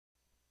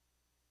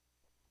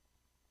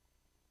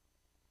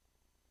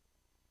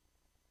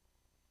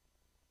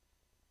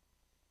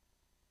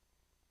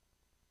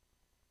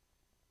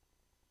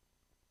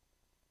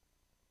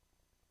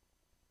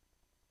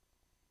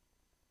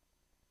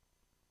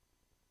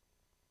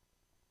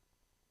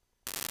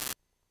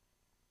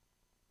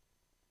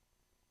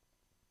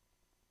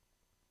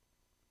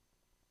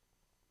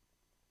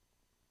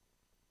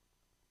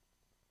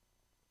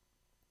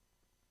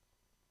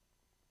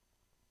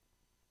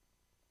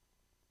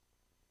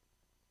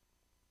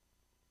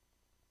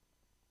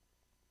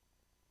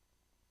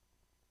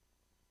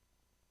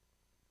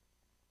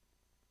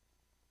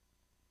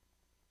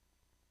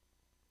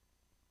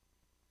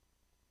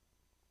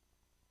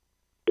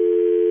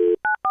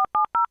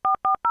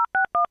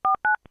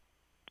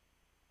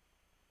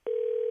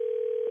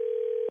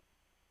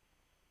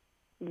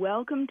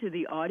Welcome to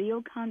the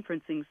audio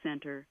conferencing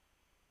center.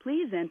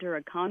 Please enter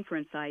a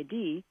conference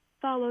ID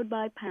followed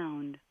by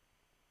pound.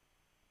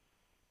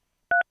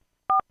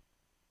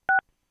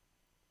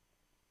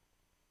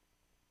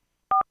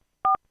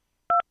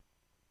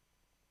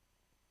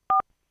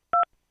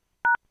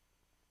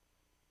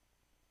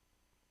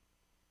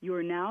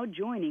 You're now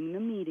joining the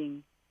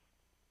meeting.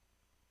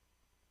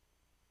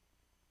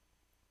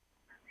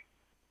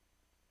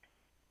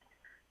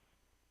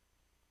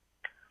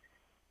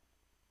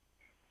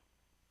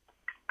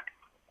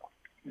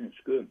 That's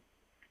good.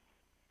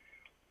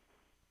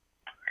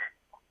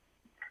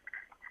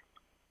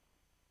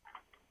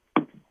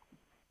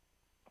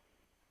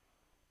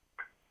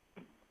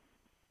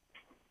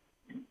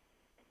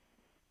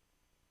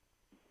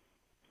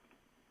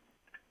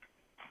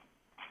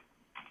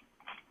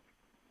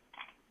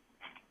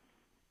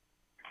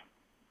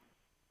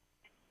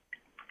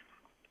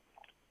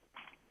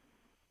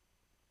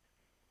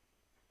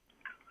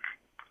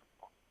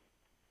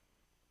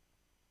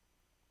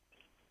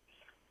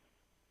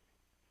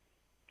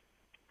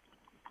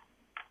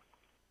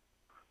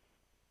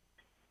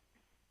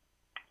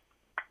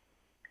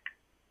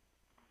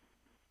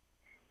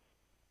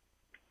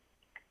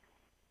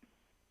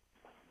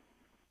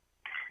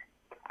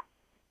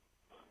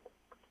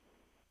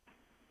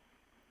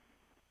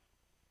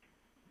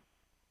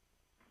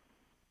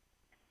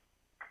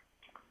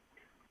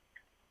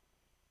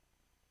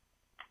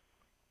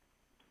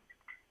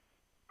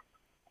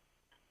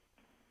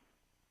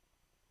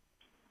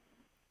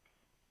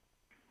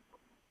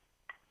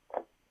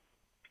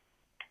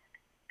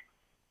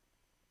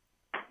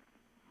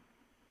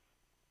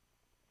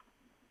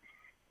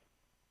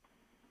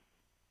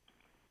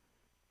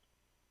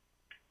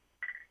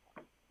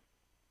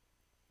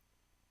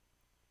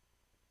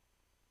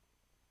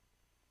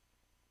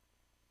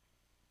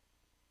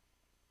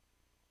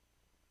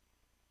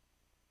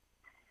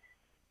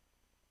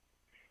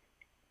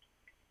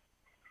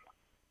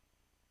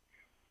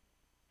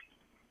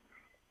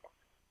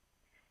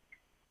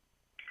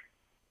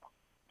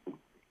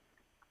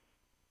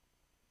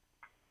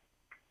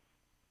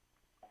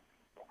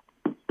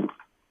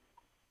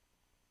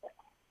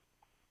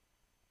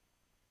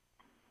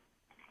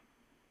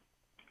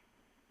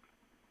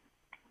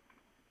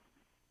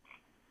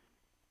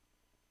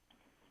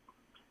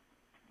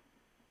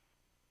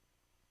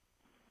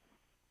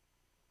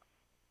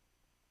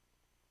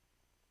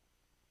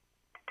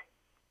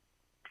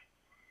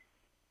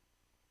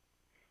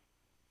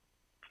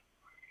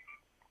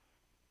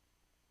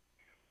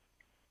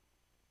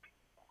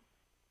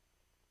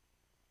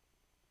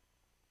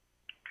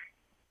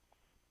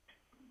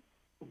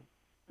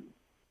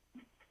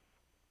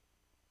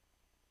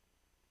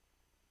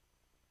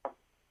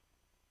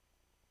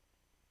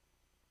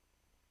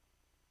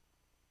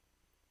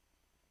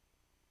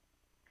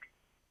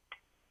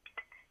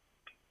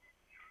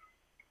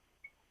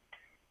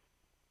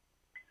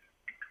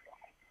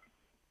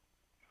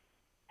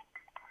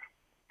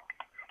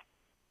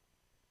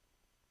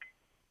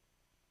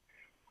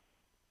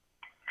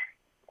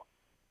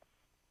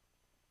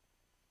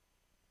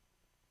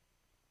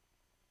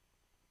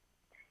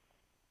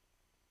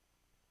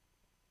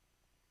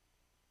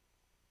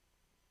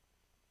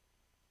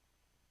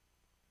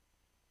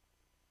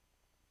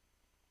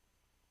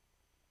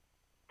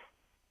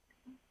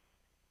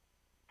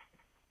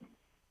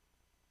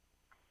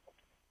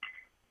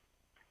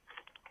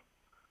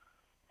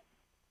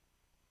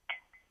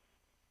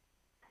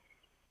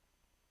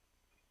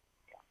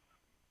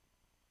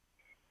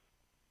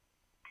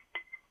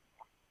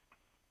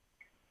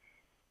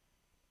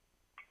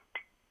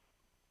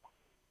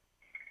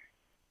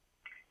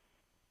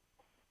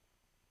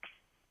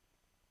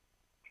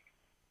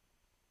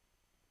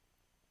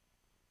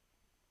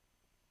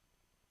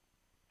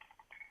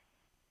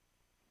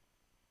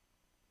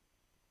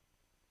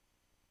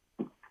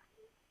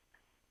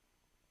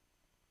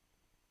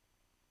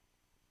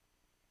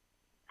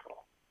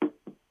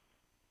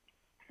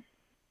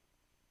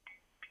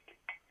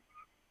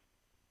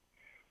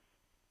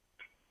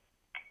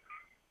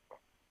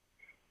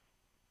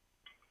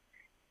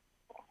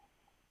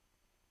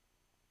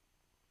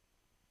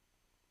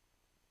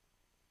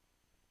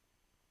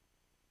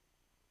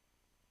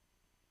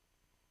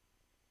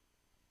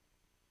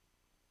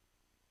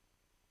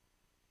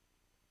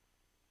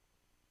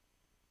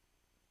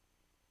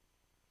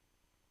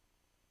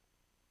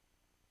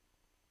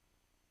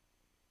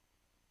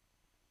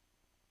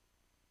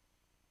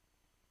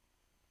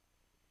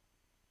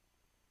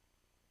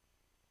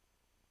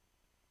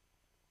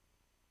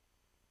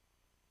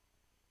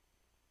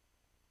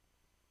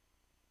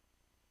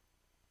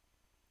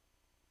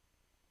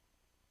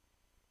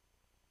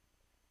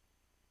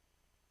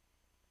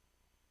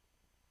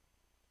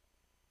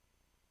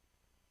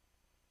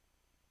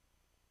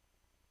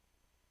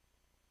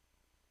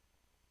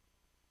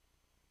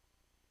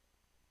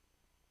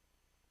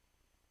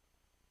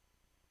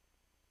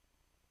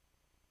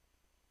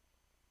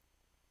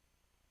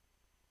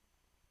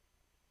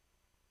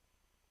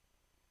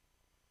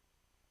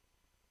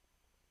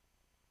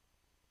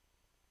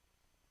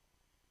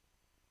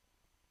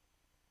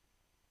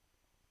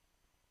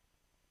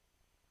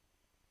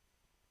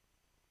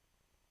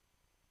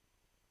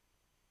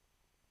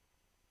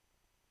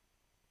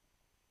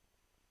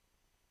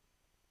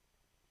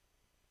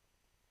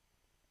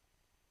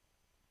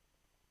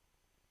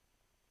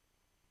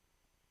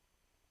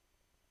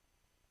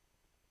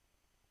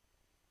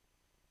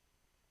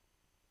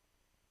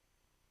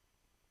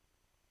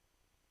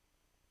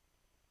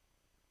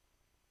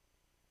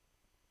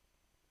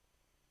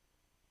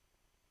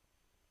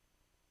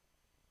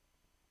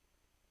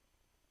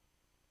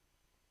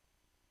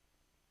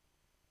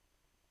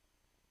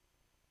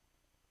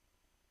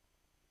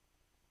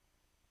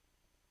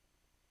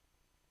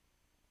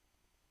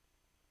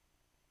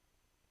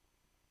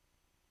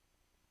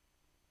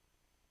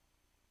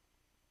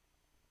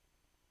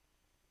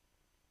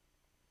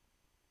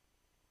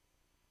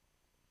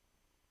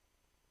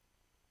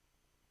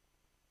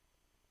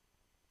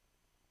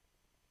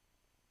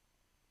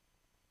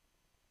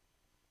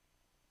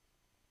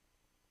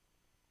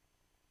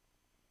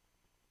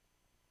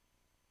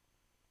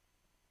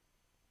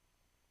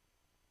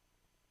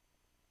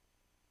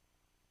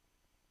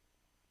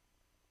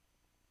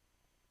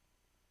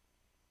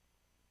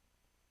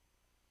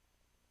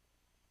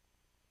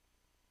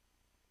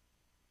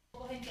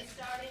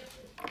 started.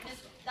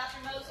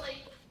 Dr. Mosley?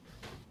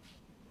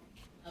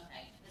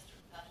 Okay,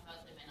 Dr.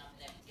 Mosley may not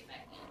be able to get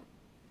back in.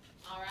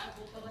 All right,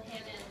 we'll go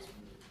ahead and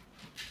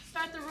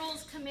start the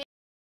Rules Committee.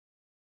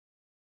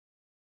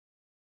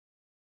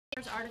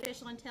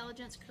 Artificial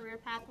Intelligence Career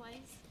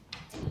Pathways.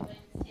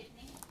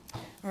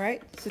 All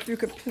right, so through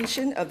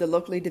completion of the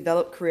locally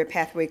developed career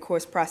pathway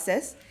course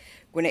process,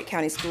 Gwinnett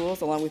County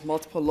Schools, along with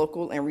multiple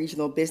local and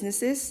regional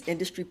businesses,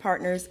 industry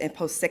partners, and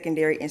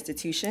post-secondary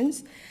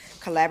institutions,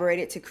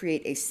 collaborated to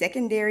create a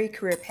secondary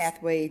career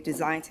pathway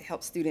designed to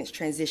help students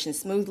transition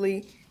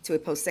smoothly to a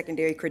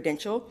post-secondary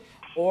credential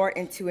or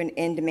into an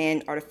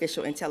in-demand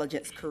artificial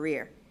intelligence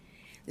career.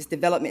 This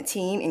development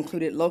team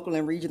included local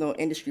and regional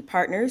industry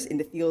partners in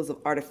the fields of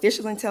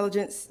artificial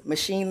intelligence,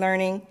 machine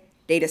learning,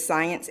 data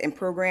science, and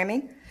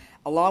programming,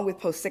 along with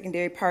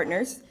post-secondary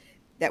partners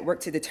that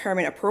work to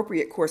determine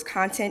appropriate course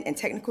content and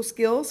technical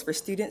skills for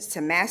students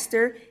to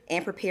master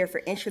and prepare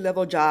for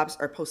entry-level jobs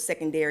or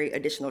post-secondary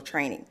additional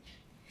training.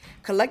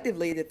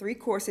 Collectively, the 3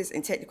 courses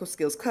and technical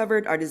skills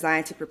covered are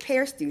designed to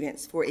prepare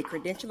students for a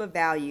credential of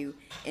value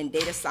in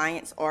data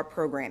science or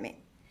programming.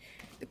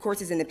 The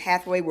courses in the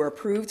pathway were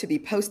approved to be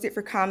posted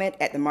for comment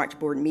at the March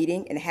board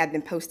meeting and have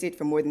been posted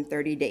for more than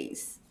 30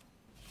 days.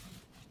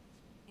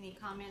 Any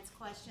comments,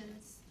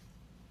 questions?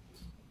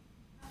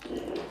 John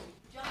will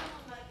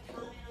make a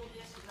comment on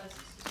this because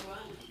this is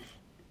running.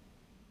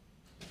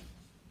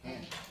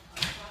 And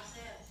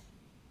process.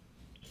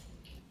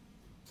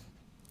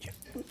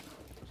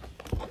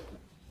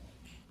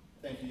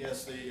 Thank you.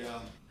 Yes,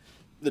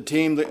 the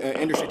team,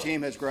 the industry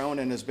team has grown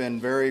and has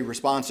been very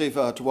responsive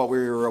to what we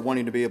were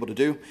wanting to be able to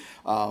do.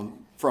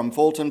 From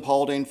Fulton,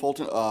 Paulding,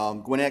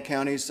 Gwinnett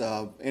counties,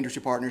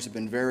 industry partners have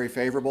been very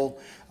favorable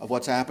of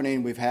what's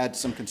happening. We've had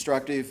some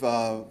constructive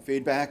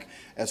feedback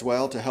as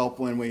well to help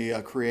when we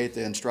create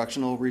the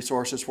instructional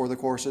resources for the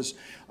courses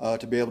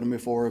to be able to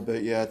move forward.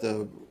 But yeah,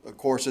 the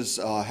courses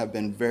have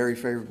been very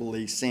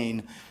favorably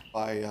seen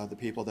by the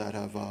people that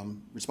have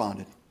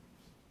responded.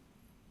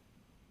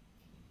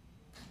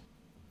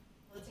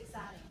 Well, it's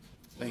exciting.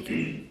 Thank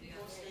you.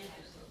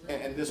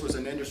 And this was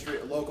an industry,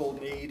 a local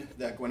need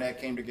that Gwinnett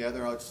came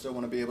together. I still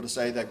want to be able to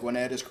say that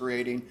Gwinnett is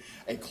creating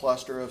a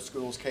cluster of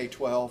schools,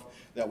 K-12,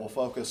 that will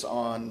focus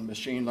on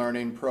machine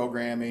learning,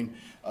 programming,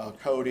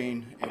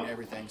 coding, and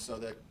everything, so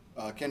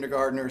that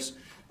kindergartners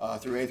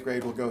through 8th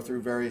grade will go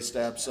through various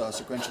steps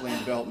sequentially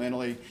and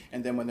developmentally,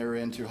 and then when they're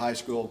into high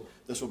school,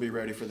 this will be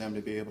ready for them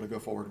to be able to go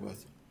forward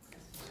with.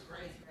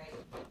 Great.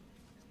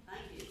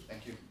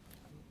 Thank you.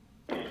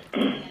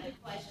 Any other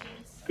questions?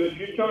 Could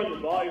you turn the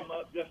volume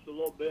up just a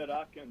little bit?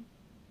 I can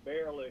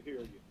barely hear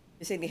you.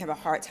 They say they have a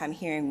hard time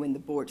hearing when the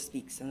board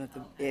speaks, so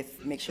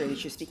make sure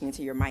that you're speaking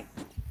into your mic.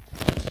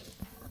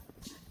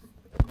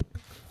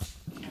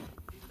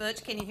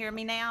 Butch, can you hear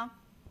me now?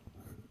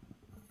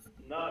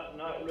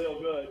 Not real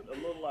good. A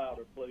little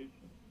louder, please.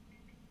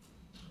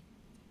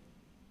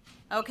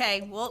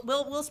 Okay,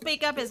 we'll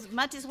speak up as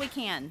much as we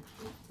can.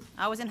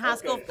 I was in high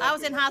school. I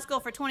was in high school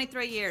for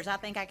 23 years. I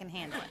think I can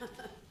handle it.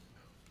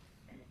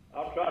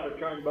 I'll try to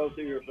turn both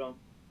ears on.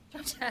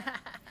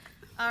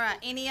 All right.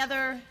 Any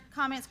other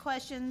comments,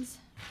 questions?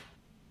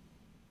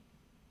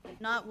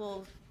 If not,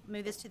 we'll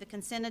move this to the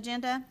consent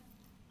agenda.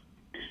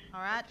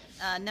 All right.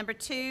 Number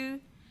 2,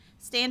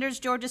 standards,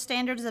 Georgia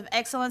Standards of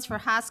Excellence for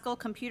High School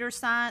Computer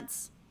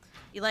Science,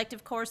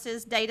 elective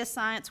courses, Data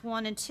Science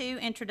 1 and 2,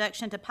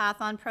 Introduction to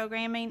Python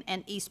Programming,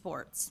 and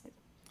Esports.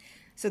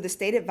 So the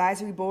State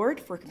Advisory Board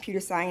for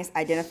Computer Science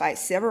identified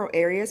several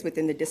areas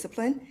within the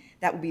discipline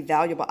that would be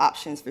valuable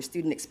options for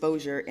student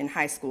exposure in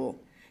high school.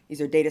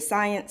 These are data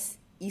science,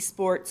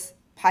 esports,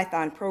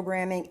 Python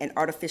programming, and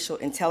artificial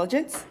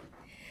intelligence.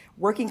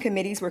 Working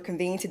committees were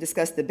convened to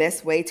discuss the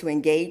best way to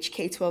engage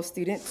K-12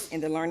 students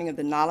in the learning of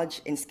the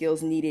knowledge and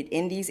skills needed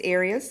in these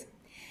areas.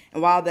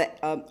 And while the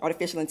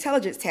Artificial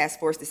Intelligence Task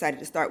Force decided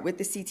to start with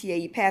the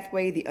CTAE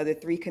pathway, the other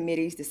 3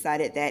 committees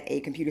decided that a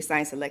computer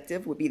science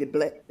elective would be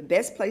the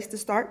best place to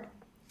start.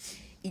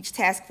 Each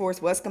task force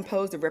was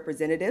composed of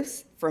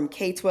representatives from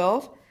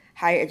K-12,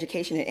 higher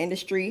education and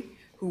industry,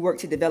 who worked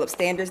to develop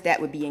standards that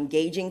would be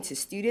engaging to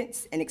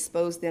students and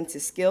expose them to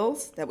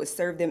skills that would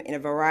serve them in a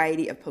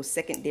variety of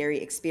post-secondary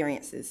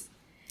experiences.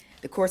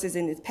 The courses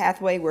in this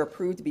pathway were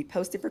approved to be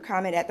posted for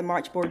comment at the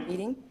March board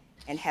meeting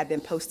and have been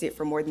posted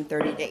for more than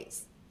 30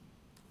 days.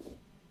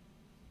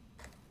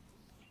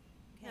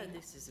 I know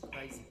this is a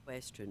crazy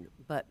question,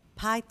 but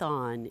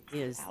Python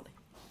is... Loudly.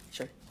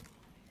 Sure.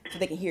 So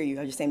they can hear you.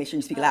 I'm just saying make sure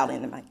you speak loudly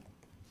in the mic.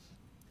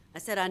 I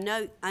said, I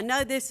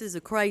know this is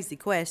a crazy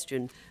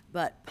question,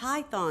 but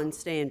Python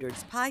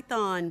standards.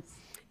 Python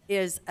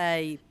is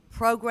a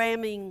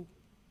programming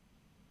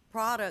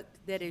product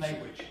that is...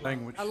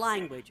 Language. A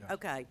language,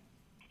 okay.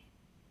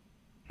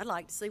 I'd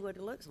like to see what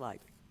it looks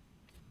like.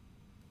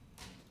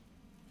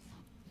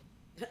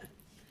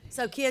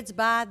 So kids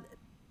buy...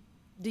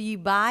 Do you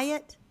buy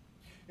it?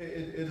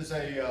 It is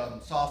a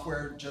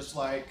software just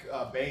like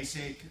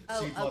BASIC,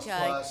 C++,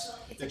 okay.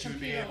 that you would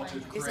be able to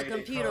create It's a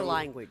computer code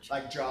language.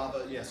 like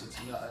Java. Yes, it's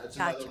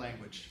another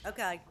language.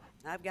 Okay.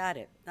 I've got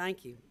it.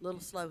 Thank you. A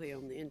little slow here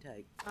on the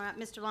intake. All right,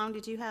 Mr. Long,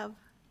 did you have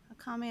a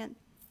comment?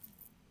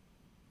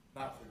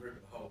 Not for the group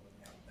of the whole, but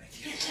no,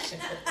 thank you.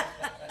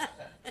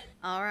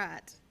 All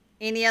right.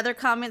 Any other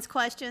comments,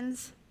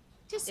 questions?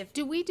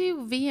 Do we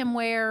do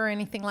VMware or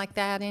anything like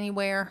that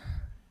anywhere?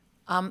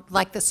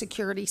 Like the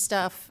security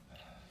stuff?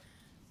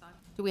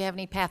 Do we have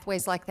any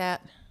pathways like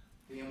that?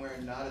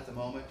 VMware, not at the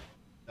moment,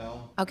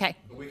 no. Okay,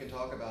 But we can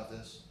talk about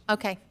this.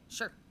 okay,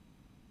 sure.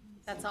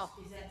 That's all.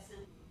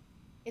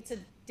 It's a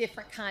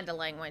different kind of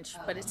language,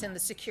 but it's in the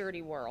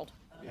security world,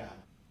 Yeah.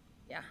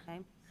 yeah.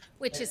 Okay.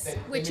 Which is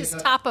They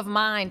top of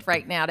mind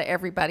right now to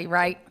everybody,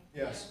 right?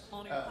 Yes.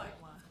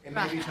 It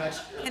may be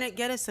touched, Can it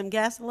get us some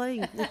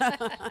gasoline?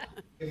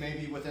 it may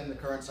be within the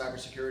current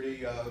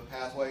cybersecurity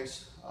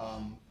pathways,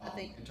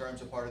 think- in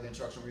terms of part of the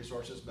instructional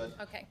resources, but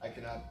Okay. I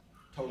cannot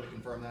totally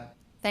confirm that.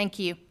 Thank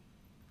you.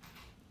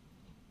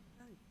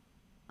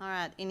 All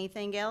right,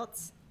 anything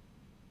else?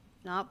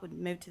 If not, we'd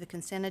move to the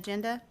consent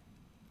agenda.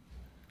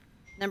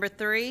 Number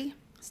 3,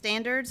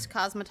 standards,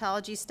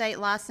 cosmetology state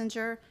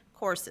licensure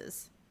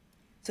courses.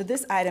 So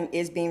this item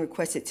is being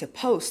requested to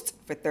post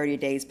for 30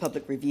 days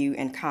public review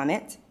and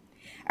comment.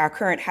 Our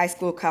current high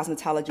school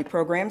cosmetology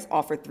programs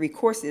offer 3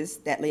 courses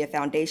that lay a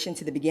foundation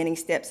to the beginning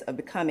steps of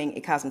becoming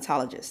a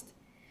cosmetologist.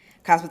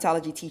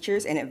 Cosmetology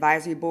teachers and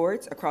advisory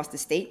boards across the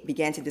state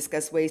began to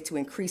discuss ways to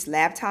increase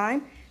lab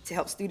time to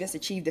help students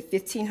achieve the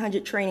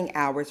 1,500 training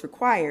hours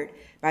required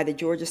by the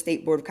Georgia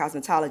State Board of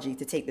Cosmetology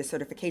to take the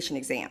certification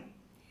exam.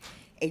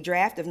 A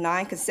draft of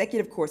 9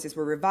 consecutive courses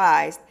were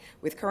revised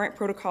with current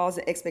protocols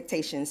and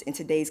expectations in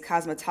today's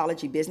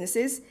cosmetology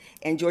businesses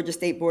and Georgia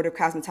State Board of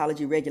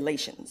Cosmetology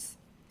regulations.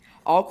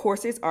 All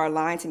courses are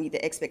aligned to meet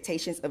the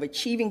expectations of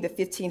achieving the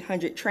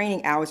 1,500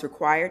 training hours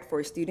required for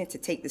a student to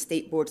take the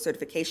State Board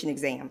certification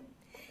exam.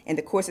 And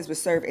the courses will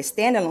serve as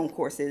standalone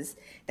courses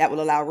that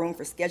will allow room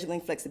for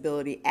scheduling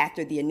flexibility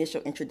after the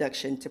initial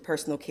introduction to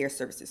personal care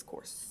services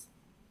course.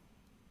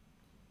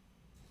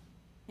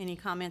 Any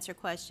comments or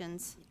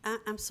questions?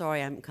 I'm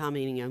sorry I'm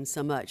commenting on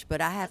so much, but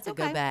I have to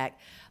okay. go back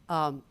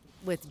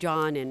with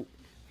John. And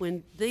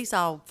when these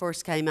all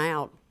first came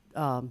out,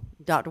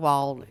 Dr.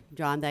 Wall,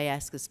 John, they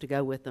asked us to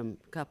go with them,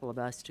 a couple of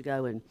us, to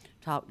go and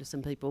talk to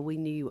some people. We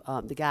knew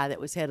the guy that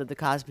was head of the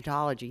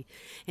cosmetology.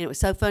 And it was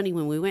so funny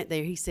when we went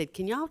there, he said,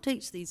 can y'all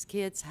teach these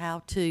kids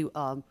how to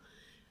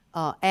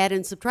add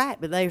and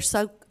subtract? But they're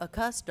so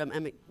accustomed, I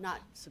mean, not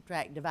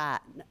subtract,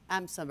 divide,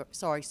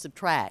 sorry,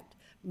 subtract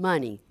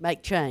money,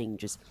 make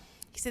changes.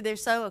 He said they're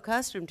so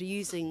accustomed to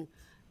using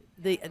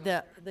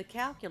the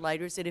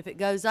calculators that if it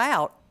goes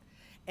out,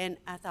 and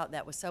I thought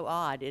that was so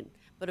odd.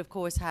 But of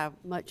course, how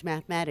much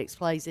mathematics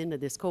plays into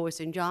this course.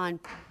 And John,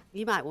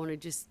 you might want to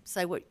just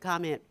say what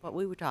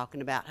we were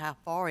talking about, how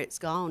far it's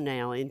gone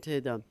now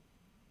into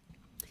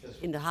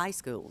high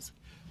schools.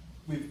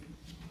 Sorry,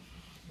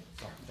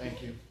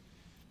 thank you.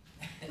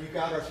 We've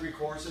got our 3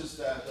 courses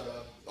that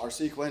are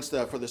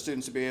sequenced for the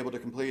students to be able to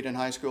complete in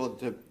high school,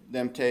 to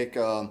them take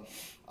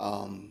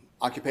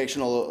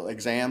occupational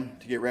exam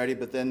to get ready,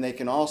 but then they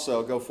can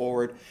also go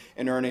forward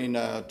in earning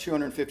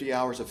 250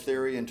 hours of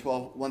theory and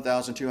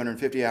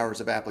 1,250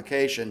 hours of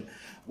application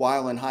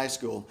while in high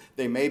school.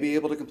 They may be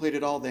able to complete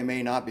it all, they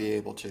may not be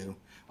able to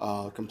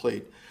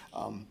complete.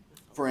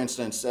 For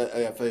instance,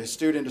 if a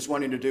student is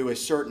wanting to do a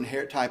certain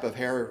type of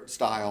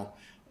hairstyle,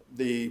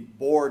 the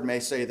board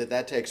may say that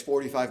that takes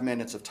 45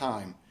 minutes of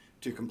time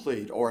to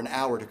complete or an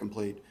hour to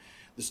complete.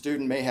 The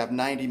student may have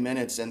 90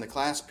 minutes in the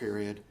class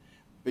period,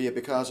 be it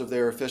because of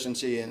their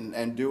efficiency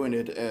and doing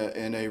it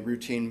in a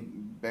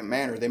routine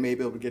manner. They may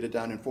be able to get it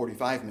done in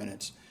 45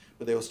 minutes,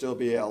 but they will still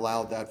be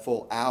allowed that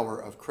full hour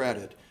of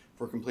credit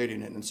for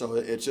completing it. And so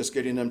it's just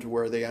getting them to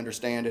where they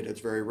understand it.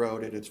 It's very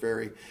rote. It's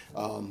very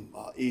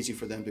easy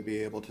for them to be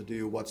able to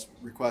do what's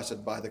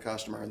requested by the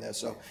customer in this.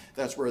 So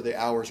that's where the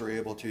hours are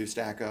able to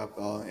stack up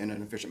in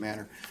an efficient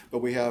manner. But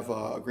we have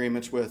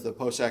agreements with the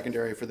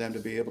post-secondary for them to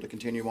be able to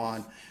continue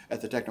on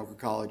at the technical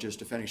colleges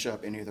to finish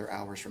up any of their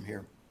hours from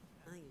here.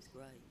 I think it's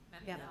great.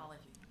 Yeah.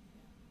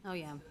 Oh,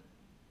 yeah.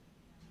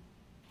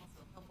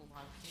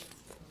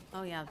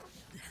 Oh, yeah.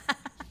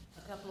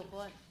 A couple of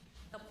what?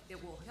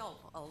 It will help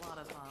a lot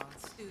of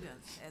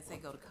students as they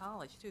go to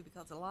college too,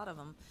 because a lot of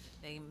them,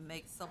 they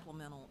make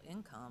supplemental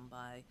income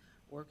by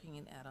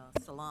working at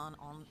a salon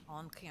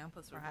on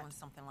campus or doing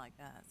something like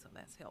that, so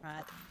that's helpful.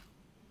 Right.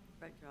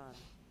 Great job.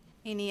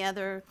 Any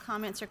other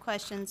comments or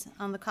questions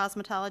on the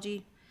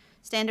cosmetology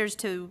standards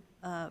to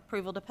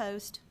approval to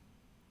post?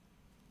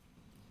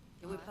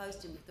 Can we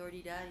post in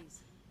 30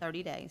 days?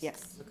 30 days.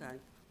 Yes. Okay.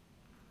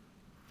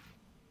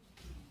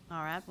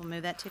 All right, we'll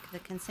move that to the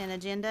consent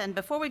agenda. And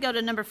before we go to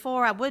number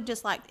 4, I would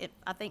just like,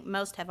 I think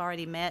most have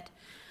already met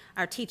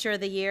our Teacher of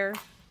the Year,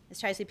 Ms.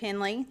 Tracy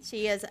Penley.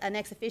 She is an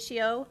ex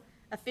officio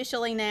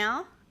officially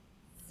now.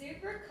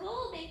 Super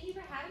cool. Thank you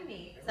for having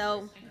me.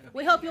 So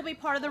we hope you'll be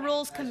part of the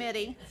Rules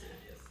Committee.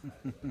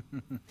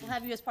 We'll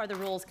have you as part of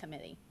the Rules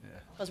Committee,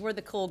 because we're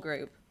the cool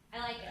group. I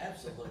like it.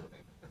 Absolutely.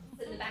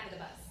 Sit in the back of the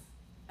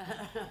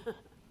bus.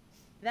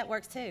 That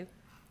works too.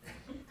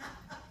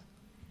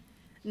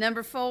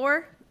 Number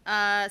 4,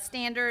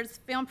 standards,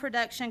 film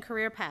production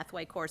career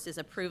pathway courses,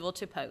 approval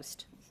to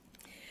post.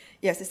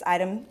 Yes, this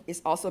item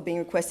is also being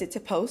requested to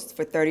post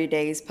for 30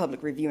 days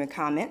public review and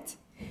comment.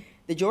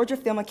 The Georgia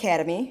Film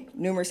Academy,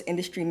 numerous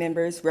industry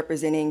members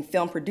representing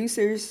film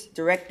producers,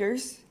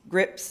 directors,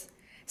 grips,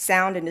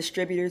 sound and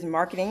distributors and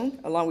marketing,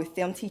 along with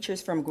film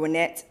teachers from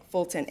Gwinnett,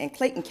 Fulton, and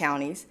Clayton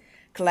counties,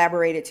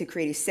 collaborated to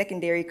create a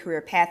secondary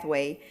career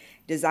pathway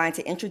designed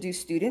to introduce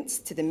students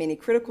to the many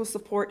critical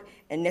support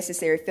and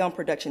necessary film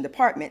production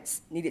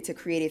departments needed to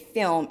create a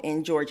film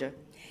in Georgia,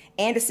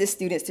 and assist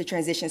students to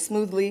transition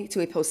smoothly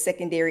to a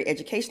post-secondary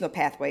educational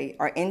pathway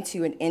or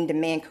into an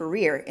in-demand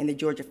career in the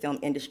Georgia film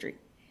industry.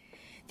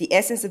 The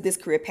essence of this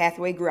career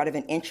pathway grew out of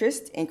an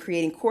interest in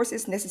creating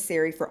courses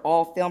necessary for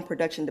all film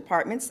production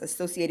departments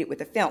associated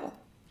with a film.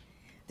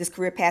 This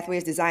career pathway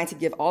is designed to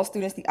give all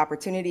students the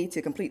opportunity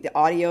to complete the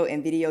audio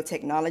and video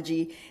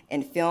technology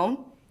and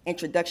film,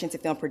 introduction to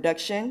film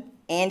production,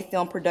 and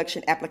film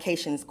production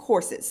applications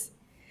courses.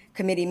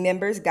 Committee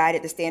members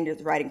guided the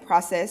standards writing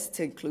process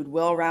to include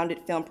well-rounded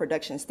film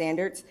production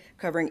standards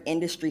covering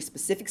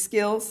industry-specific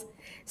skills,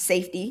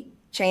 safety,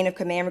 chain of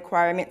command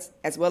requirements,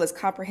 as well as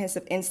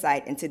comprehensive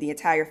insight into the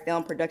entire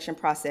film production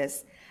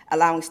process,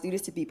 allowing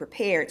students to be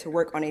prepared to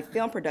work on a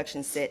film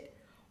production set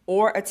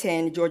or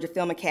attend Georgia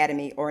Film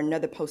Academy or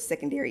another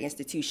post-secondary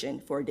institution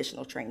for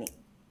additional training.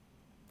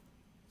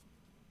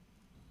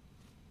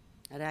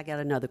 And I got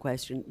another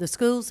question. The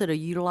schools that are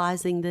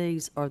utilizing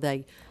these,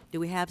 do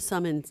we have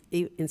some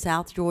in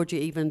South Georgia,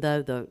 even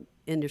though the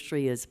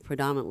industry is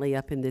predominantly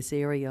up in this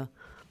area?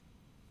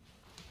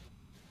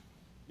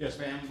 Yes,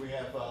 ma'am. We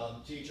have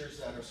teachers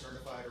that are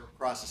certified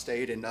across the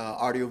state in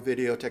audio,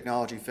 video,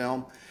 technology,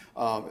 film.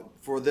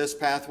 For this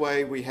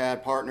pathway, we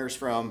had partners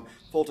from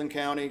Fulton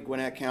County,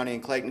 Gwinnett County,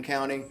 and Clayton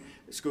County,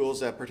 schools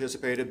that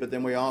participated, but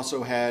then we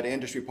also had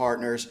industry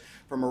partners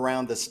from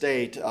around the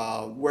state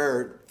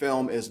where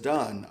film is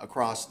done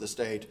across the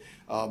state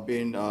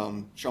being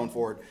shown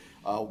forward.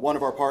 One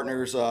of our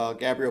partners,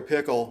 Gabrielle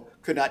Pickle,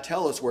 could not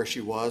tell us where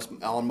she was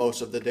on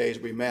most of the days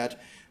we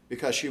met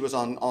because she was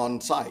on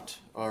site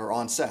or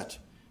on set,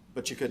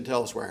 but she couldn't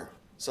tell us where.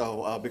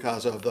 So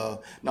because of the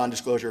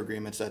non-disclosure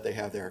agreements that they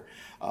have there.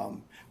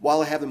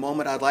 While I have the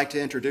moment, I'd like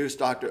to introduce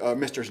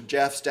Mr.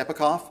 Jeff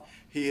Stepikoff.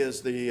 He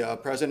is the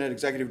President and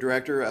Executive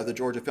Director of the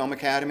Georgia Film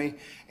Academy,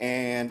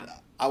 and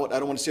I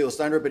don't want to steal his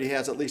thunder, but he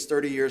has at least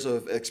 30 years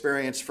of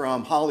experience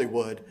from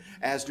Hollywood,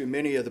 as do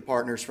many of the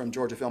partners from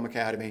Georgia Film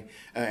Academy,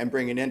 and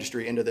bringing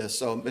industry into this.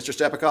 So, Mr.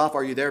 Stepikoff,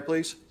 are you there,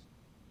 please?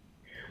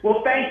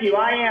 Well, thank you.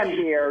 I am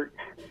here.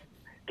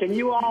 Can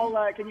you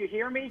all, can you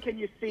hear me? Can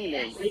you see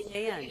me? We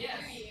can. Yes,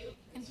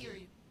 can hear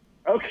you.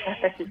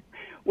 Okay.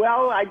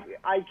 Well,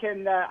 I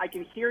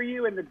can hear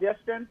you in the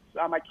distance.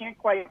 I can't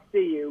quite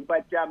see you,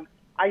 but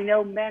I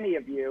know many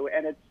of you,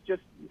 and it's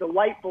just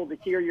delightful to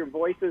hear your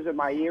voices in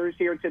my ears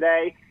here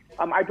today.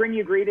 I bring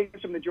you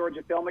greetings from the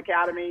Georgia Film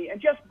Academy,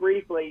 and just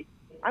briefly,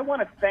 I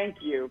want to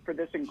thank you for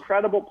this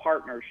incredible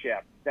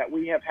partnership that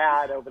we have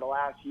had over the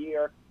last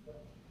year.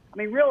 I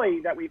mean,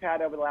 really, that we've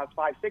had over the last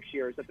 5-6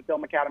 years that the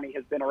Film Academy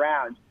has been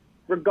around.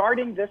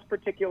 Regarding this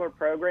particular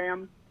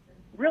program,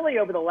 really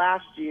over the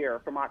last year,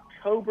 from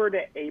October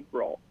to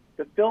April,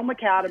 the Film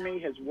Academy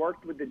has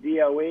worked with the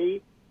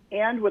DOE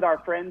and with our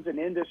friends in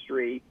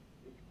industry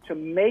to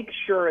make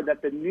sure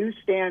that the new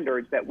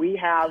standards that we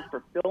have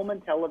for film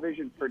and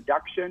television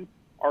production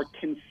are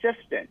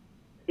consistent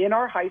in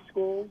our high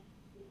schools,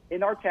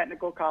 in our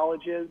technical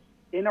colleges,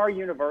 in our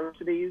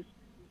universities,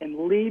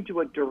 and lead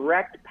to a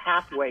direct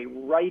pathway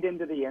right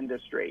into the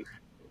industry.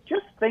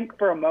 Just think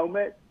for a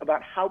moment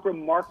about how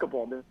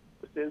remarkable this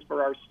is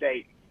for our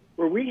state,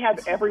 where we have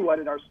everyone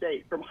in our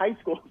state, from high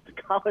schools to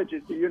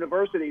colleges to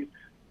universities,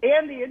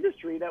 and the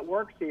industry that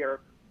works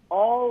here,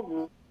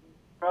 all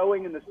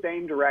rowing in the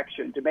same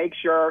direction to make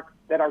sure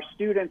that our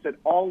students at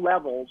all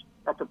levels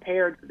are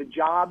prepared for the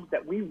jobs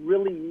that we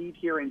really need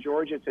here in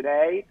Georgia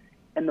today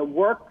and the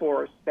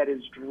workforce that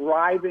is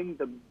driving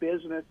the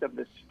business of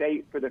the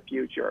state for the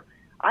future.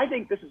 I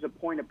think this is a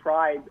point of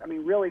pride, I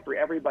mean, really for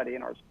everybody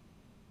in our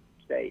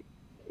state.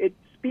 It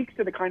speaks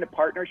to the kind of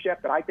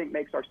partnership that I think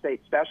makes our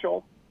state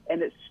special,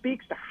 and it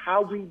speaks to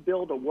how we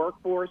build a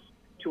workforce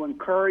to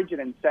encourage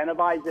and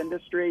incentivize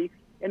industry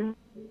and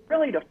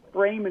really to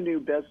frame a new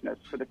business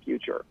for the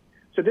future.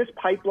 So this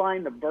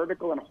pipeline, the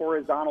vertical and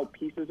horizontal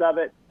pieces of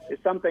it, is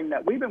something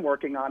that we've been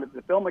working on at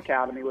the Film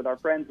Academy with our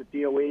friends at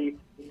DOE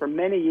for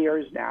many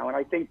years now. And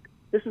I think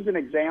this is an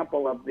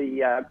example of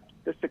the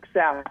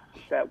success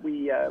that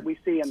we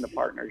see in the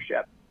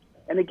partnership.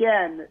 And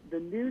again, the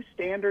new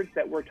standards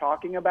that we're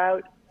talking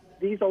about,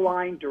 these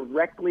align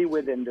directly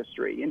with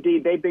industry.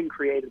 Indeed, they've been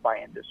created by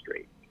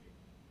industry.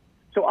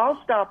 So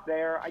I'll stop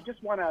there. I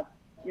just want to,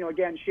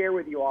 again, share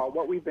with you all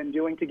what we've been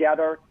doing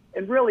together,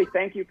 and really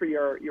thank you for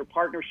your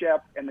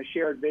partnership and the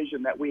shared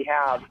vision that we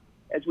have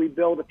as we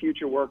build a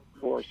future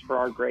workforce for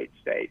our great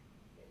state.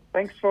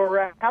 Thanks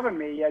for having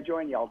me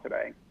join y'all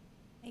today.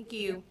 Thank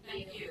you.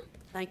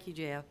 Thank you,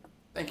 Jeff.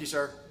 Thank you,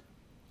 sir.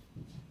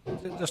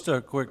 Just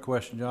a quick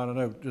question, John. I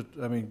know,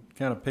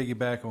 kind of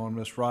piggyback on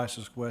Ms.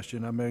 Rice's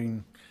question. I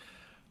mean,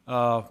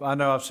 I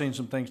know I've seen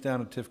some things down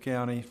in Tift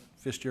County,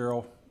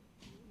 Fitzgerald.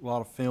 A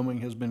lot of filming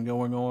has been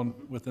going on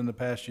within the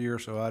past year,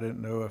 so I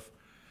didn't know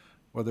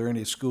were there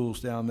any schools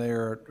down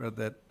there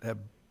that have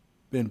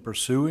been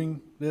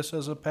pursuing this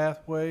as a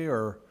pathway,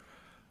 or,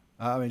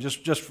 I mean,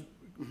 just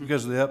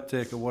because of the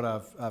uptick of what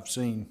I've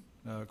seen,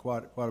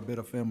 quite a bit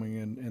of filming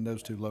in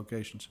those two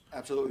locations.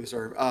 Absolutely,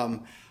 sir.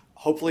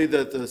 Hopefully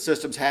the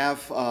systems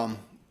have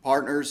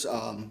partners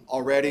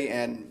already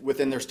and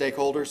within their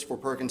stakeholders for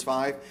Perkins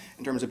 5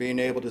 in terms of being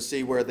able to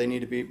see where they need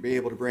to be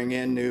able to bring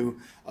in new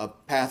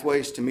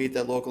pathways to meet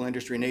that local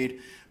industry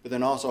need. But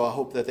then also I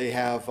hope that they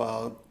have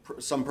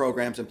some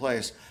programs in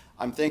place.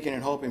 I'm thinking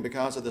and hoping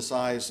because of the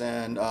size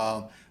and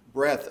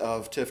breadth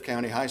of Tift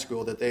County High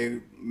School that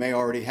they may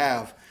already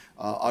have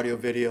audio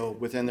video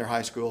within their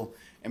high school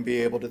and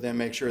be able to then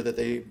make sure that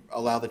they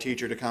allow the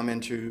teacher to come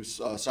into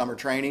summer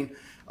training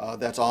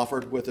that's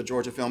offered with the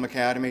Georgia Film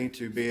Academy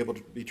to be able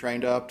to be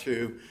trained up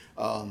to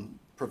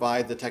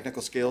provide the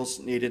technical skills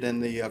needed in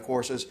the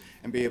courses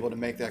and be able to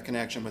make that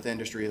connection with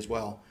industry as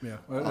well. Yeah,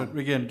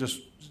 again,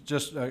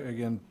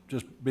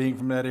 just being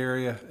from that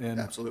area, and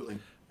absolutely.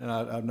 And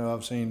I know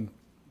I've seen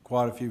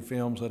quite a few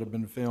films that have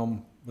been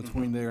filmed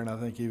between there, and I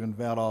think even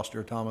Valdosta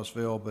or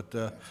Thomasville. But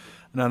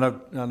and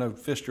I know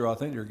Fitzgerald, I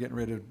think they're getting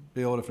ready to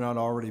build, if not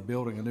already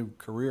building, a new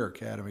career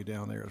academy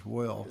down there as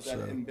well. Is that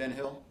in Ben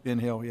Hill? Ben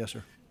Hill, yes,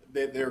 sir.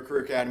 Their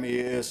career academy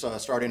is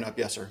starting up,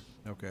 yes, sir.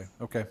 Okay,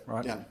 all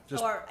right. Yeah.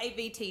 So our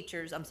AV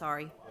teachers,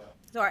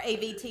 so our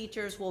AV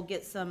teachers will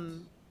get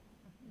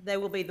they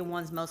will be the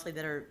ones mostly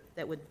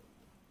that would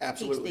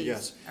Absolutely, teach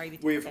yes.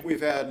 these.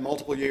 We've had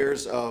multiple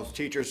years of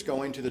teachers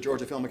going to the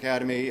Georgia Film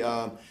Academy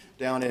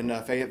down in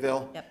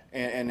Fayetteville. Yep.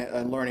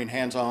 and learning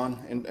hands-on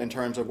in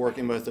terms of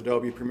working with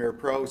Adobe Premiere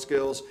Pro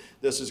skills.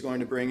 This is going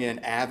to bring in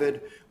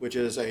Avid, which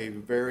is a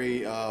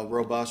very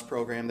robust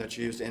program that's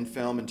used in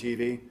film and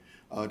TV.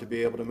 To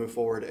be able to move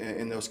forward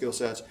in those skill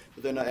sets,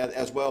 but then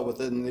as well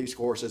within these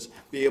courses,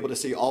 be able to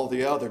see all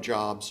the other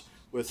jobs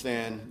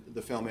within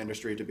the film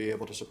industry to be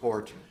able to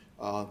support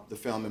the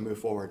film and move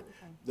forward.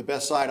 Okay. The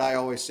best sight I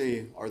always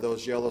see are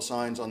those yellow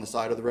signs on the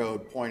side of the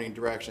road pointing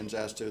directions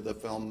as to the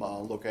film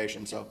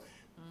location. So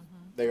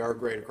they are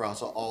great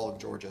across all of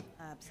Georgia.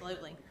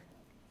 Absolutely.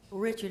 Well,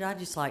 Richard, I'd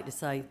just like to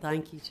say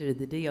thank you to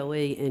the DOE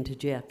and to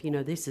Jeff. You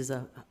know, this is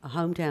a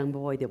hometown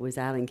boy that was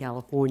out in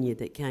California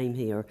that came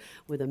here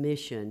with a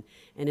mission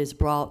and has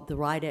brought the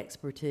right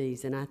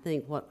expertise. And I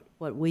think what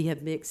we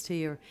have mixed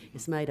here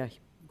has made a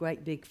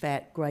great big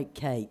fat great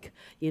cake,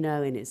 you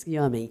know, and it's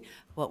yummy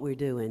what we're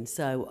doing.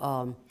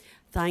 So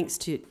thanks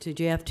to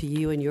Jeff, to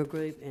you and your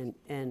group,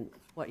 and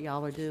what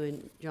y'all are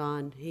doing,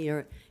 John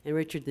here, and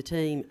Richard, the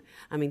team.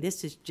 I mean,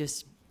 this is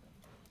just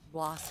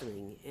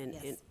blossoming,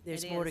 and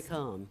there's more to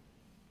come.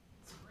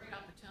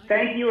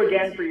 Thank you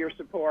again for your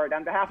support.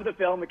 On behalf of the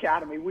Film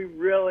Academy, we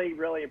really,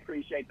 really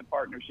appreciate the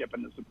partnership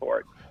and the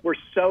support. We're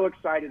so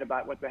excited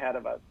about what's ahead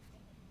of us.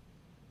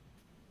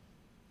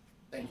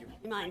 Thank you.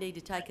 You might need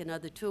to take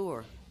another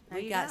tour.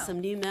 We got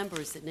some new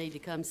members that need to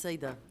come see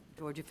the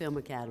Georgia Film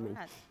Academy.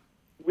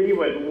 We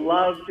would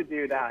love to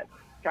do that.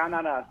 Count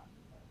on us.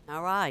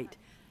 All right.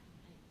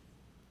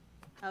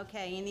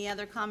 Okay, any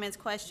other comments,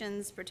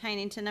 questions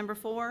pertaining to number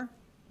 4?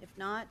 If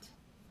not,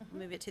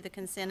 we'll move it to the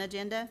consent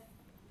agenda.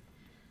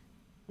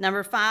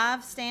 Number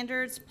 5,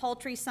 standards,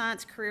 poultry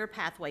science career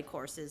pathway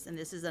courses, and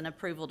this is an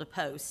approval to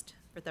post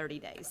for 30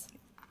 days.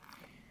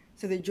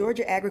 So the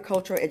Georgia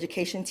Agricultural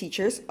Education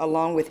teachers,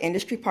 along with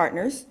industry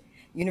partners,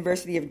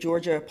 University of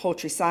Georgia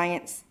Poultry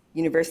Science,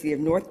 University of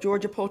North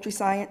Georgia Poultry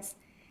Science,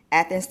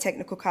 Athens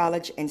Technical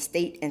College, and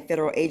state and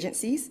federal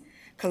agencies,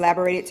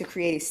 collaborated to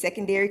create a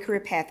secondary career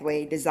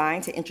pathway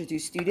designed to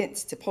introduce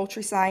students to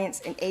poultry science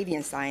and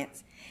avian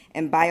science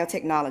and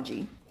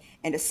biotechnology,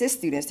 and assist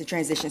students to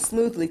transition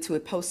smoothly to a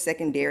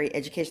post-secondary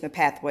educational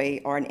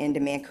pathway or an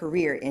in-demand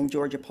career in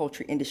Georgia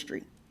poultry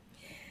industry.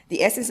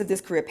 The essence of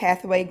this career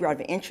pathway grew out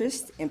of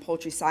interest in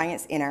poultry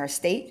science in our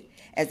state,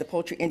 as the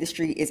poultry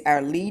industry is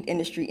our lead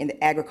industry in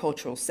the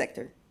agricultural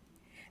sector.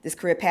 This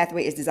career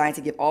pathway is designed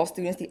to give all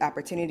students the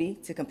opportunity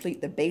to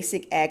complete the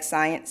basic ag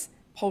science,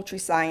 poultry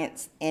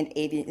science, and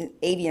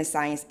avian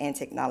science and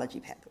technology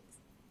pathways.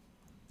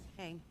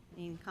 Okay,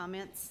 any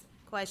comments,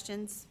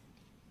 questions?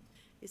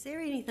 Is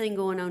there anything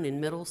going on in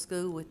middle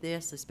school with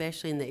this,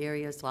 especially in the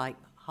areas like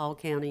Hall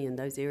County and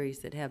those areas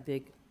that have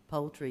big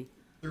poultry?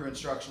 Through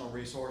instructional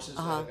resources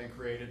that have been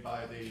created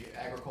by the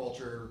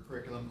agriculture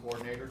curriculum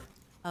coordinator.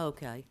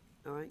 Okay,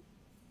 all right.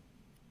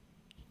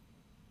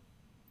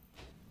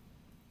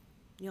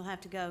 You'll have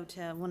to go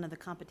to one of the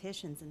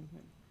competitions and.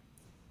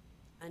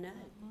 I know.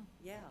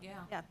 Yeah.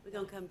 We're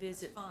gonna come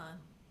visit. Fun.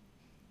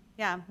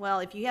 Yeah, well,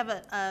 if you have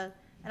and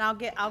I'll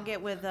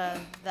get with the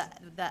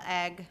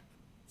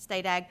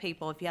state ag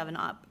people if you have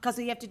because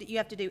you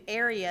have to do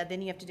area,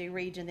 then you have to do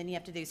region, then you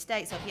have to do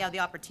state. So if you have the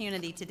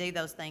opportunity to do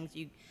those things,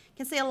 you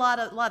can see a lot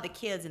of the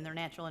kids in their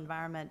natural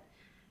environment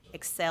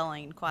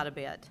excelling quite a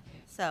bit.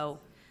 So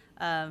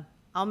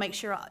I'll make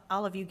sure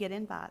all of you get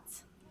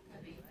invites.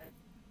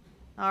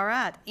 All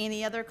right.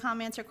 Any other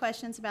comments or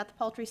questions about the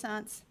poultry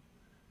science?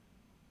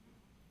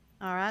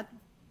 All right.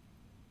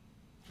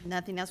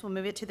 Nothing else. We'll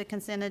move it to the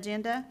consent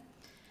agenda.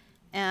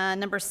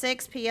 Number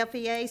 6,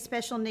 PFEA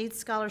Special Needs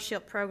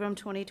Scholarship Program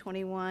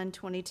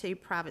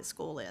 2021-22 private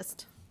school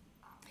list.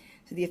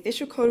 So the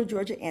official Code of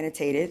Georgia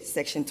annotated,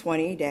 Section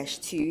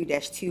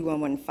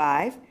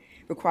 20-2-2115,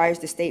 requires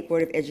the State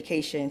Board of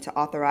Education to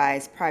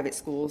authorize private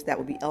schools that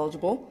will be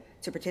eligible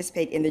to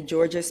participate in the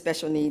Georgia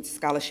Special Needs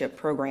Scholarship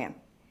Program.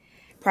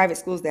 Private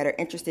schools that are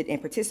interested in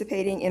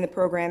participating in the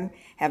program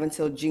have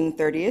until June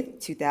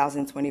 30th,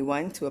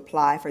 2021 to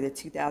apply for the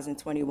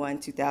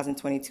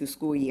 2021-2022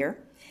 school year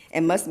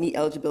and must meet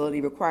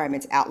eligibility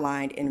requirements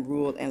outlined in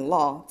rule and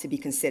law to be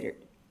considered.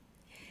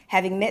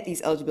 Having met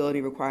these eligibility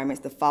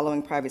requirements, the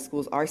following private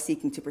schools are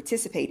seeking to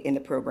participate in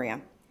the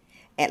program: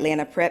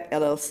 Atlanta Prep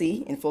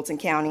LLC in Fulton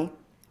County,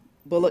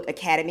 Bullock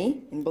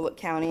Academy in Bullock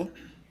County,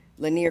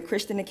 Lanier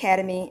Christian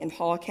Academy in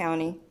Hall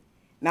County,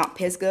 Mount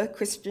Pisgah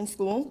Christian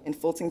School in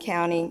Fulton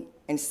County,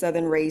 and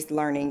Southern Raised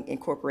Learning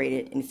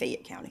Incorporated in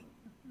Fayette County.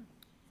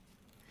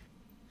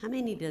 How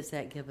many does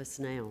that give us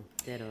now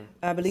that are?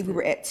 I believe we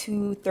were at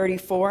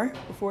 234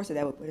 before, so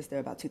that would put us there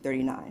about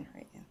 239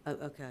 right now. Oh,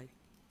 okay.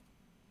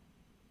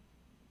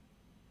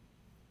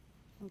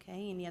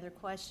 Okay, any other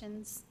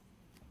questions,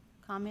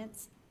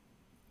 comments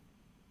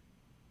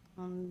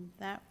on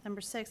that,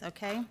 number 6?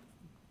 Okay,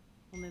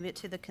 we'll move it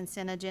to the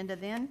consent agenda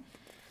then.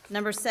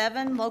 Number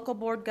 7, local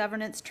board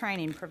governance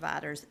training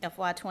providers,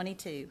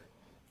 FY22.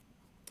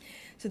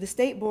 So the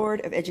State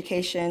Board of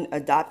Education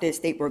adopted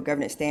State Board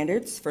governance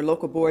standards for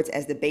local boards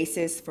as the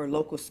basis for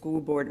local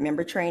school board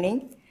member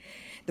training.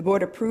 The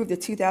board approved the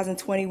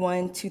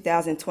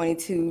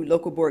 2021-2022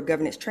 local board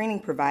governance training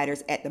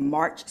providers at the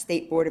March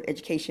State Board of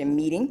Education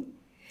meeting.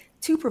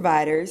 2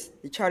 providers,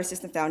 the Charter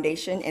System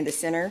Foundation and the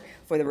Center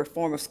for the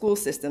Reform of School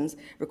Systems,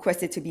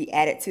 requested to be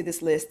added to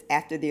this list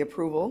after the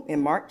approval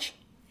in March.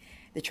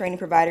 The training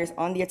providers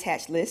on the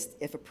attached list,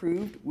 if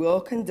approved, will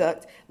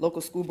conduct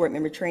local school board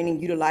member training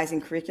utilizing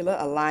curricula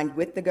aligned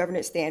with the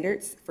governance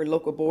standards for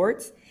local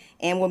boards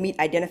and will meet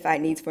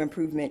identified needs for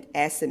improvement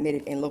as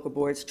submitted in local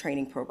boards'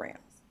 training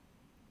programs.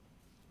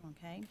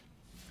 Okay,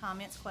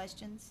 comments,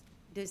 questions?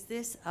 Does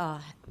this,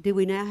 do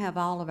we now have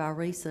all of our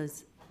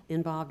RESAs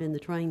involved in the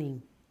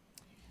training?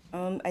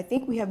 I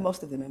think we have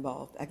most of them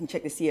involved. I can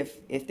check to see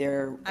if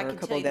there are a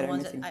couple that are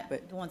missing.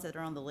 But the ones that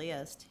are on the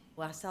list.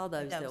 Well, I saw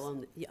those that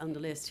were on the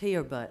list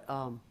here, but,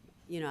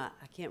 you know,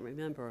 I can't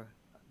remember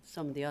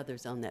some of the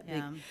others on that big.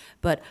 Yeah.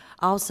 But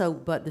also,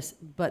 but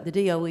the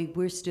DOE,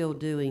 we're still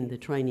doing the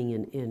training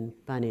in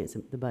finance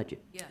and the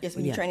budget. yes,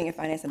 we do training in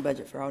finance and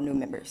budget for all new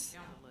members.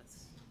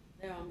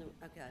 They're on the,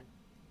 okay.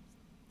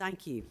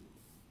 Thank you.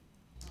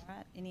 All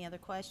right, any other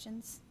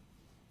questions,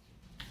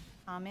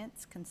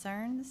 comments,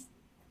 concerns?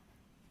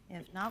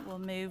 If not, we'll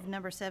move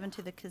number 7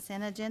 to the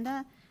consent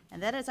agenda,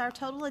 and that is our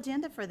total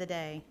agenda for the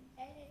day.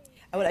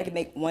 I would like to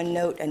make one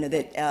note. I know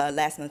that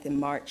last month in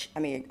March,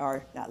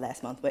 or not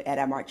last month, but at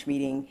our March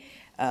meeting,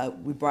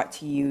 we brought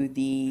to you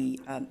the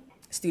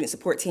student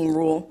support team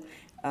rule.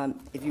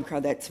 If you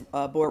recall, that's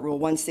Board Rule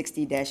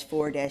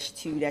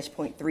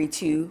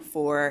 160-4-2-.32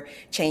 for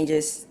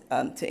changes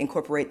to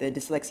incorporate the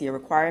dyslexia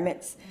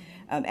requirements.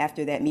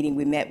 After that meeting,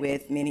 we met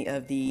with many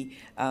of the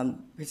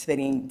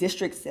participating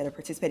districts that are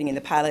participating in the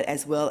pilot,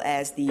 as well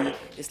as the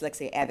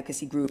dyslexia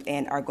advocacy group,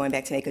 and are going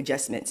back to make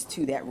adjustments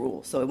to that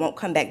rule. So it won't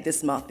come back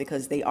this month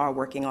because they are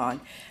working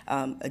on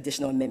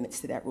additional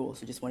amendments to that rule.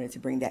 So just wanted to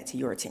bring that to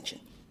your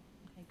attention.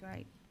 Okay,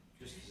 great.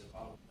 Just as a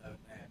follow-up note,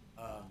 Matt,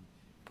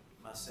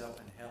 myself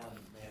and Helen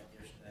met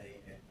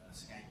yesterday at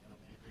Skank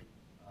Elementary.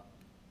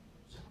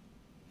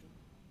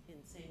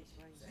 In Sandy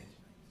Springs. Sandy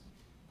Springs.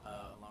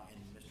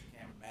 And Mr.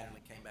 Cameron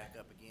Mattingly came back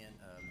up again,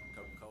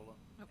 Coca-Cola.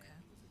 Okay.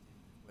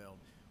 Well,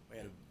 we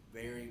had a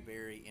very,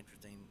 very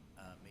interesting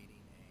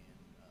meeting and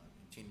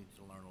continued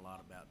to learn a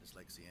lot about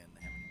dyslexia and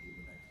how many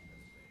people actually go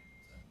through it.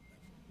 So,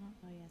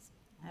 Oh, yes,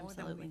 More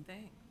than we absolutely.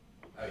 think.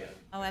 oh, yeah.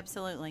 Oh,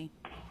 absolutely.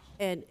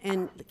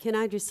 And can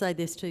I just say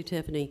this too,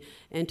 Tiffany,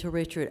 and to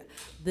Richard,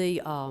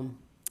 the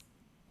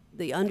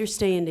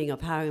understanding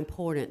of how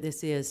important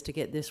this is to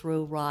get this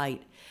rule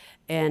right.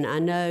 And I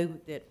know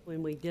that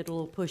when we did a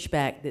little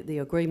pushback, that the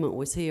agreement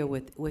was here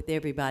with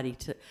everybody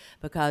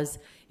because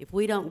if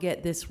we don't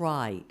get this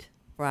right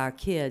for our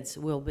kids,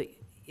 it'll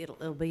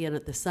be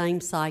in the same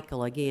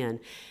cycle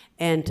again.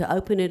 And to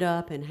open it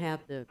up and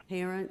have the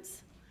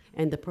parents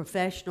and the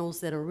professionals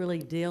that are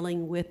really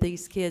dealing with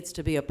these kids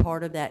to be a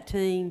part of that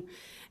team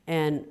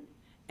and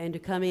to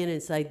come in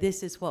and say,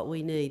 this is what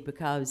we need,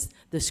 because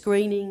the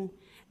screening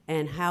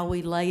and how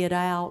we lay it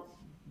out,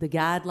 the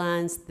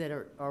guidelines that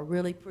are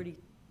really pretty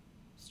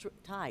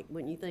tight,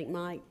 wouldn't you think,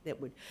 Mike, that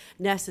would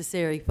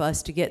necessary for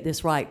us to get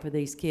this right for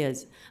these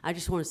kids. I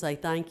just want to say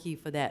thank you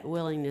for that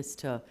willingness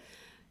to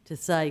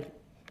say,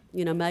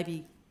 you know,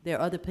 maybe there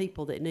are other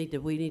people that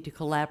we need to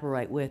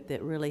collaborate with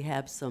that really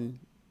have some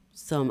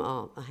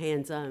some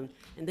hands-on.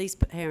 And these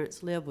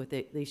parents live with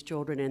these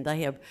children, and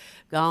they have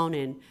gone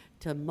in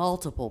to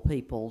multiple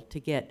people to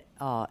get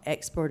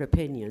expert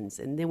opinions.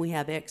 And then we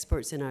have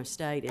experts in our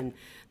state, and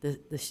the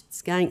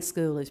Skank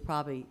School is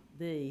probably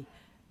the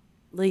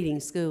leading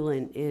school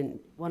in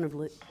one of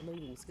the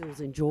leading schools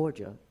in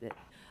Georgia that,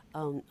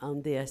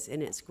 on this.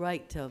 And it's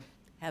great to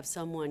have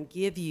someone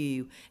give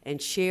you and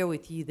share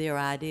with you their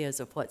ideas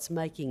of what's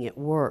making it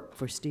work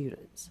for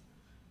students.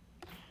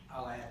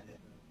 I'll add that,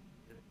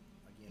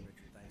 again,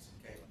 Richard, thanks, and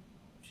Caitlin,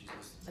 she's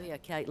listening. Oh, yeah,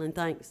 Caitlin,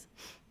 thanks.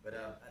 But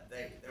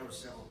there were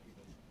several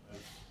people,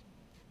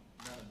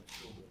 none of the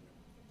school board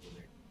members were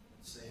there,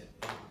 that said,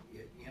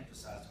 we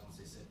emphasized on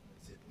this, they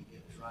said, we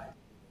get this right,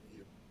 we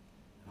lead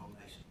the whole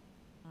nation.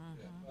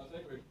 Yeah, I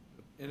think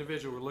the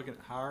individual we're looking at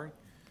hiring,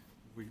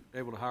 if we're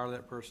able to hire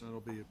that person,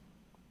 it'll be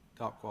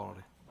top quality.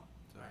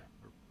 So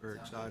we're very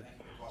excited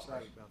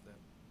about that.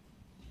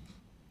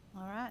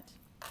 All right.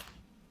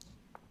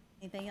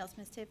 Anything else,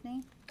 Ms.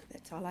 Tiffany?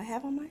 That's all I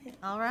have on my head.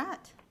 All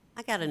right.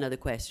 I got another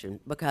question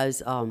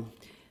because I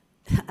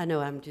know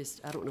I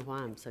don't know why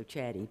I'm so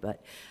chatty,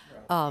 but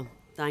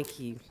thank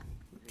you.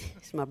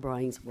 My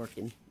brain's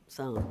working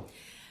some.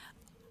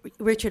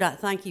 Richard, I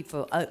thank you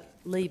for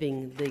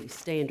leaving the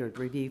standard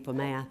review for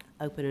math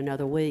open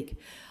another week.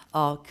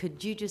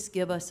 Could you just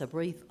give us a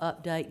brief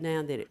update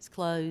now that it's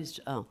closed?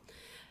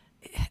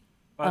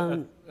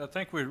 I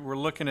think we're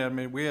looking at, I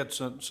mean, we had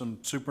some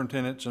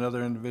superintendents and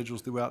other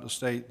individuals throughout the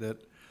state that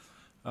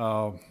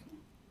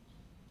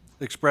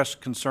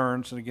expressed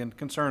concerns, and again,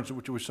 concerns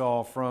which we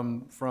saw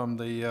from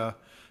the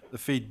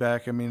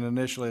feedback. I mean,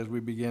 initially as we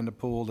began to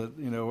pull that,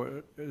 you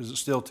know, is it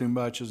still too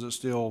much? Is it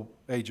still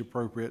age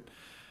appropriate?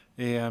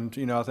 And,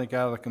 you know, I think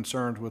out of the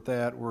concerns with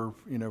that, we're,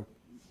 you know,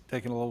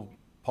 taking a little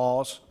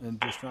pause and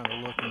just trying to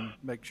look and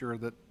make sure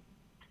that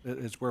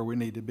it's where we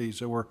need to be.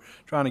 So we're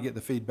trying to get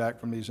the feedback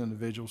from these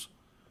individuals.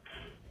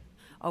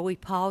 Are we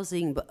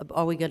pausing?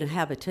 Are we going to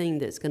have a team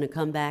that's going to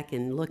come back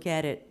and look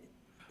at it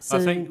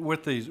soon? I think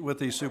with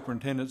these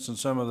superintendents and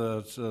some of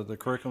the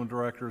curriculum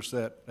directors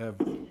that have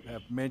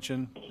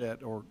mentioned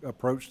that or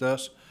approached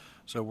us,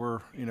 so we're,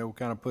 you know,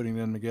 kind of putting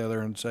them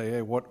together and say,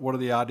 hey, what are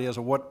the ideas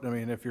of what? I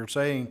mean, if you're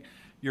saying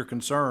you're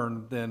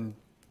concerned, then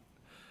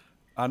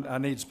I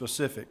need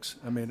specifics.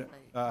 I mean,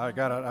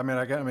 I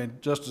mean,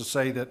 just to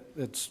say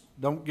that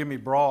don't give me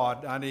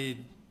broad. I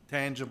need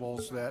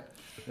tangibles that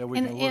we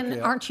can look at.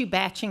 And aren't you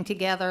batching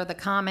together the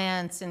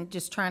comments and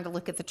just trying to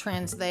look at the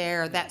trends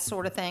there, that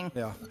sort of thing?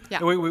 Yeah.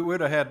 Yeah. We would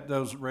have had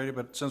those ready,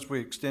 but since we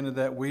extended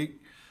that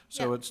week,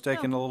 so it's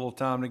taken a little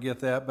time to get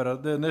that.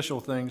 But the initial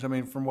things, I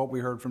mean, from what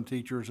we heard from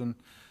teachers and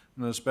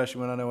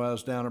especially when I know I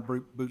was down at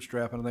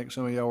Bootstrap, and I think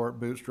some of y'all were at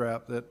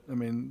Bootstrap, that, I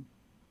mean,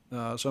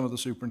 some of the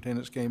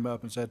superintendents came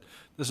up and said,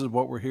 this is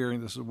what we're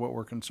hearing, this is what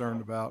we're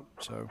concerned about.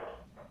 So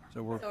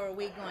are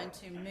we going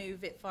to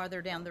move it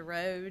farther down the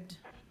road?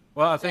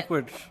 Well, I think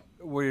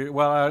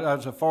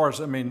as far as,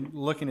 I mean,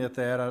 looking at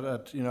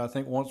that, you know, I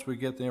think once we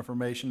get the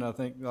information, I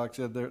think, like I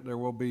said, there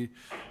will be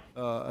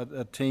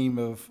a team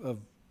of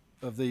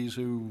these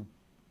who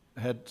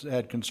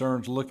had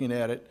concerns looking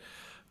at it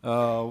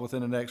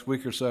within the next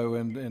week or so,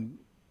 and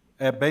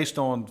based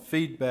on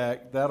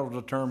feedback, that'll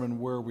determine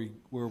where we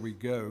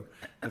go.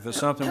 If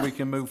it's something we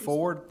can move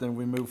forward, then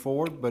we move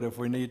forward. But if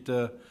we need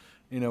to,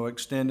 you know,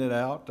 extend it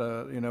out,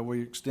 you know,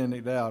 we extend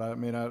it out. I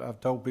mean, I've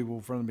told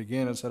people from the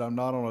beginning, I said I'm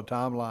not on a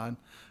timeline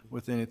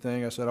with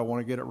anything. I said I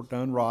want to get it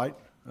done right,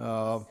 you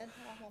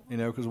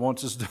know, because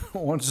once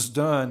it's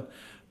done,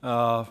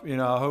 you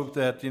know, I hope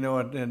that, you know,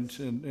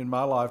 in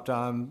my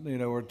lifetime, you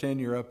know, or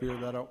tenure up here,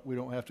 that we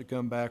don't have to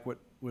come back with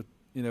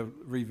you know,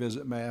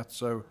 revisit math.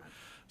 So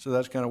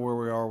that's kind of where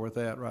we are with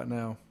that right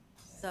now.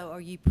 So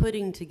are you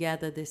putting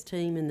together this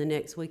team in the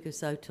next week or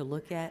so to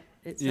look at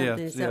it?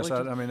 Yes.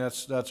 I mean,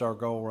 that's our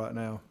goal right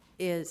now.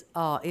 Is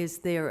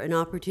there an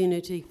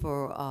opportunity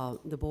for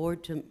the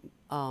board to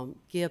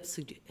give?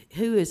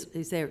 Who's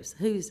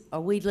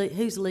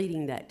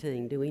leading that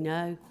team? Do we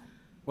know?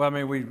 Well, I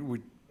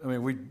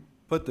mean, we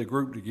put the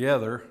group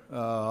together.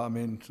 I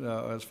mean,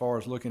 as far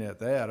as looking at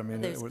that, I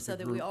mean, so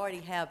that we already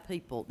have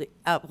people.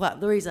 Well,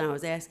 the reason I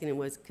was asking him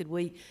was, could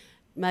we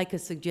make a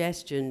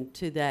suggestion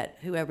to that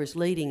whoever's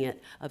leading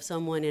it of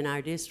someone in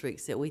our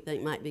districts that we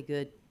think might be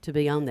good to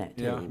be on that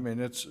team? Yeah, I mean,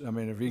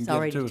 if you can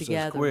get it to us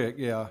as quick,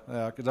 yeah,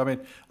 because I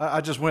mean,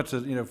 I just went to,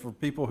 you know, for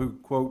people who,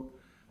 quote,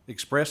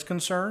 expressed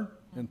concern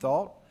and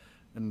thought,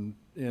 and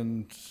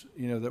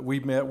you know, that we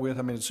met with,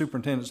 I mean, the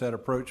superintendents had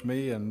approached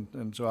me,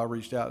 and so I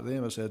reached out to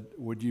them. I said,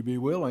 would you be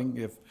willing,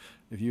 if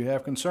you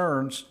have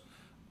concerns,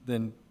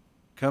 then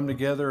come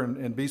together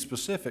and be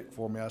specific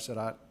for me? I said,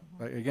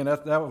 again,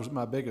 that was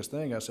my biggest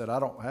thing. I said, I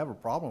don't have a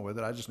problem with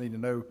it. I just need to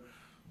know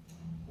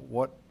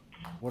what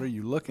are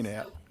you looking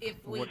at,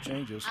 what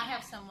changes. I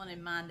have someone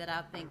in mind that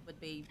I think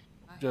would be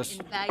Just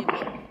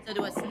invaluable. So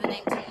do I send the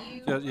name to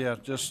you?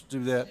 Just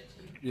do that.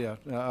 Yeah,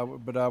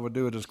 but I would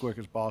do it as quick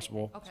as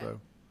possible. Okay.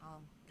 So.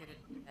 Get it.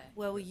 Okay.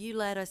 Well, will you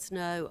let us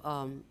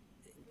know,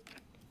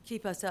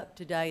 keep us up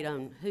to date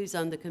on who's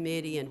on the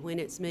committee and when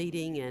it's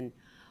meeting, and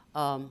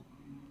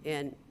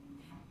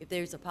if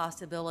there's a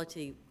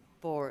possibility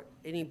for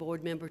any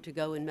board member to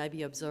go and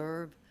maybe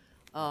observe,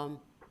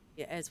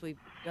 yeah, as we've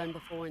done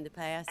before in the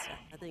past,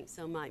 I think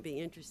some might be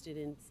interested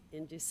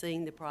in just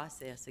seeing the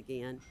process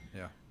again.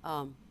 Yeah.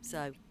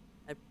 So,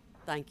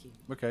 thank you.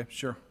 Okay,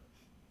 sure.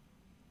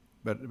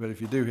 But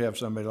if you do have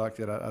somebody like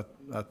that,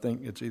 I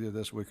think it's either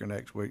this week or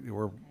next week.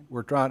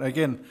 We're trying,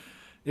 again,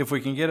 if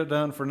we can get it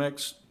done for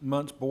next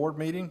month's board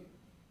meeting,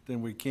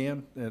 then we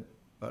can.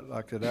 But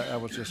like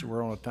I said,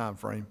 we're on a time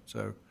frame,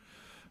 so.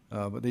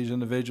 But these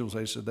individuals,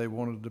 they said they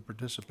wanted to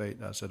participate.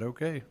 And I said,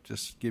 okay,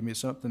 just give me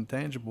something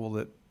tangible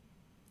that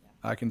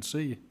I can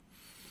see.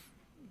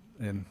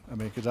 And, I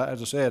mean, because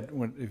as I said,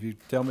 if you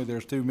tell me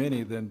there's too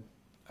many, then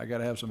I got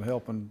to have some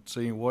help in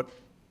seeing what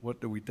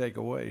do we take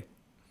away.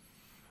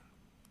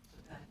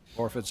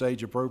 Or if it's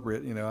age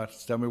appropriate,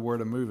 tell me where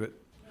to move it.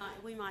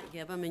 We might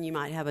give them, and you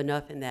might have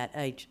enough in that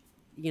age,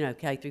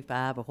 K through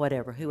 5 or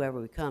whatever, whoever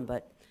we come,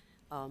 but.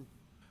 Well,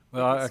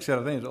 like I said,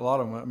 I think a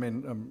lot of them, I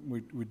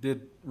mean, we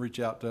did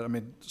reach out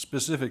to,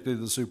 specifically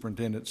the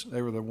superintendents.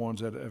 They were the ones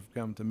that have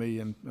come to me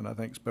and I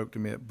think spoke to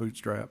me at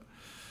Bootstrap.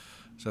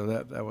 So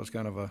that was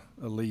kind of a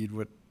lead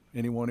with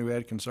anyone who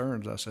had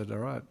concerns. I said, all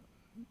right,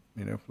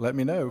 let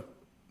me know.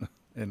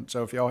 And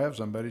so if y'all have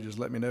somebody, just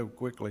let me know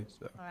quickly.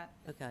 So. All right.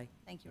 Okay.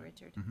 Thank you,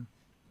 Richard. Mm-hmm.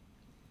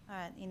 All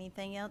right,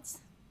 anything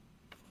else?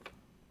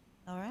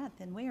 All right,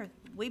 then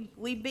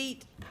we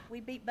beat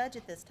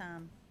budget this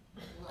time.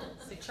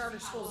 The charter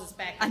schools is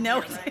back I in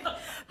know, here, right?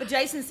 but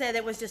Jason said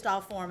it was just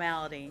all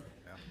formality.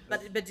 Yeah.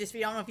 But just, I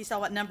don't know if you saw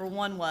what number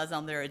 1 was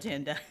on their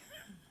agenda.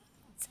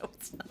 So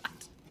it's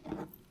not.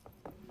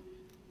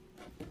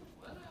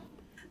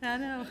 I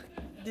know,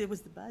 it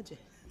was the budget.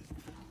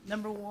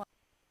 Number 1.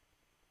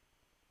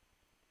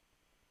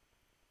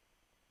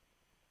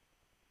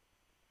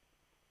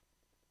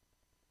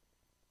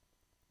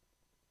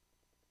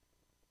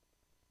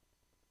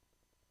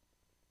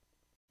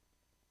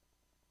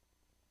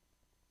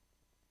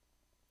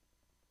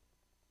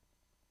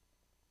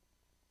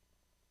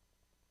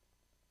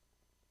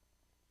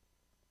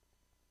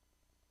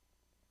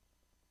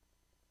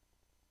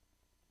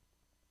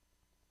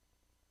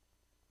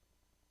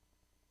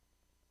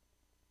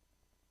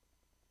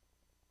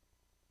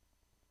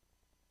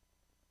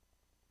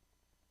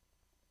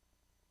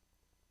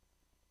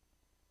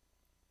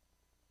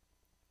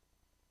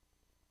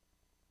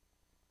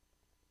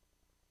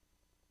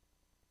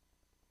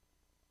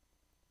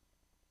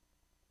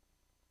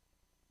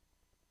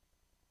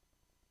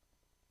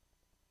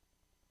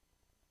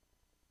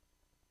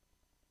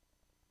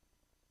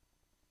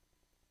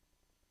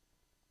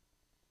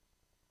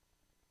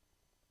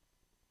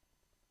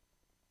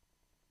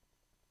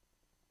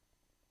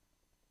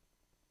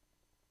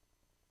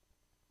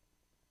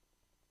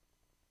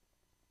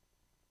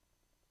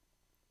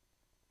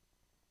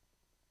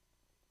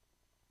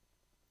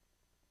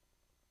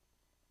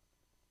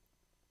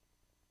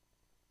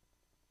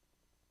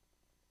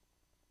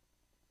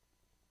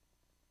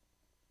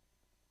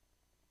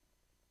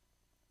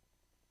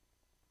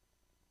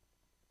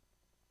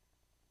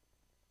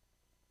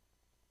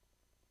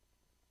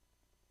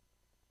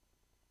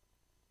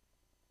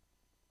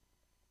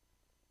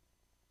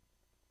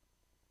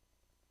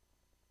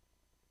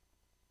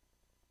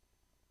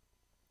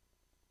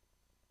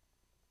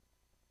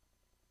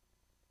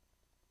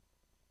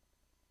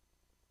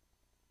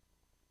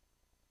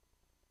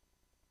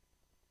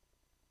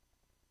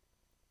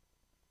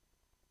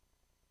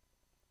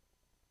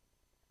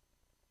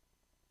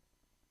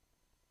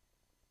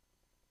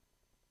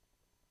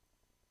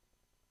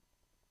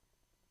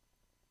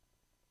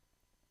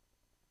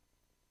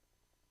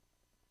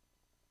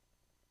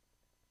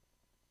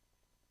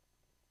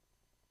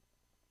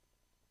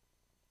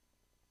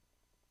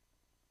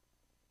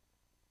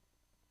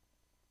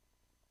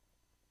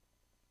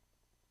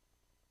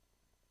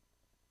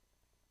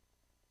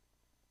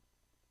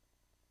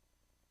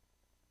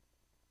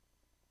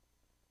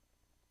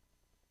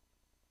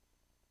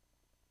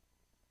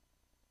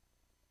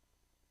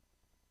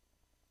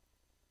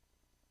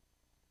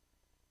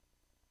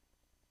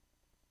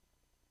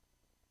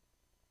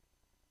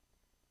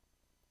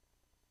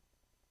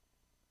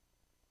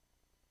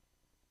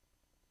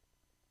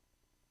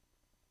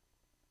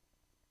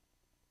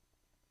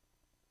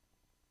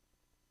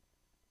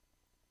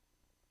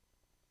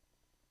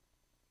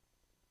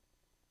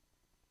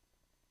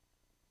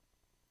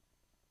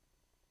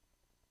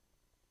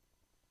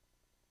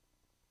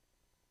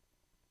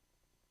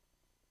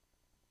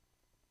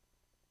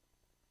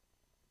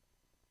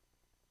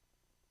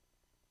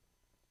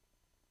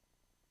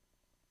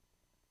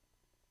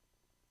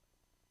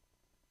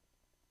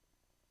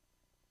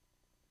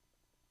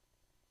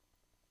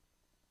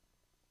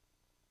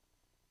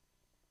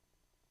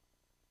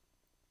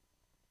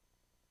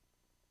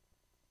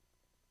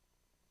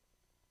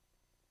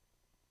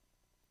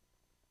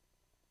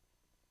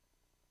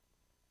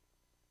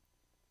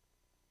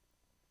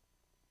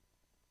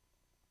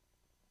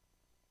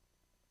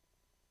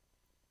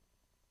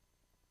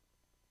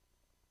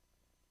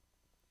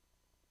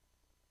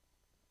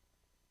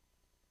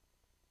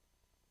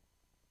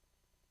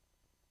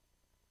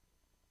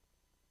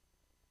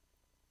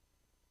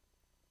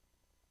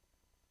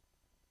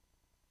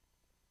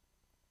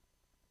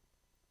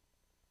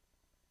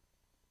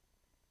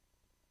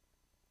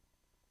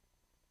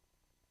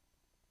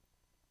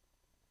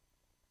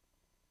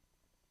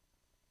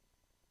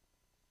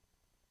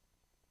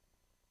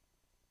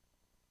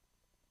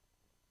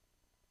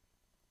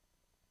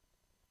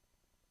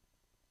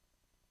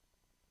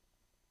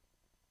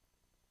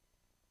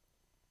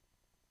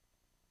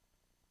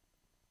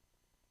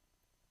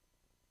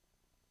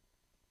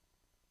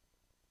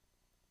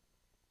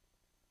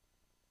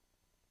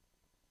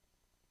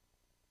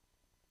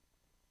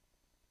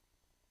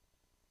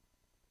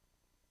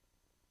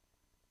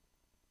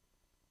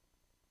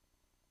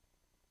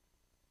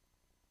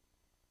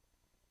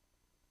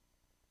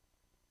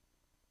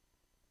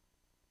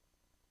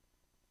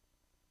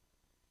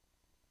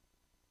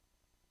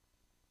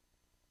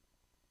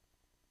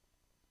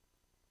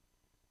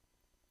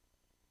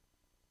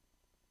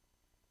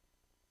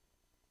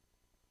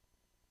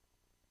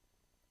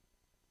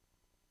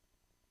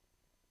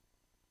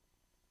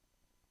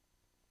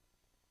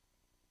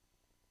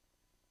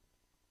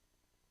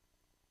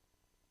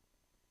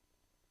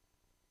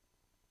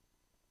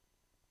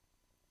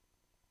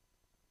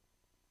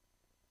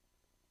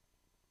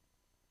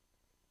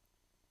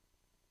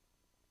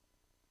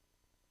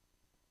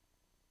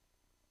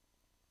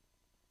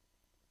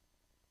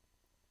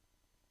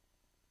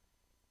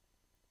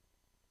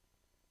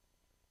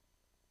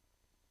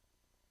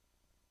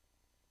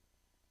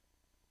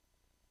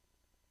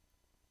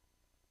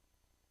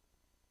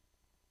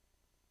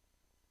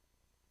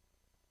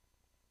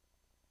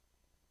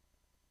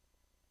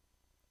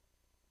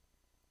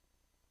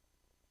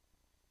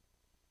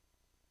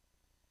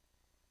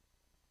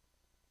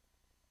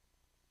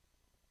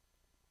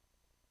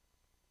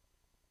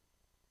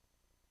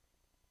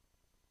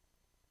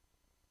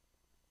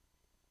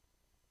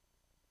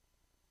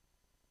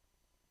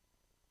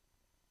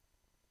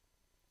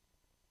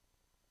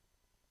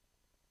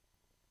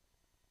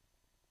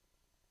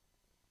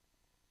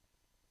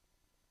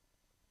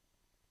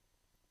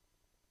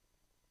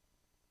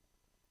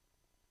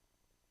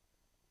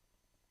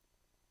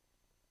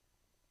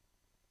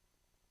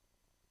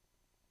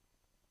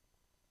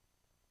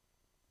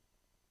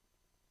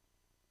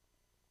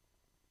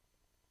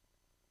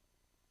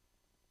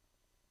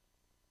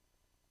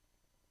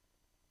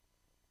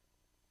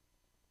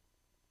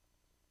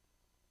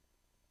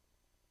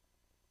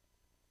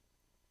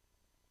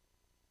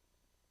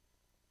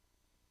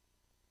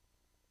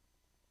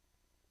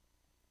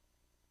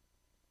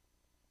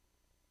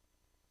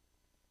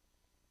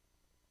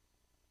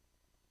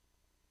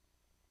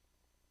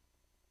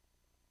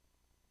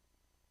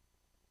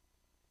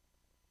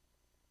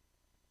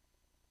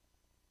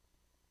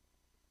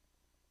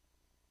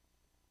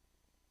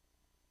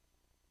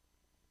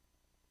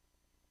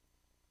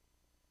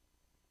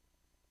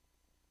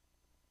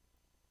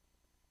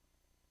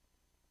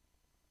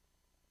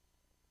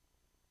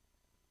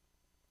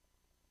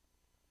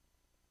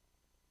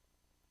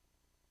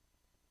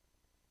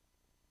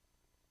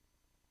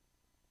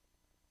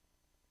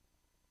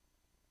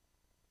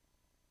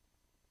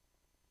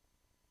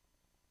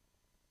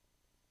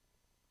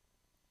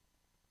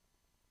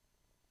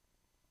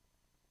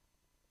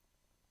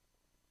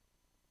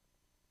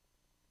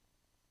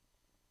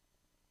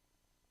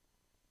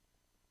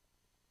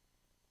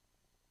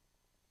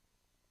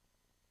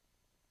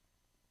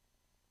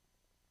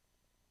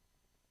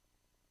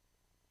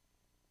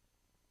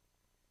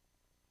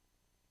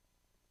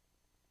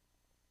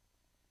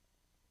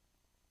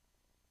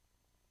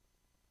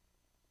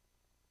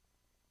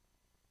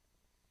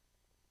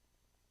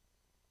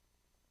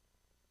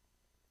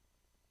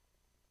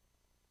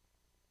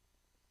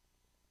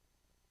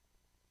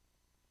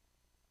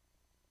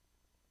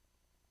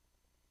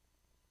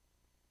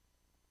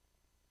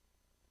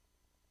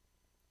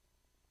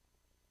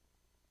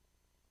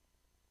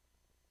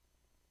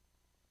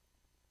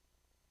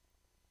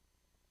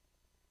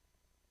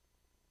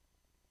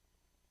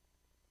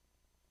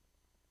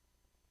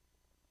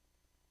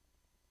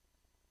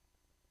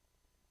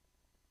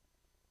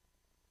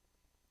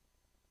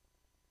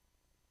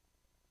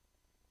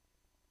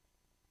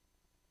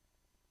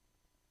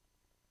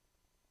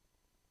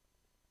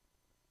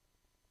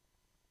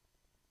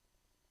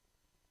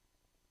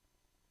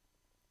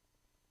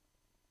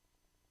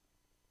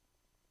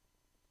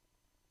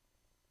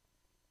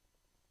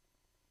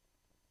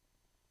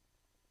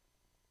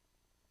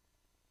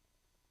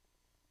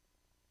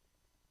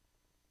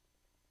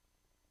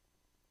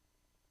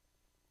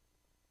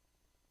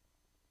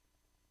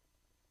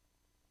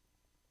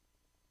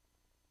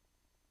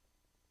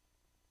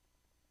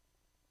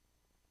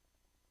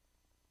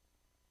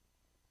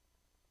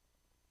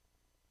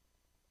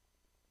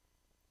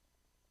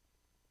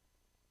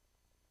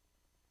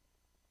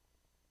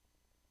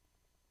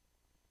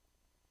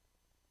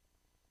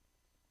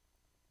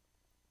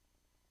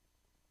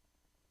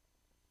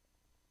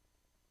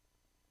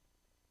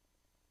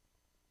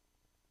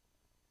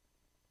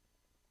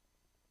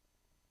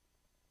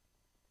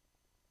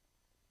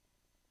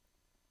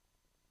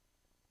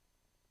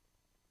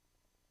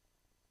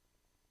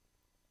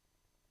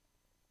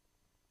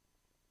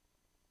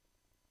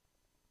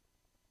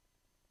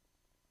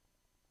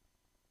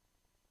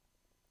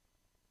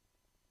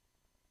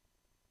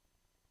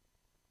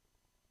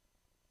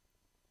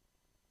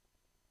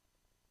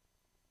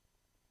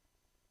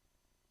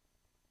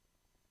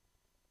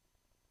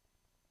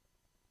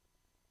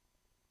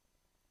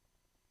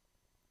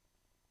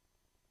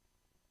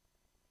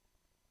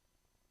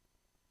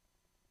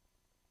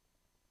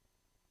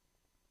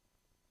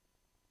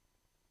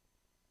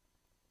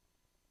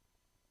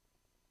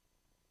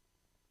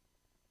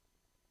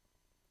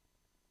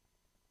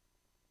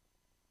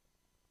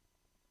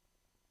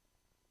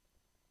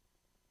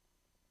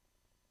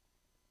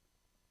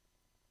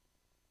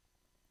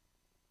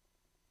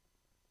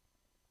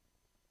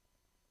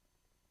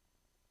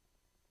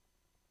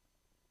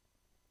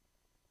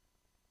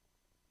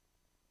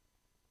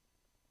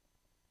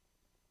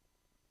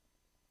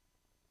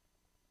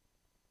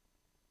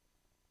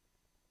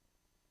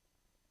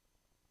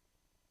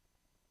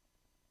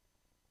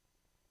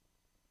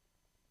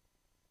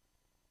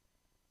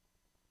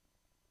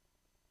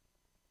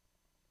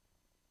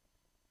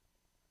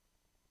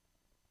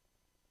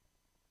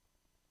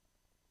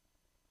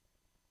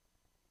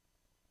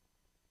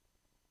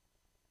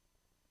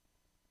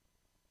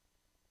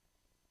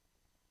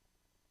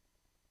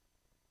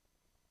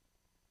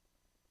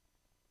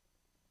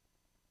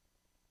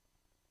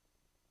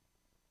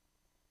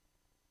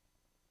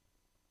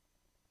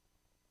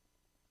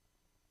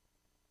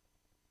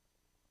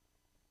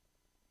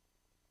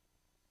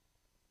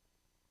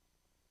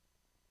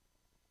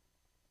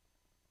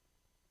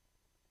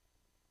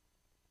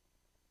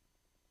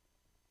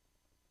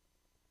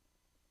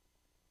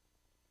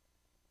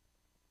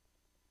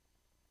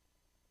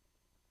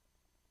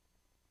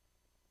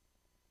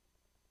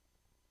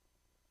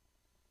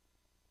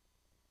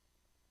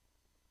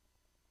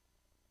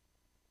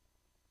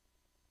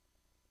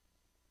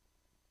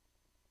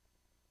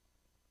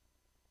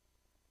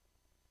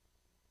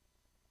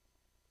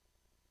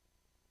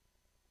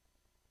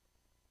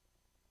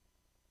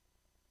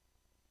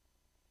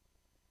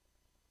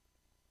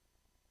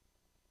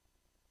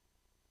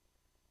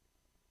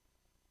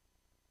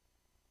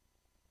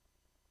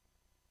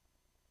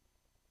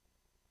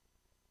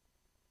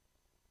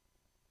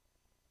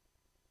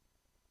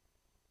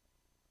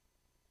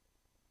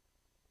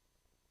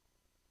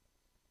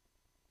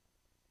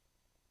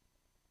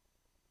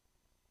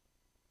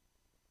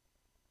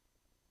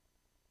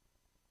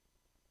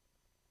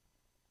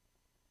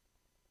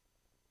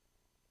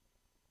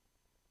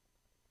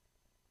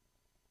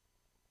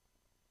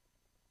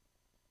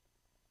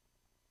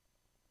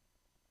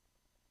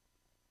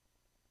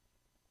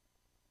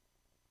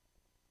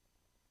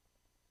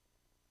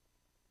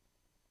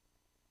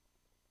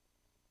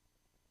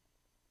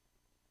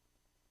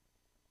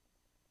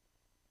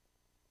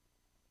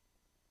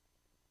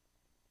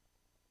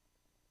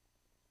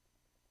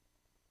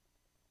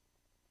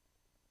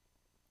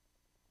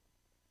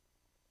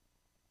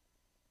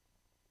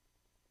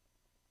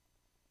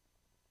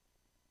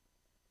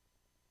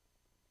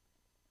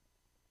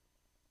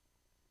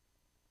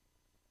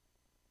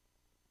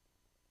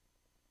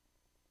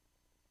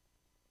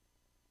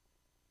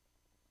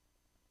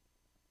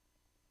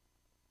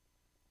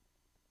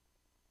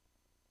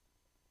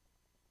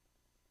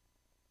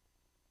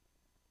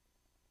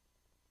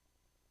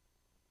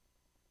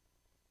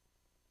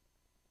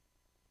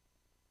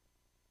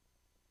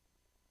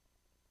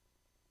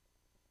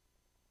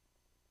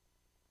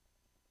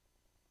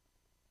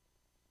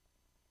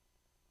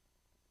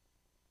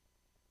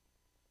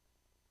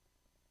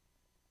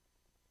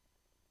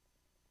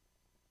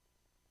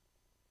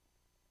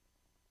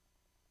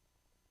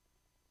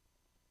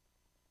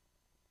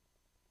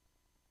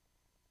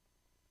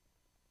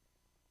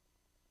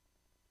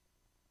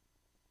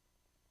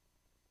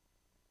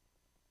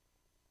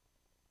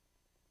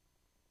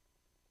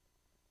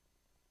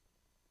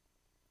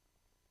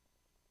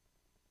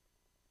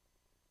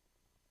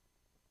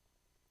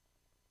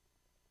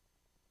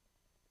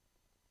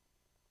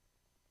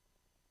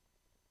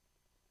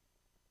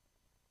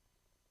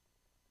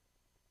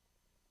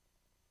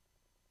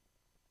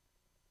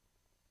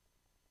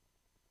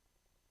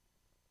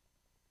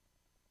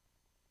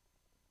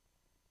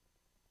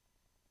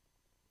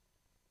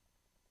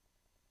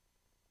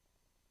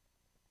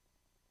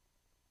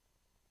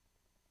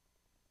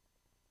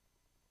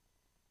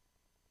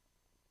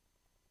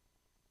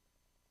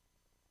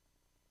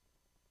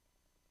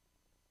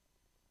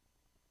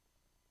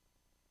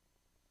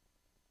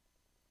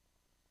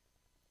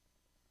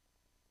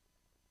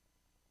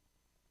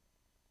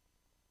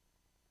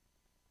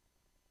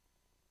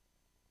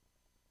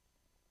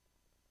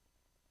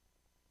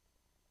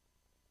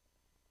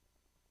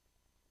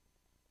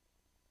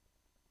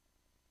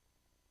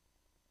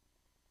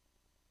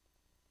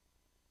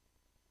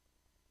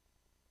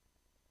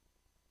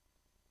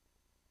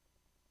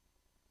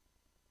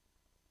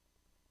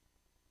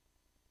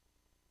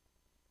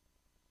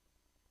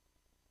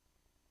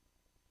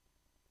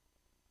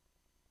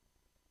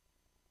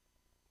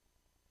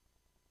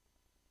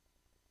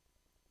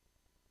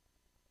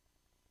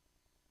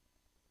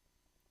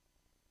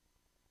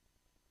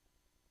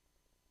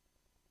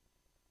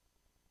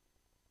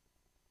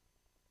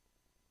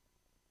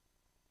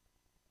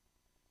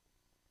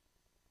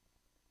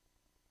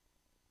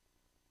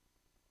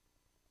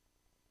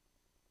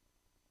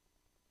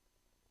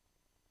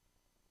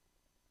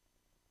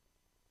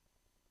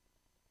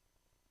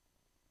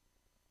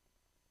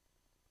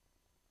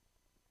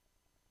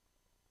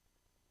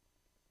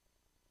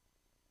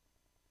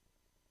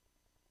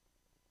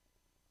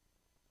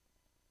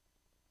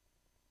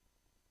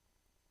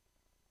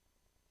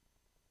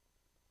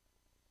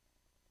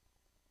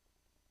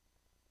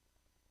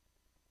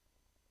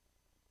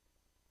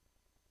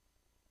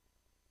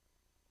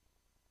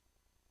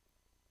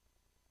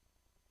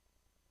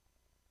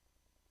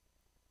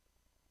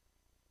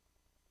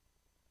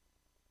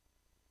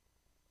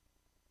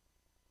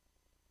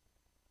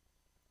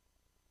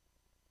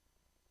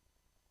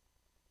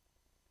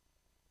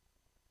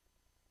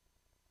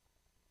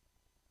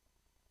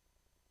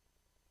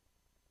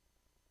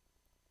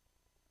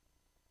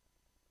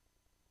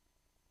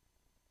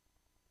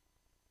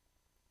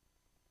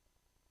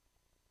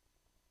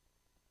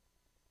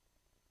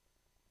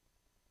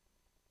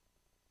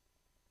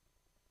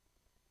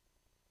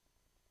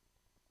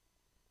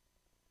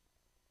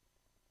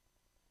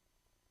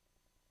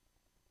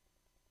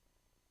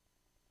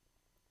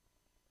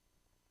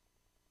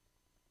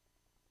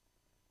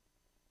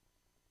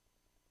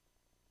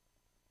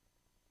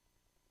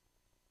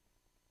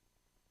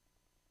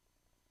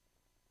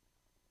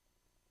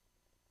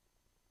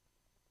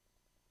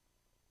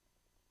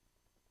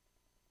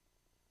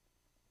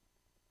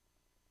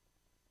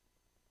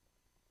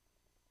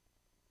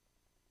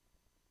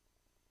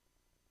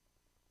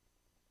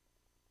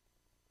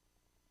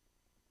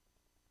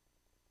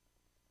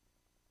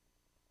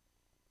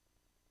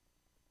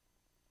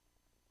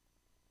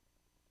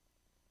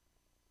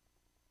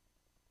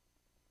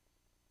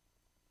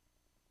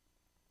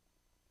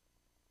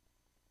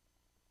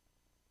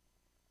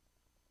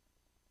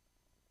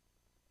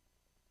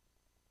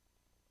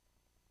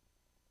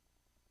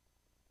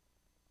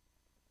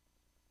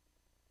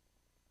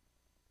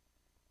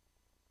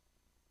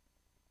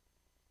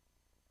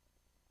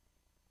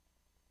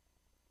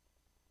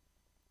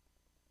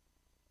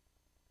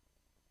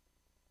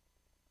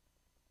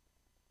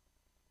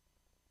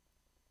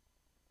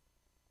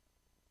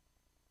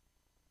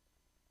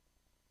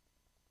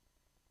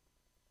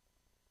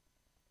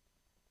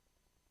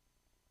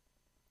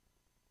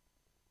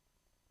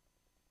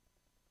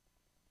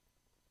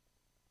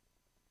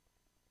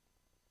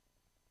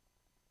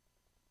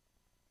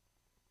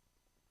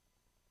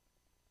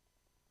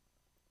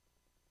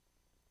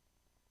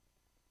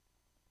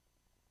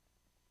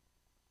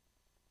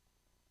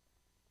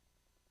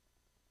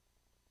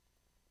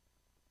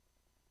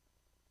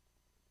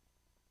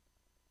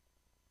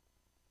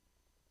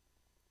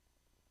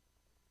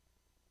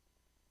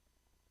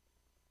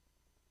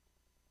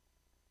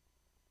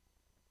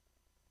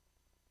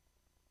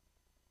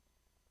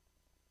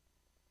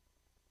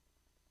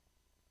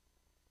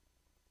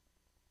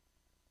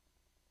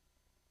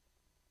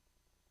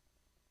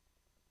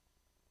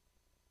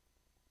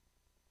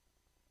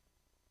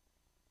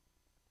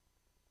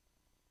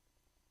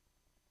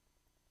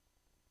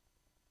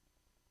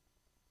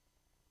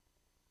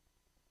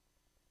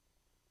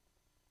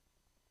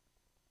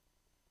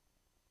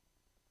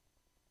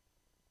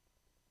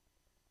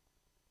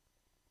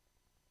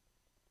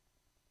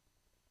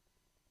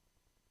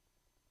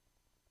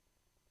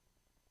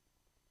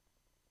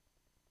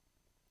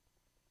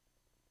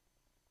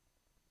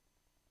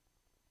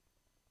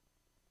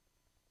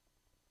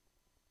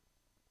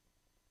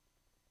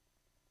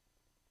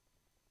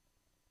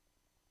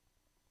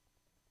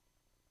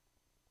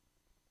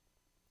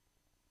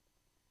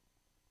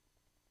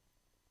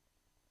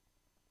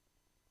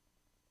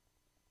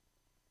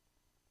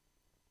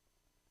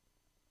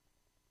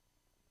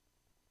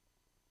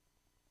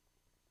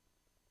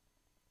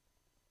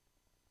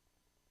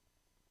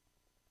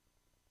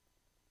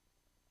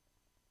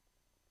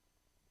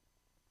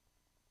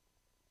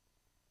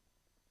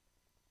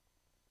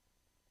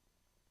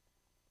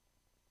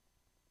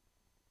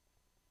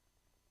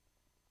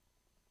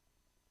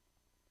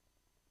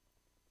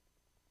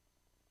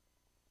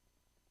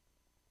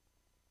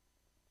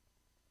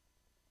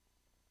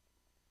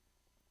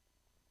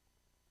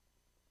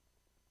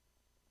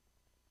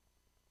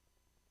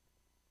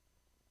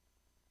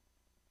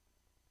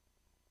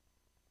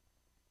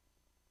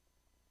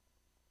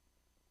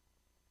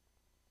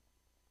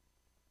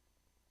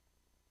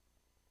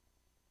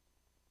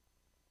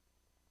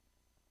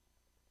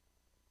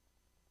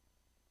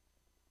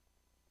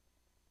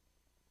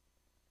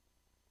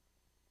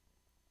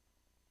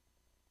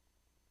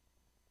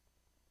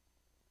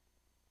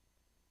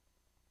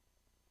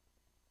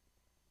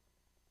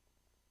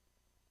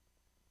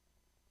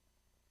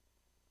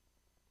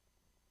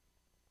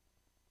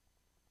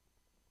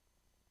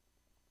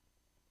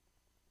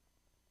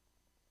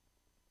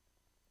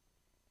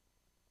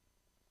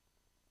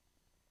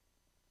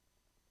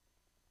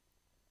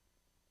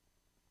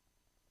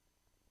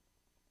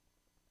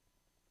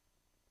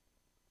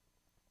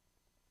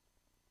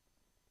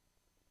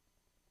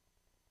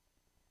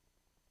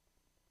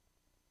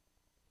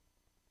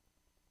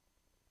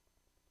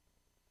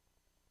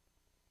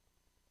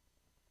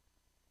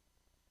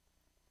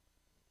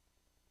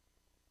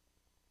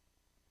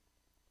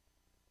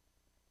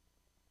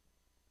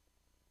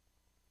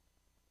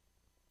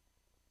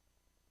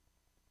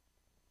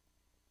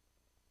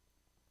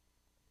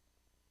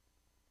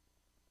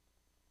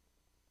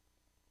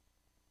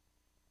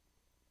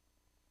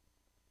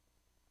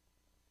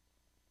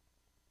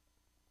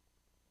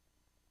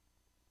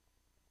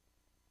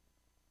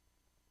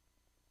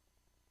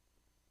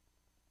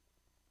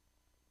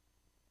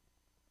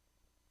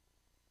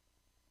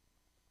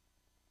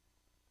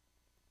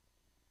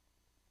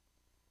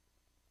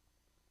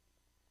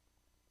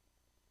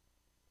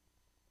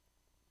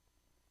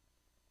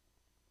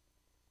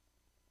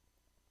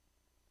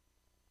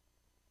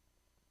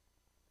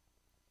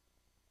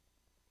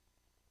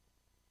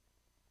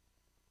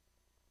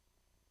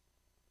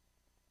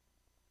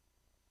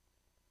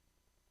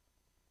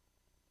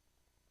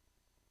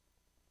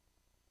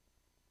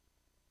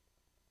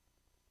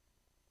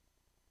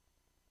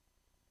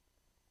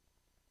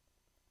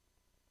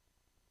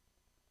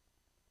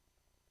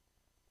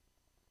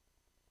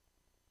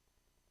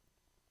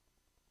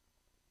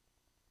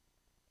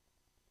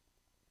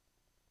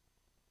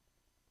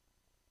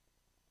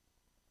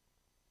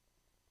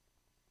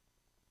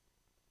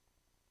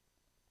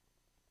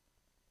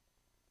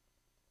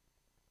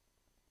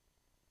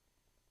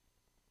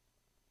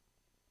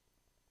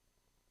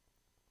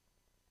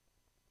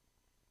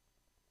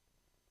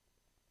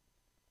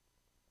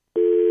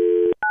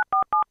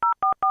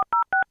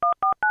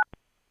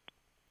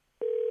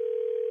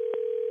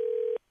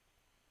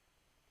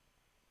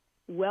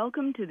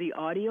 Welcome to the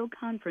audio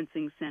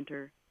conferencing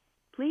center.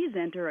 Please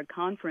enter a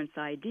conference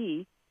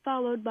ID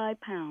followed by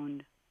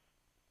pound.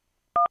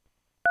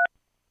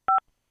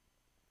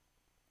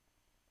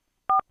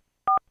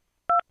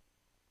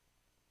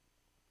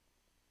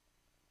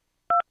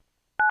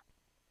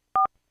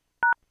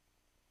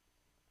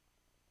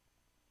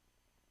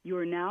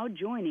 You're now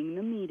joining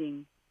the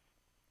meeting.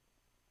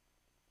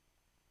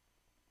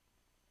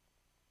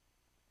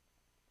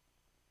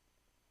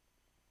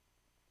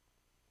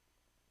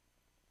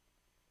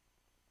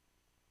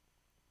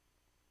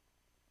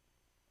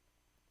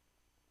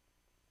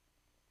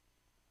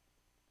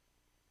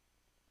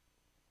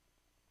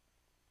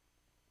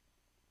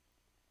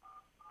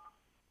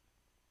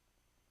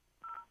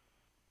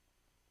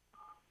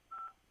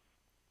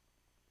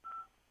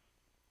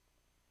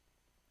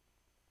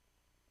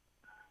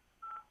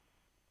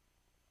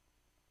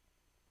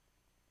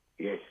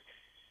 Yes,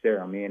 sir,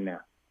 I'm in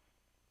now.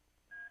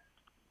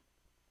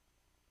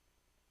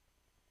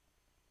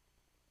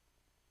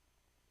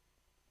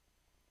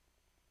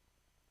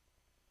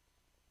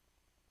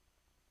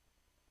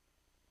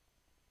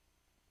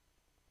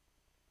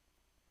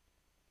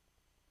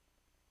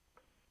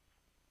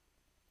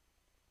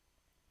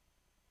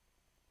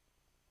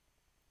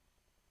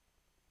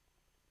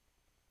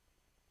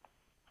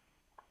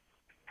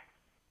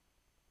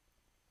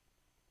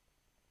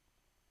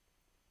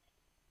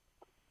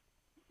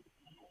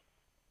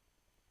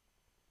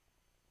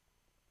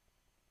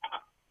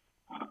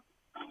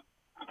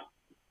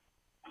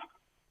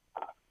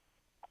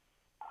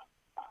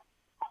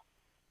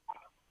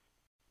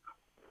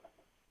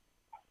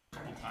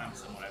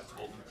 Times and what I've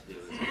told them to do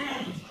is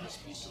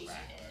just be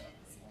direct.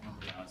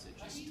 I said,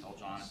 just tell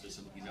John if there's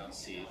something you don't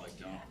see, like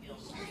don't, you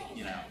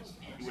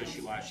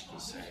wishy-washy,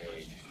 just say,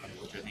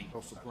 which I think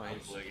hopefully I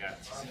got,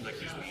 it seems like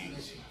he's being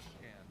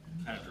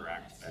kind of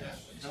direct.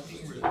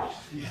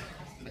 Yeah.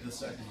 The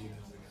second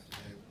email we got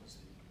today was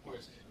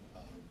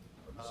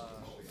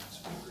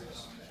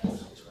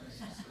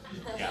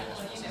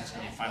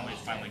you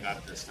finally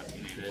got the stuff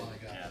you needed.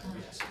 Yeah.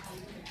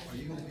 Are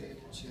you going to be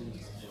able to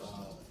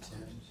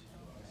attend?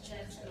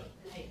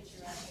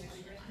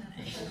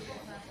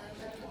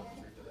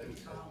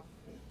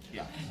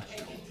 Yeah.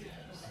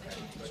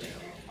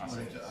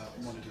 Wanted to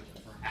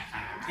confirm.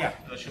 Yeah,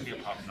 that shouldn't be a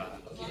problem.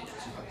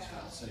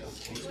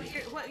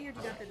 What year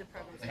did you go through the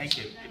program? Thank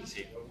you. Good to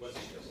see you.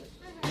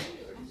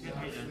 Good,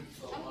 how you doing?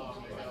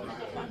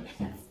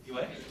 You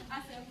what? Are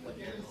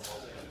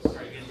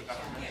you good?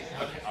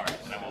 Okay, all right.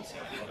 Then I won't see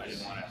you. I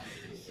didn't want to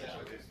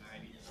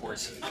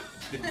force you.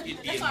 It'd be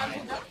in my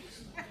man.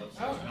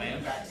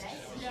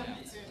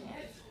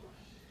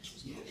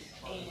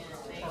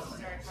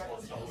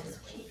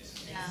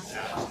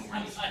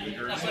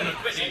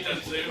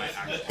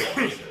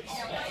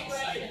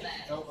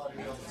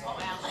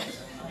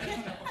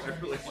 I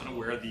really want to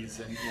wear these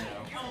and,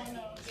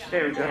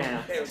 There we go.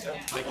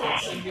 I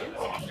can't see you.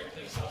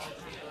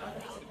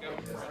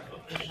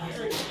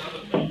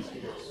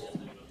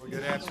 Well,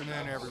 good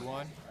afternoon,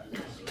 everyone.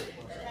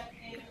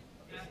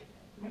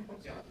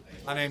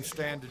 My name's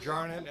Stan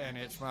DeJarnett, and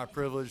it's my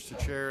privilege to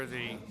chair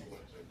the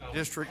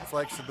District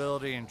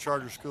Flexibility and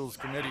Charter Schools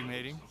Committee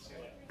meeting.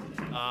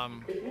 I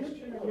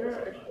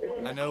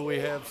know we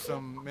have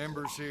some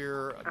members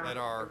here that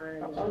are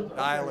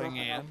dialing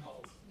in.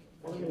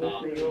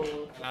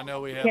 I know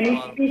we have Can a he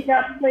lot of... speak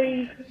up,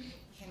 please?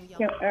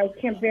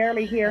 Can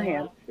barely hear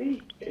him.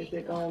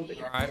 All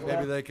right,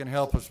 maybe they can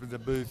help us with the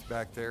booth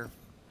back there.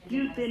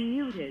 You've been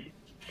muted.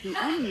 To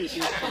unmute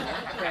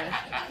yourself, press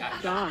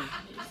star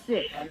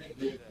 6.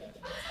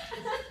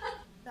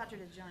 Dr.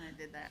 DeJarnett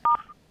did that.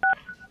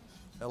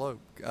 Hello,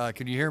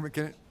 can you hear me?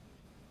 Are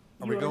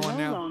we going now?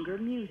 You're no longer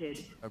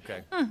muted.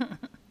 Okay. All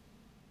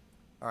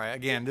right,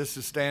 again, this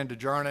is Stan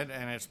DeJarnett,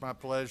 and it's my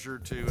pleasure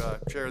to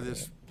chair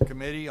this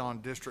committee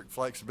on District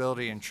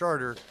Flexibility and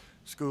Charter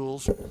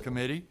Schools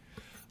Committee.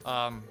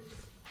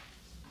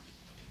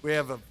 We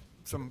have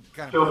some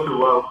kind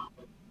of...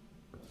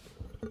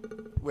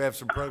 We have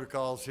some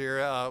protocols here.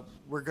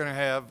 We're going to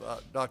have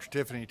Dr.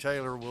 Tiffany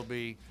Taylor will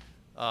be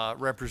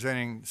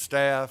representing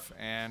staff,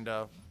 and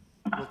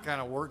we'll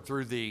kind of work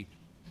through the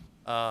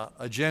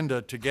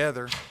agenda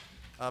together.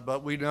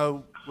 But we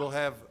know we'll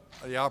have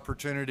the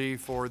opportunity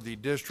for the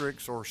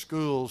districts or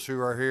schools who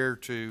are here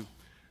to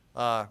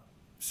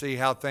see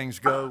how things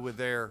go with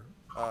their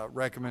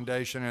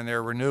recommendation and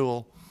their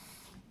renewal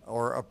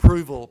or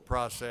approval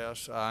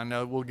process. I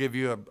know we'll give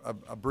you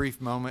a brief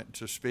moment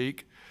to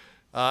speak.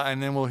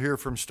 And then we'll hear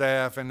from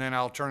staff, and then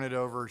I'll turn it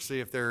over, see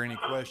if there are any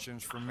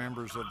questions from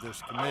members of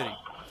this committee.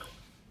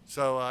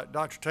 So,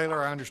 Dr.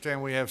 Taylor, I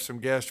understand we have some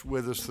guests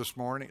with us this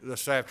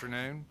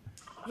afternoon.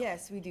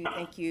 Yes, we do.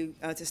 Thank you.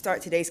 To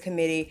start today's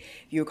committee,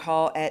 you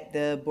recall at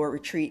the board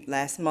retreat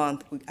last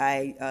month,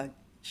 I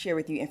shared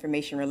with you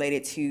information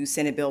related to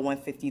Senate Bill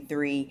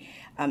 153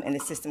 and the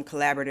System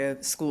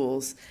Collaborative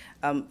Schools,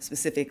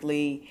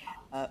 specifically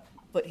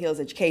Foothills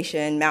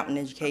Education, Mountain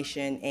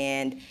Education,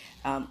 and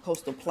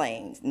Coastal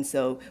Plains. And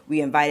so we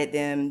invited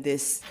them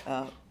this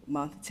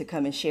month to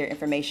come and share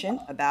information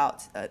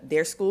about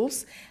their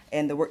schools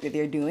and the work that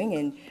they're doing,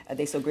 and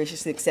they so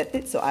graciously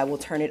accepted, so I will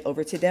turn it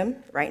over to them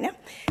right now.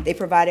 They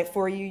provided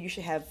for you, you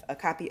should have a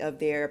copy of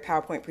their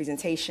PowerPoint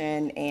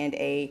presentation and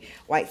a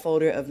white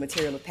folder of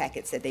material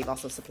packets that they've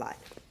also supplied.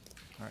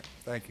 All right,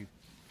 thank you.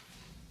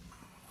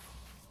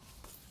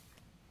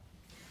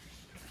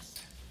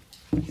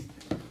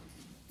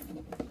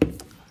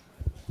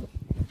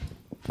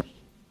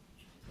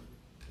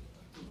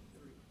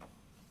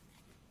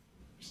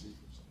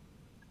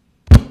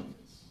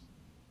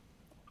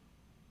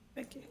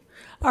 Thank you.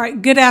 All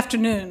right, good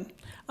afternoon.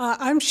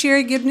 I'm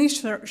Sherry Gibney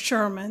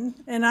Sherman,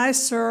 and I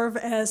serve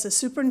as the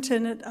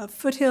superintendent of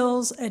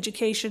Foothills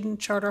Education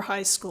Charter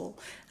High School.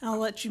 I'll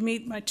let you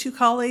meet my two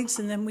colleagues,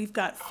 and then we've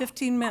got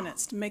 15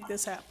 minutes to make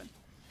this happen.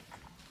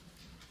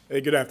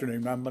 Hey, good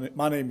afternoon.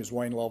 My name is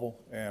Wayne Lovell,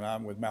 and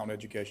I'm with Mountain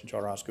Education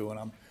Charter High School, and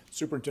I'm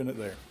superintendent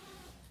there.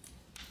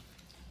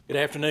 Good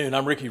afternoon.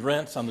 I'm Ricky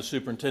Rentz. I'm the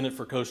superintendent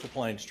for Coastal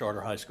Plains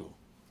Charter High School.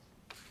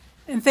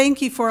 And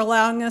thank you for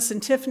allowing us,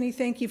 and Tiffany,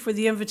 thank you for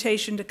the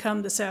invitation to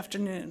come this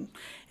afternoon.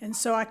 And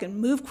so I can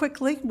move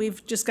quickly.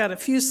 We've just got a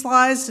few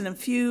slides and a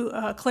few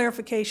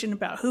clarification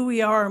about who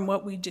we are and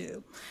what we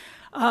do.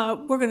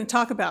 We're going to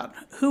talk about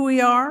who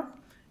we are,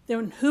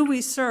 then who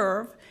we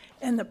serve,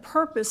 and the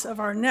purpose of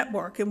our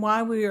network and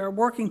why we are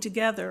working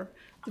together,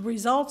 the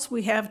results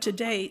we have to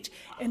date,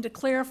 and to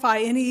clarify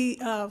any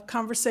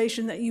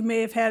conversation that you may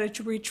have had at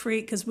your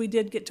retreat, because we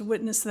did get to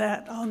witness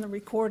that on the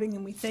recording,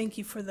 and we thank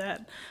you for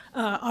that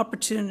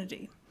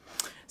opportunity.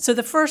 So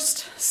the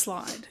first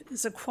slide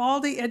is a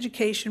quality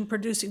education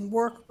producing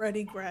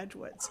work-ready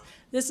graduates.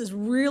 This is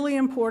really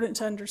important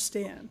to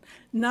understand.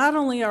 Not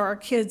only are our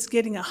kids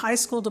getting a high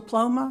school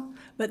diploma,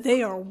 but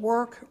they are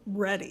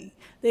work-ready.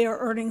 They are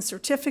earning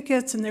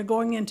certificates and they're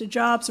going into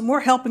jobs, and we're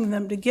helping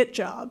them to get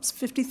jobs,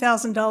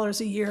 $50,000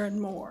 a year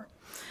and more.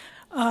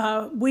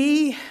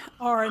 We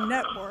are a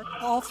network.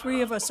 All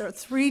three of us are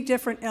 3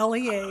 different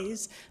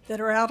LEAs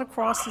that are out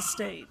across the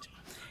state.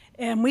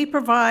 And we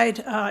provide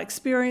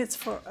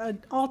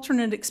an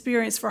alternate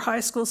experience for high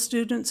school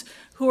students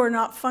who are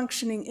not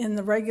functioning in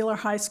the regular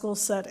high school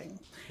setting.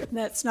 And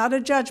that's not a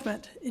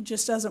judgment, it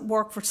just doesn't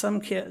work for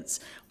some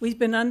kids. We've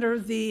been under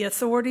the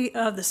authority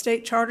of the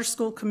State Charter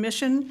School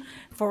Commission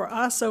for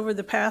us over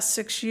the past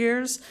 6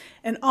 years,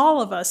 and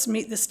all of us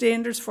meet the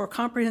standards for a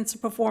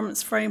comprehensive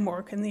performance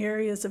framework in the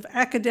areas of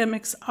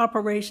academics,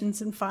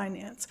 operations, and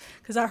finance.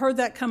 Because I heard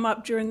that come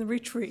up during the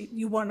retreat.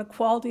 You want a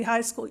quality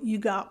high school, you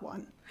got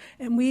one.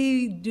 And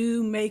we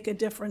do make a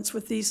difference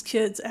with these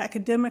kids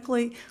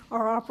academically.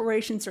 Our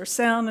operations are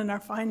sound and our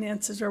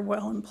finances are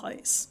well in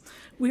place.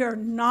 We are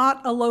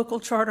not a local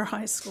charter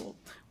high school.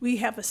 We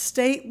have a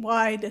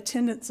statewide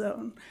attendance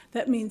zone.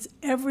 That means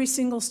every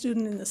single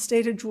student in the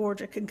state of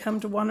Georgia can come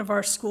to one of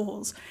our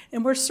schools.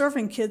 And we're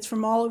serving kids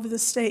from all over the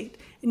state.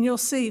 And you'll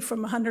see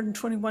from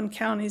 121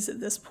 counties at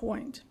this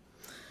point.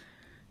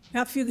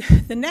 Now,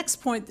 the next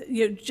point,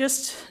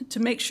 just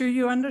to make sure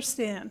you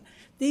understand,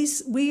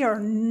 we are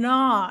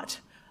not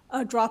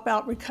a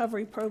dropout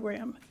recovery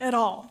program at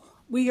all.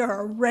 We are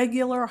a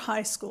regular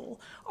high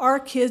school. Our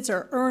kids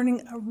are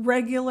earning a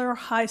regular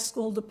high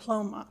school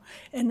diploma.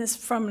 And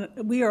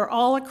we are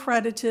all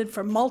accredited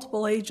from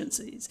multiple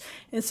agencies.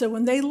 And so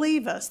when they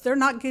leave us, they're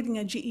not getting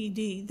a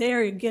GED,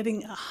 they're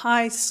getting a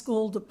high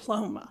school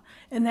diploma.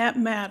 And that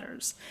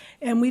matters.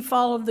 And we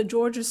follow the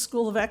Georgia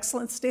School of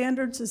Excellence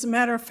standards. As a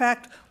matter of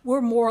fact, we're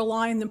more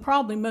aligned than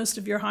probably most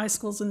of your high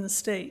schools in the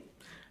state.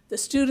 The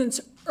students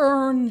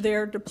earn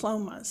their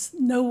diplomas.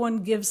 No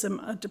one gives them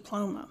a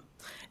diploma.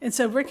 And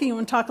so, Ricky, you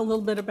want to talk a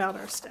little bit about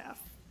our staff?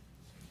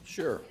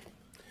 Sure.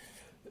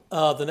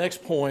 The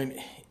next point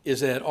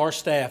is that our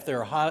staff,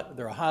 they're a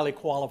highly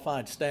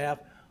qualified staff.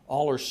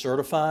 All are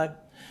certified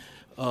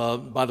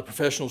by the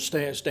Professional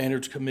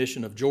Standards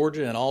Commission of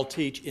Georgia, and all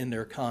teach in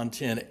their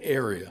content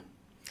area.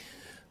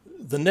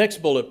 The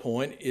next bullet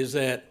point is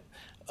that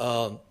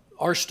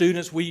our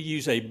students, we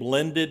use a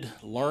blended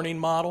learning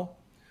model,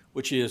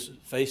 which is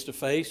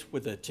face-to-face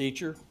with a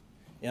teacher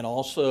and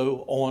also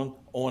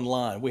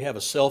online. We have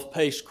a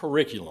self-paced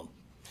curriculum,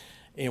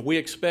 and we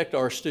expect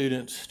our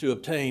students to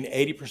obtain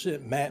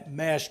 80%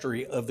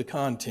 mastery of the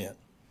content.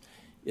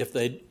 If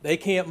they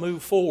can't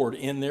move forward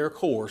in their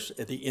course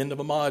at the end of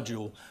a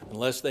module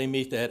unless they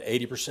meet that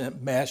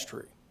 80%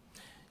 mastery.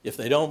 If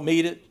they don't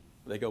meet it,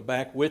 they go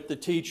back with the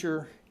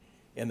teacher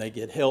and they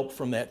get help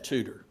from that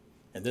tutor.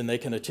 And then they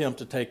can attempt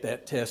to take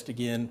that test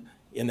again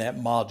in that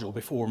module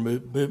before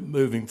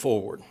moving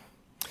forward.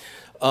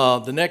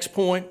 The next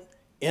point,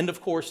 end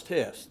of course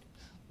test.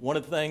 One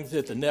of the things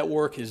that the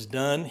network has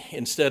done,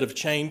 instead of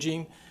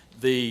changing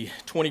the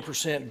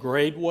 20%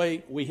 grade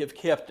weight, we have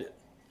kept it.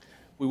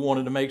 We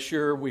wanted to make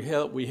sure we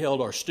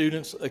held our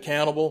students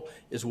accountable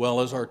as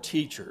well as our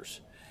teachers,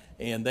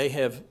 and they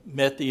have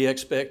met the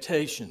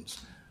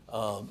expectations.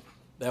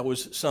 That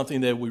was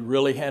something that we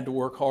really had to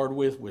work hard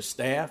with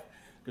staff,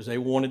 because they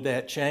wanted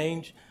that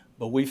change,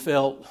 but we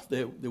felt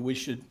that we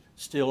should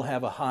still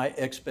have a high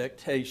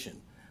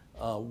expectation.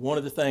 One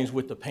of the things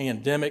with the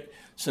pandemic,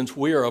 since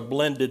we are a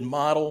blended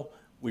model,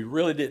 We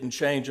really didn't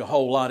change a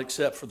whole lot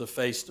except for the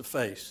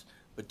face-to-face,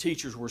 but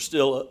teachers were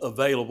still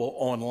available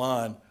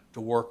online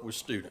to work with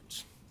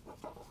students.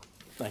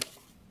 Thank you.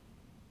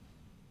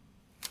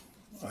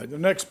 All right, the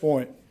next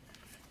point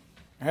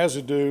has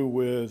to do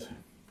with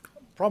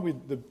probably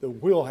the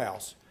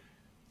wheelhouse,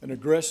 an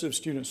aggressive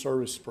student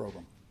service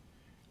program.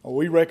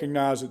 We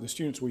recognize that the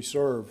students we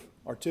serve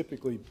are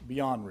typically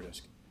beyond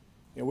risk.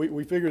 And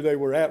we figured they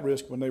were at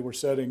risk when they were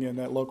setting in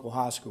that local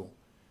high school.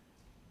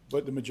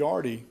 But the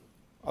majority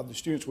of the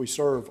students we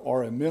serve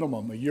are a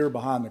minimum a year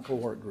behind the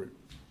cohort group.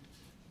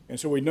 And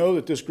so we know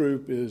that this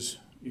group is,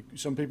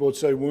 some people would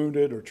say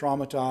wounded or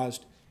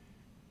traumatized,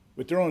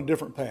 but they're on a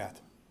different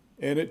path.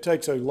 And it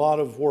takes a lot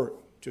of work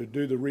to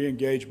do the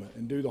re-engagement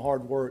and do the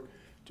hard work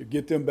to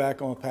get them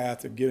back on a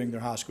path of getting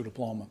their high school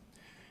diploma.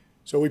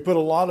 So we put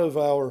a lot of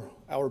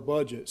our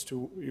budgets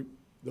to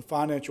the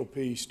financial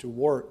piece to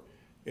work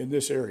in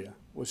this area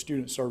with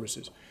student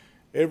services.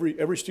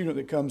 Every student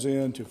that comes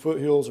in to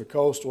Foothills or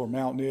Coastal or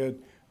Mountain Ed,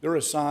 they're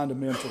assigned a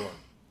mentor.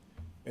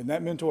 And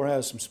that mentor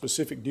has some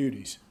specific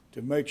duties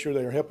to make sure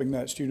they are helping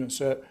that student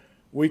set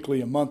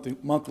weekly and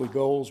monthly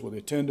goals with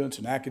attendance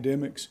and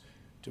academics,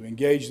 to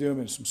engage them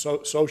in some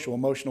social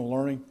emotional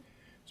learning.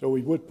 So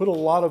we would put a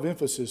lot of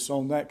emphasis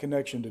on that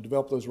connection to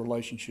develop those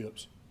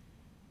relationships.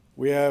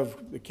 We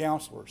have the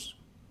counselors,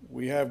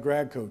 we have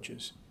grad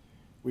coaches.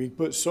 We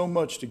put so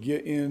much to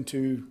get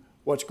into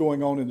what's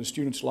going on in the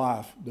student's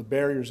life, the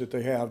barriers that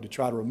they have, to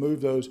try to remove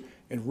those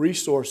and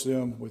resource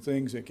them with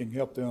things that can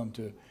help them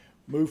to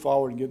move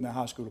forward and get in their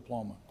high school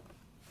diploma.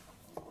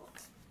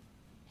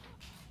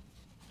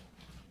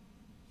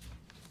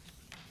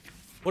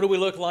 What do we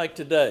look like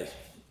today?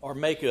 Our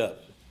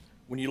makeup.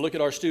 When you look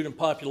at our student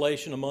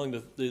population among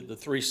the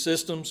three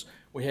systems,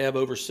 we have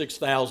over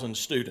 6,000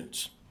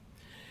 students.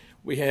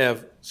 We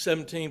have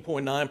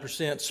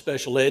 17.9%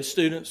 special ed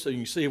students, so you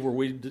can see where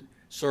we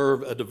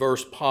serve a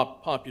diverse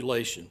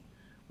population.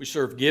 We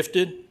serve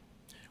gifted.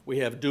 We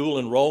have dual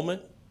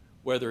enrollment,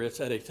 whether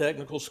it's at a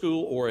technical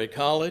school or a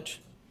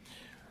college.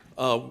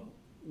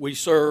 We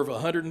serve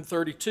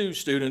 132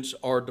 students,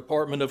 our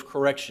Department of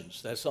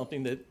Corrections. That's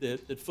something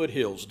that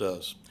Foothills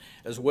does.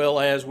 As well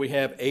as we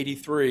have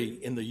 83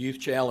 in the Youth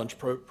Challenge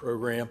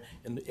program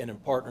and in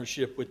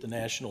partnership with the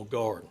National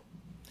Guard.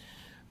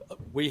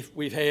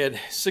 We've had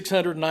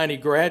 690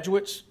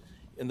 graduates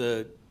in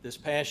this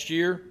past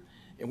year,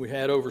 and we've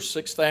had over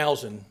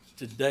 6,000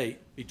 to date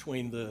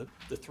between the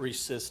three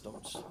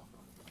systems.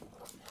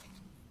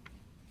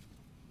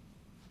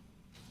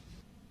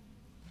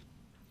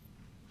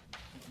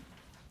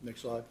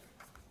 Next slide.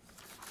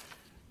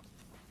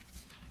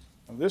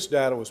 Now, this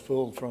data was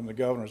pulled from the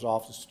Governor's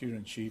Office of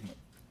Student Achievement.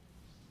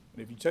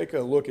 And if you take a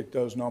look at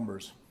those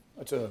numbers,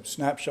 that's a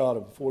snapshot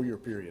of a 4-year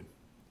period.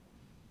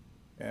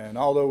 And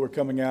although we're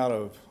coming out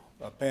of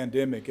a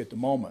pandemic at the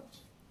moment,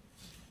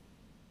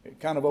 it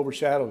kind of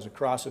overshadows a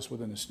crisis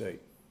within the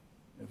state.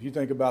 If you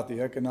think about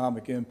the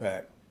economic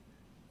impact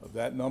of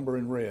that number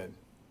in red,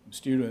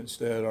 students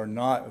that are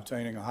not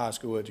obtaining a high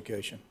school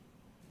education,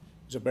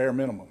 is a bare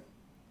minimum.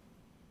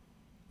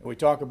 And we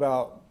talk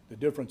about the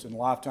difference in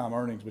lifetime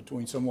earnings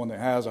between someone that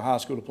has a high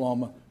school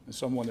diploma and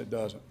someone that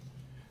doesn't.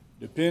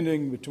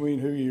 Depending between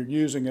who you're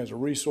using as a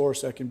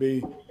resource, that can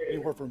be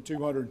anywhere from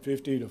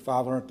 $250,000 to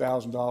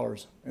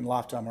 $500,000 in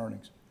lifetime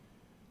earnings.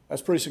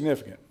 That's pretty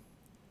significant.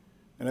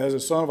 And as a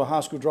son of a high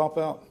school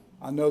dropout,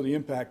 I know the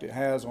impact it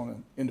has on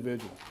an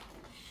individual.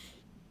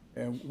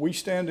 And we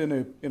stand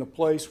in a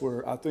place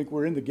where I think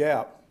we're in the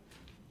gap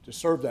to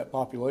serve that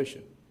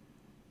population.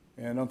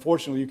 And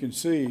unfortunately, you can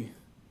see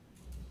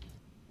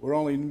we're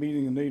only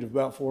meeting a need of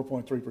about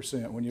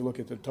 4.3% when you look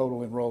at the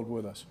total enrolled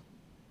with us.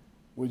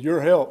 With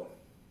your help,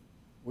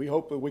 we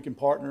hope that we can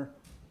partner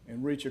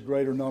and reach a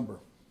greater number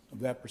of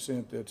that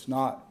percent that's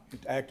not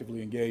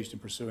actively engaged in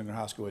pursuing their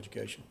high school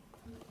education.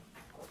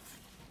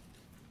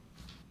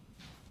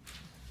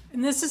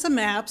 And this is a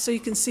map, so you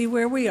can see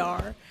where we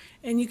are,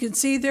 and you can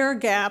see there are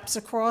gaps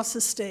across the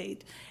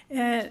state.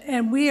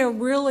 And we are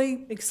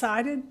really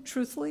excited,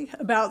 truthfully,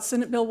 about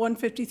Senate Bill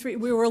 153.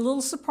 We were a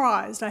little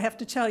surprised, I have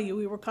to tell you,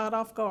 we were caught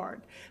off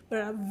guard.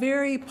 But a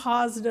very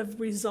positive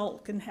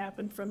result can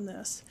happen from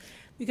this,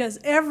 because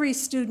every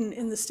student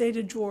in the state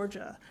of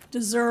Georgia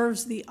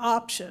deserves the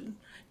option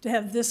to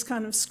have this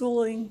kind of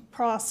schooling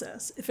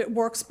process if it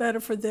works better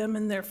for them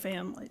and their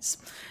families.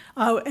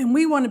 And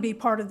we want to be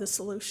part of the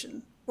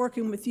solution,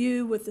 working with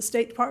you, with the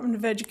State Department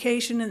of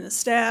Education and the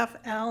staff,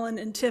 Alan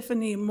and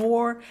Tiffany and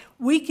more.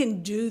 We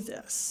can do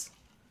this,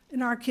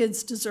 and our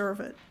kids deserve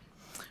it.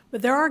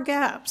 But there are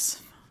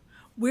gaps.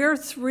 We're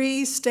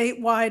 3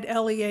 statewide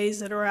LEAs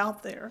that are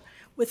out there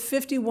with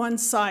 51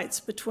 sites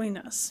between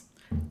us.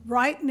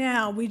 Right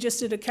now, we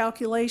just did a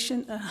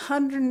calculation,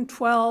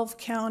 112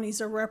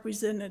 counties are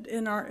represented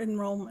in our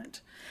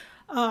enrollment,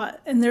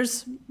 and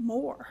there's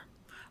more.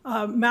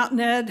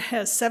 Mountain Ed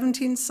has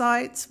 17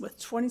 sites with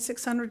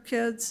 2,600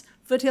 kids.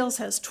 Foothills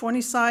has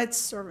 20 sites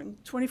serving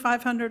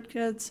 2,500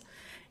 kids.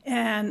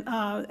 And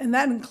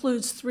that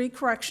includes 3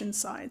 correction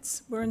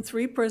sites. We're in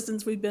 3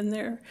 prisons. We've been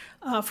there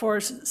for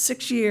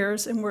 6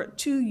 years, and we're at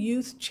 2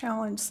 youth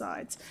challenge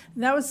sites.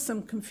 And that was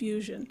some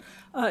confusion.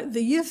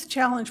 The Youth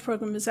Challenge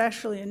program is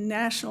actually a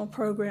national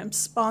program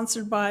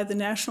sponsored by the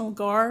National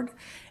Guard,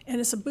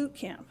 and it's a boot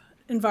camp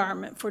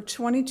environment for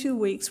 22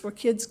 weeks where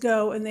kids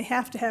go and they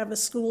have to have a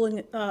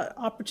schooling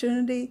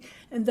opportunity,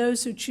 and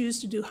those who choose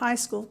to do high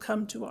school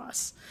come to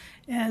us.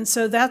 And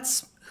so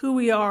that's who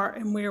we are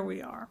and where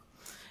we are.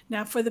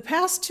 Now, for the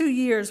past 2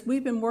 years,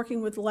 we've been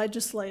working with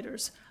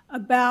legislators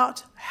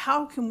about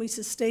how can we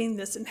sustain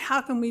this and how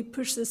can we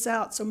push this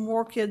out so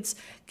more kids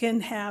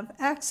can have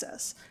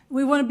access.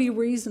 We want to be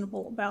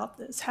reasonable about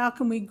this. How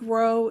can we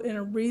grow in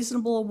a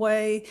reasonable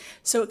way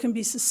so it can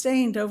be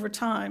sustained over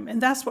time?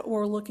 And that's what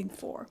we're looking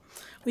for.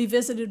 We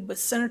visited with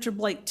Senator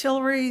Blake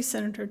Tillery,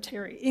 Senator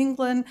Terry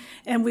England,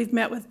 and we've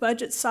met with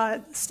budget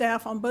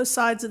staff on both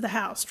sides of the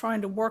House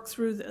trying to work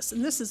through this.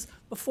 And this is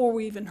before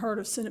we even heard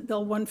of Senate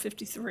Bill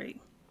 153.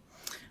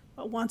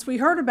 But once we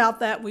heard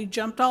about that, we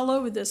jumped all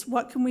over this.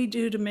 What can we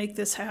do to make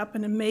this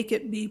happen and make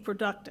it be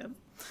productive?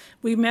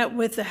 We met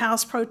with the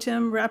House Pro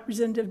Tem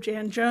Representative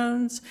Jan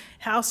Jones,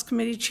 House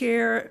Committee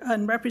Chair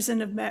and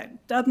Representative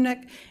Matt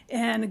Dubnick,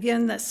 and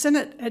again, the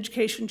Senate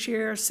Education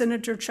Chair,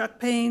 Senator Chuck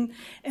Payne,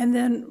 and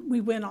then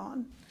we went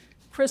on.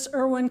 Chris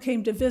Irwin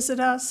came to visit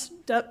us,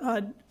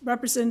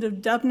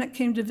 Representative Dubnick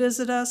came to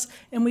visit us,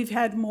 and we've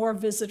had more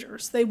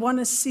visitors. They want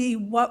to see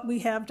what we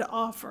have to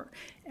offer.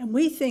 And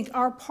we think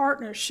our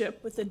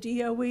partnership with the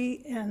DOE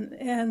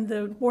and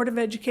the Board of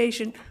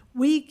Education,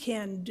 we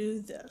can do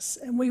this,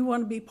 and we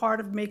want to be part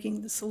of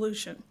making the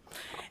solution.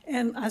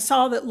 And I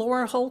saw that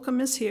Laura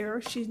Holcomb is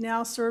here. She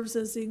now serves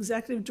as the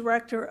Executive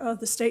Director of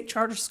the State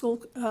Charter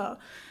School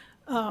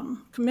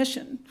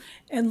Commission.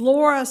 And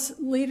Laura's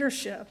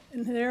leadership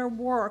and their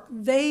work,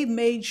 they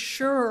made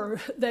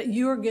sure that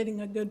you're getting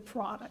a good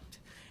product.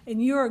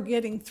 And you are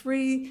getting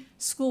 3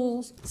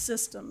 school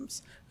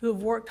systems who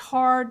have worked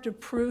hard to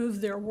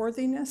prove their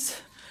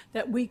worthiness,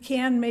 that we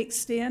can make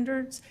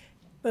standards,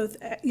 both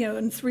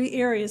in 3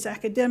 areas,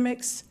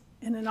 academics,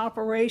 and in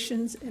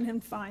operations, and in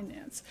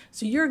finance.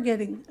 So you're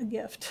getting a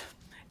gift.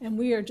 And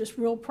we are just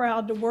real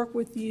proud to work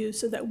with you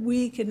so that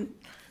we can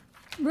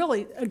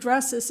really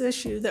address this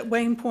issue that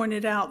Wayne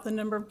pointed out, the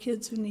number of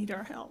kids who need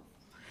our help.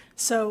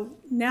 So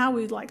now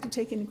we'd like to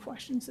take any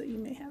questions that you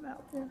may have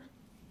out there.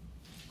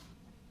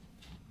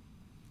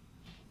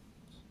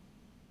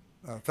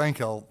 Thank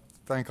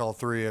all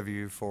 3 of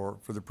you for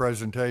the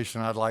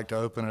presentation. I'd like to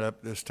open it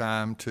up this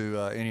time to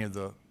any of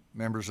the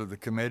members of the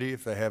committee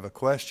if they have a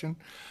question.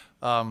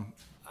 I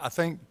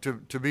think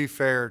to be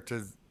fair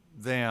to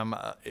them,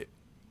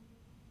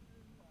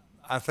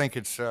 I think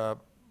it's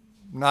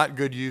not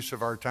good use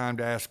of our time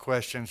to ask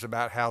questions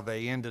about how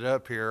they ended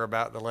up here,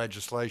 about the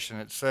legislation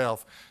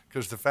itself,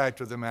 because the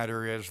fact of the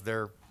matter is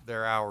they're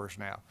ours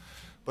now.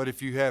 But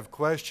if you have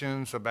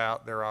questions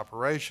about their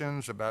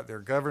operations, about their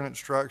governance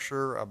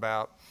structure,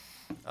 about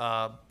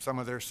some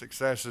of their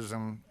successes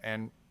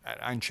and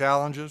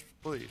challenges,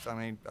 please,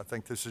 I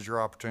think this is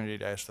your opportunity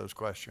to ask those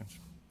questions.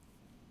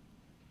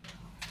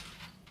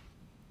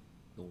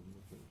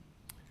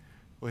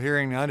 Well,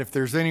 hearing none, if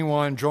there's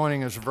anyone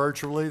joining us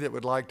virtually that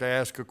would like to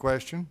ask a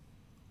question.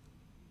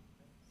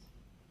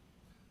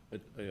 I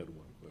had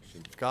one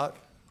question. Scott?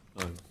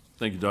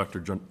 Thank you, Dr.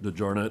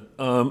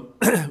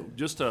 DeJarnett.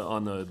 Just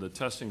on the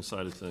testing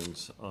side of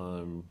things,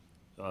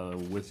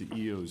 with the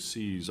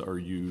EOCs,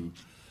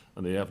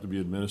 they have to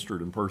be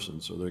administered in person,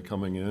 so they're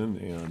coming in,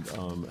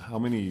 and how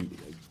many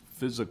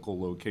physical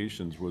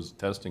locations was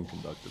testing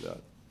conducted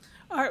at?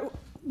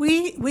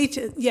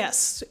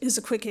 Yes, is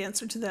a quick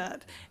answer to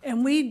that.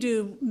 And we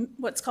do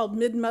what's called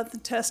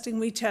mid-month testing.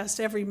 We test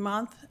every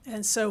month,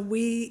 and so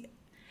we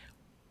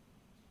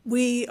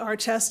are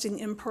testing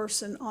in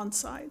person on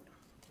site.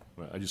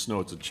 I just know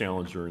it's a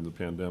challenge during the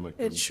pandemic.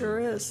 It sure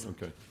is.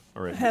 Okay,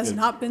 all right. It has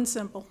not been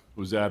simple.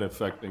 Was that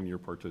affecting your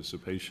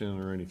participation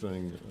or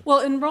anything?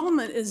 Well,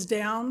 enrollment is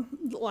down,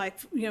 like,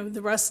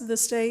 the rest of the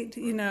state,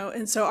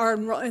 and so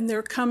and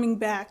they're coming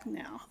back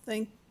now.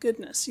 Thank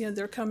goodness,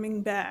 they're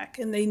coming back,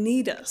 and they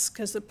need us,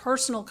 because the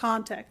personal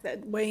contact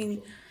that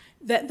Wayne,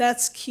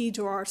 that's key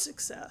to our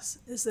success,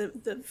 is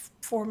the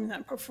forming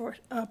that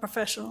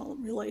professional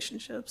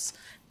relationships,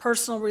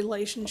 personal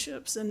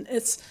relationships, and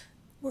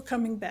we're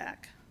coming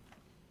back.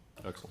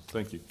 Excellent,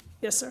 thank you.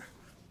 Yes, sir.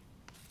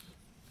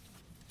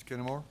 Ms.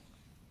 Kennemore?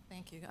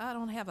 Thank you. I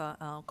don't have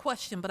a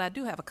question, but I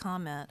do have a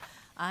comment.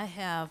 I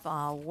have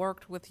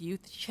worked with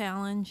Youth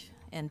Challenge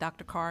and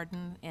Dr.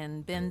 Carden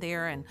and been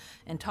there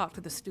and talked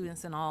to the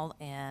students and all,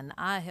 and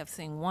I have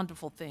seen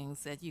wonderful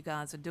things that you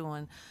guys are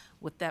doing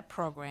with that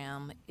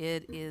program.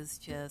 It is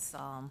just,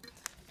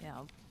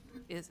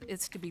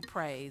 it's to be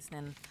praised,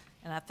 and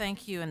I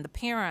thank you. And the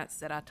parents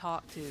that I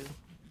talked to,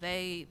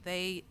 they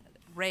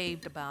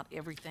raved about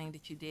everything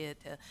that you did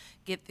to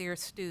get their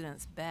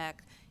students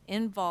back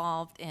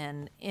involved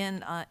and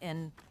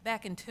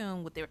back in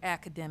tune with their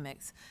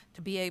academics,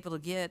 to be able to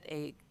get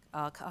a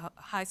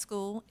high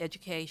school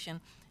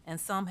education, and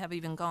some have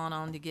even gone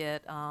on to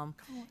get,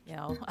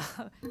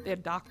 their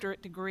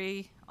doctorate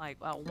degree. Like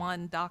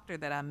one doctor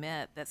that I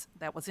met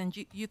that was in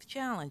Youth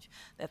Challenge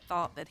that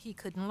thought that he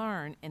couldn't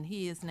learn, and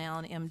he is now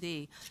an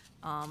MD.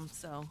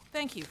 So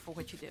thank you for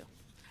what you do.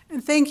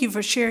 And thank you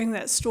for sharing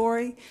that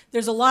story.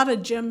 There's a lot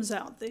of gems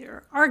out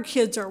there. Our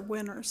kids are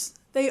winners.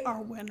 They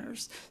are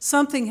winners.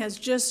 Something has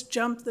just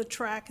jumped the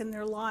track in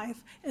their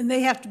life, and they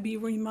have to be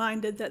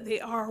reminded that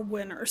they are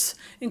winners,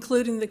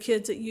 including the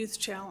kids at Youth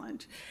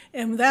Challenge.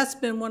 And that's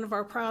been one of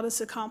our proudest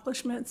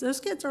accomplishments.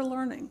 Those kids are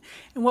learning.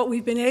 And what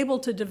we've been able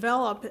to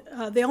develop,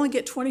 they only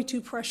get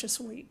 22 precious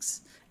weeks,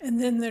 and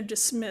then they're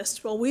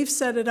dismissed. Well, we've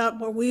set it up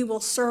where we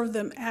will serve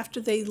them after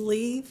they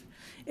leave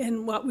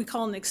in what we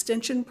call an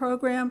extension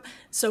program.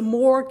 So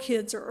more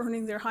kids are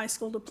earning their high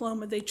school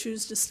diploma. They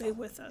choose to stay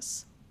with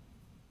us.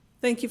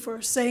 Thank you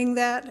for saying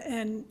that,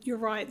 and you're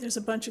right, there's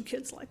a bunch of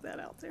kids like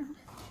that out there.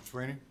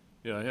 Sweeney?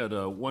 Yeah, I had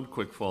one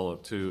quick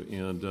follow-up too,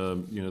 and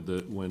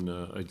when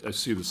I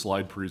see the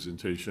slide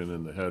presentation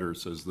and the header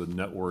says the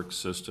network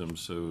system,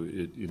 so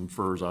it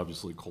infers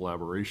obviously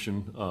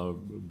collaboration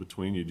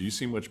between you. Do you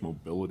see much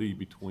mobility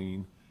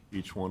between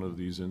each one of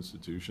these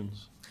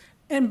institutions?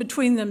 And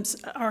between them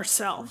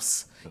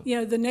ourselves. You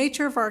know, the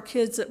nature of our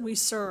kids that we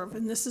serve,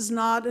 and this is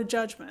not a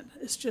judgment,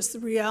 it's just the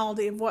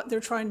reality of what they're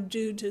trying to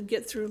do to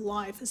get through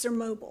life, is they're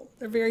mobile.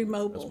 They're very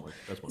mobile.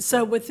 That's my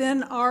So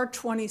within our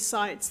 20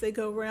 sites, they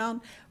go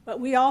around, but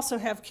we also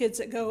have kids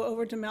that go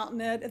over to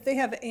Mountain Ed. If they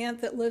have an aunt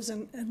that lives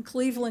in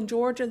Cleveland,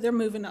 Georgia, they're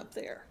moving up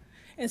there.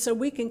 And so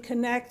we can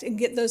connect and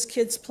get those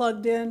kids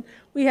plugged in.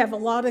 We have a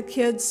lot of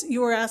kids,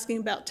 you were asking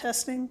about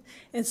testing,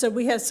 and so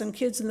we have some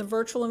kids in the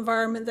virtual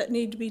environment that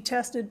need to be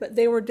tested, but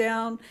they were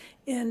down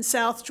in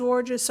South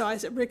Georgia, so I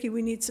said, Ricky,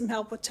 we need some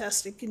help with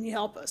testing, can you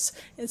help us?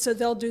 And so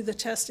they'll do the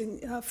testing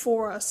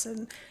for us,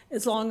 and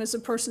as long as the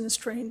person is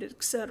trained,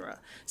 et cetera.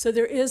 So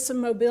there is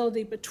some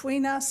mobility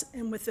between us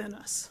and within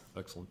us.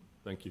 Excellent,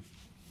 thank you.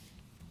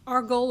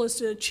 Our goal is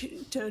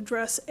to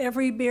address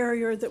every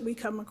barrier that we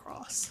come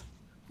across.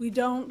 We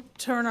don't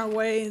turn our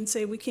way and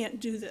say we can't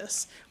do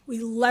this. We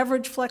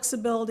leverage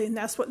flexibility, and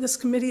that's what this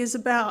committee is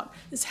about,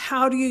 is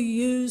how do you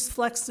use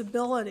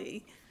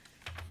flexibility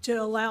to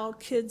allow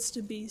kids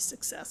to be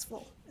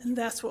successful? And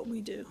that's what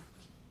we do.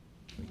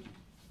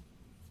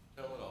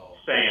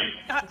 Sam.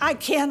 I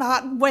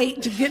cannot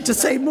wait to get to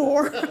say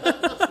more.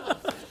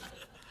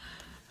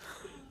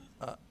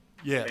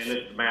 Yes. And this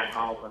is Matt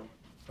Hoffman.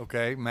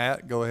 Okay,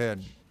 Matt, go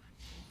ahead.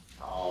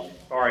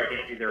 Sorry I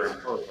can't be there in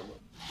person.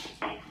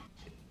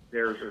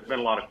 There's been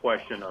a lot of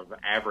question of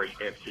average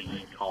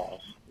FTE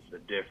cost, the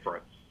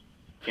difference.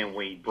 Can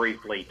we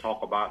briefly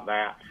talk about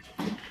that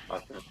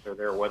since they're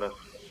there with us?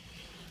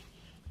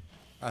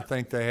 I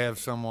think they have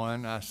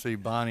someone. I see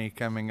Bonnie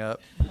coming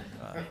up.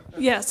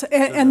 Yes,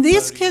 and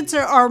these kids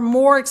are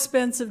more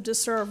expensive to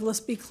serve. Let's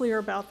be clear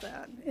about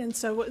that. And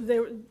so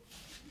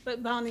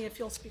but Bonnie, if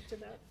you'll speak to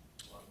that.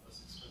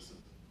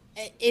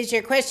 Is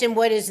your question,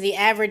 what is the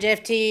average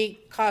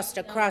FTE cost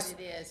across? Not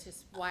what it is,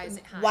 just why is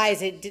it higher?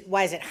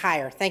 Why is it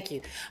higher? Thank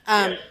you.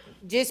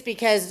 Just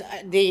because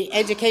the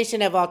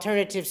education of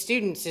alternative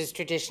students is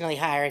traditionally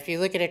higher. If you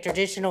look at a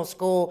traditional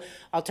school,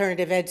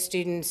 alternative ed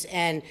students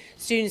and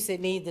students that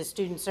need the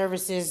student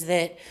services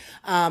that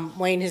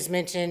Wayne has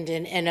mentioned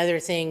and other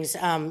things,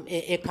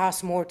 it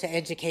costs more to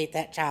educate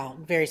that child.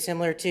 Very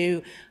similar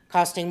to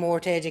costing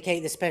more to educate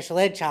the special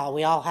ed child.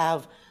 We all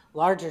have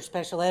larger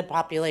special ed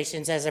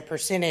populations as a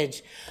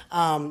percentage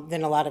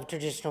than a lot of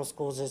traditional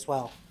schools as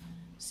well.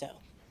 So,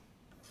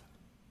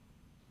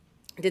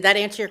 did that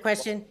answer your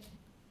question?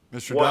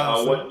 Mr.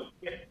 Donaldson,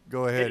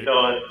 go ahead. It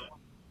does.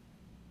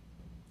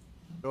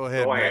 Go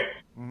ahead, Go Matt.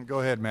 ahead. Go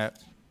ahead, Matt.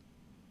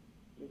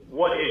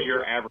 What is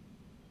your average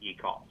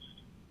cost?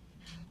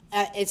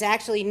 It's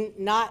actually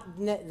not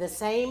the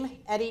same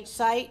at each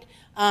site,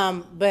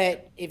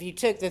 but if you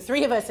took the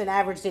three of us and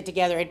averaged it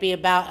together, it'd be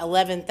about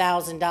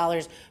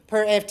 $11,000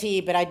 per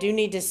FTE. But I do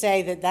need to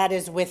say that that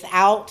is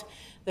without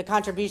the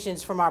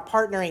contributions from our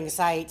partnering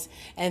sites,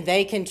 and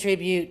they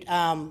contribute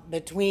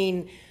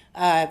between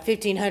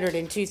 $1,500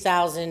 and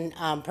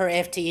 $2,000 per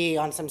FTE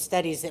on some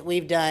studies that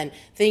we've done,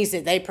 things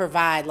that they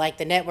provide, like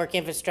the network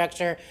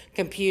infrastructure,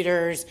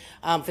 computers,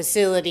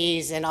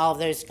 facilities, and all of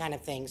those kind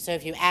of things. So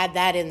if you add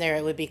that in there,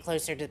 it would be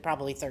closer to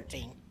probably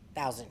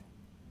 $13,000.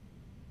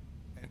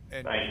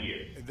 Thank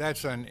you.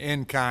 That's an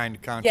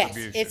in-kind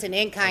contribution. Yes, it's an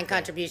in-kind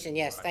contribution,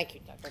 yes. Thank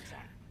you, Dr.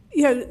 Brown.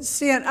 You know,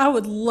 Stan, I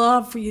would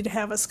love for you to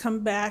have us come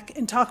back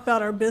and talk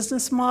about our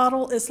business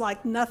model. It's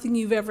like nothing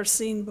you've ever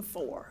seen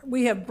before.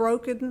 We have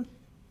broken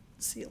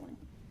ceiling.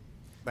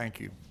 Thank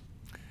you.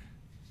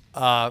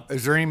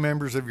 Is there any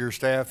members of your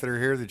staff that are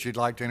here that you'd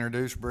like to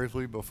introduce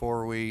briefly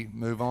before we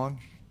move on?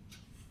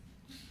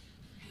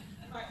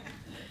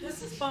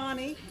 This is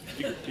Bonnie.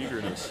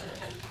 Eagerness.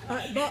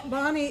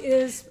 Bonnie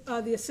is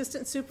the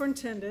assistant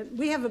superintendent.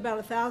 We have about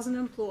 1,000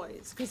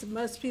 employees because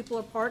most people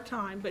are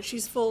part-time, but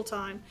she's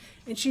full-time,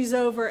 and she's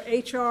over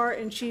HR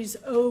and she's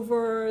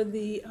over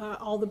the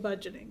all the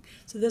budgeting.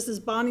 So this is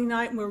Bonnie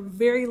Knight, and we're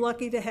very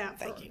lucky to have her.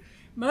 Thank you.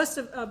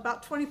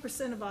 About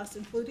 20% of us,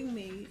 including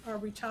me, are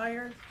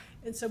retired,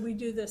 and so we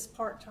do this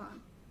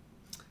part-time.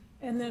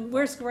 And then,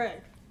 where's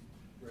Greg?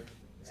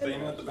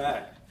 Standing at the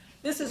back.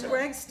 This is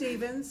Greg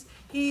Stevens.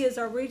 He is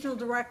our regional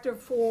director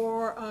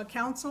for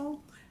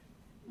council.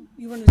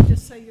 You want to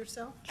just say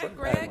yourself? Hey,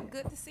 Greg,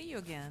 good to see you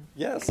again.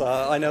 Yes,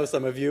 I know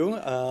some of you.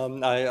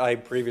 I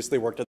previously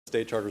worked at the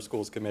State Charter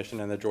Schools Commission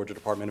and the Georgia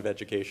Department of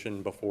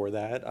Education before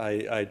that.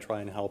 I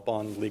try and help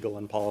on legal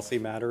and policy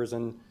matters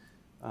and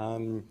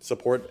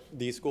support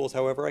these schools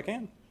however I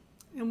can.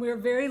 And we're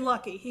very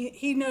lucky.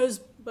 He knows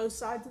both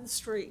sides of the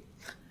street.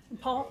 And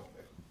Paul?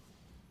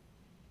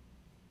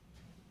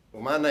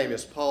 Well, my name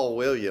is Paul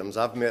Williams.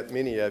 I've met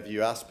many of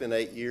you. I spent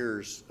 8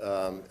 years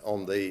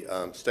on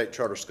the State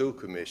Charter School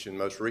Commission,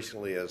 most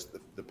recently as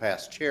the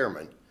past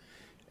chairman.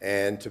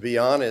 And to be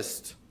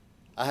honest,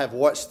 I have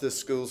watched this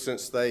school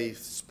since they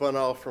spun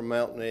off from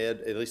Mountain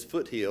Ed, at least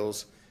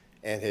Foothills,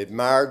 and had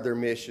admired their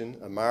mission,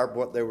 admired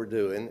what they were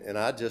doing, and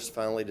I just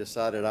finally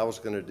decided I was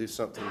going to do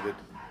something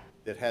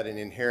that had an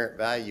inherent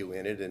value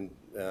in it. And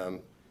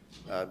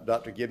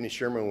Dr. Gibney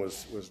Sherman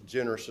was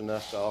generous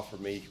enough to offer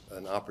me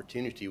an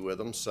opportunity with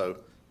them. So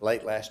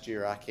late last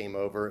year I came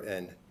over,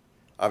 and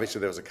obviously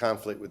there was a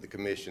conflict with the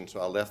commission, so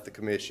I left the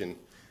commission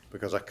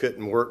because I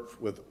couldn't work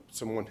with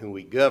someone who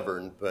we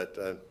governed. But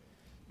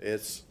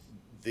it's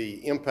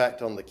the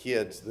impact on the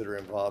kids that are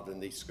involved in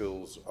these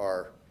schools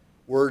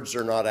words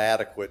are not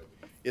adequate.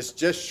 It's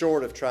just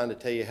short of trying to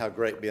tell you how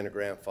great being a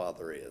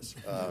grandfather is.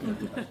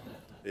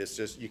 It's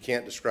just, you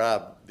can't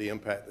describe the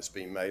impact that's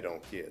being made on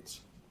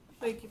kids.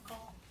 Thank you,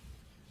 Paul.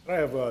 I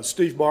have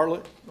Steve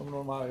Bartlett, one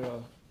of my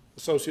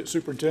associate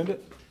superintendent.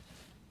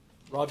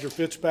 Roger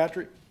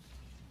Fitzpatrick,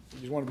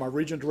 he's one of my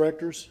region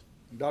directors.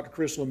 And Dr.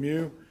 Chris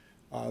Lemieux,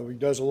 he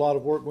does a lot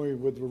of work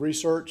with the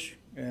research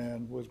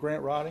and with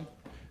grant writing.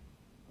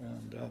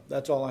 And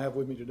that's all I have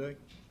with me today.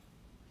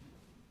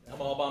 I'm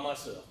all by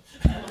myself.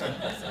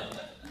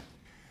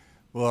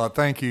 Well,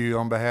 thank you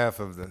on behalf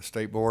of the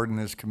State Board and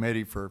this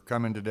committee for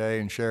coming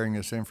today and sharing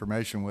this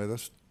information with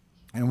us.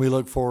 And we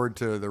look forward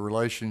to the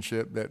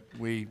relationship that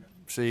we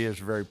see as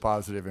a very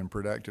positive and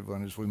productive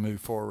one as we move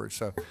forward.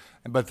 So,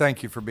 but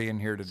thank you for being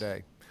here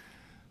today.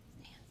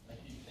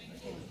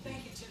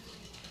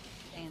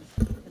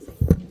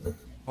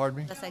 Pardon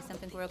me? Let's say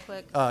something real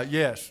quick.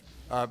 Yes.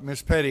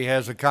 Ms. Petty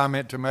has a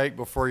comment to make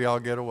before y'all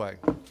get away.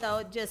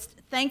 So just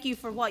thank you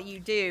for what you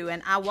do.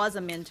 And I was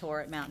a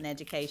mentor at Mountain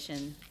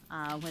Education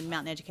when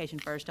Mountain Education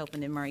first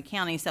opened in Murray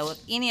County. So if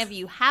any of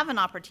you have an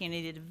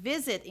opportunity to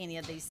visit any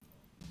of these,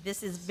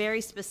 this is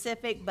very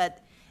specific,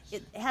 but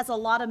it has a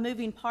lot of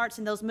moving parts,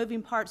 and those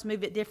moving parts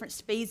move at different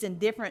speeds and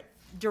different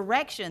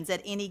directions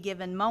at any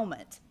given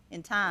moment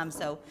in time.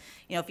 So,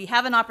 you know, if you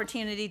have an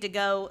opportunity to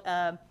go,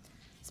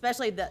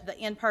 especially the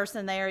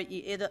in-person there,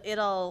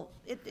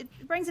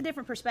 it brings a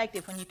different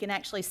perspective when you can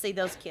actually see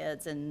those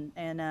kids. And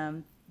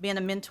being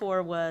a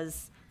mentor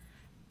was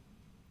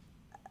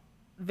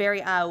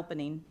very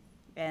eye-opening,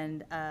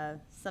 and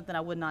something I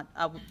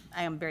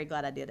am very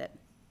glad I did it.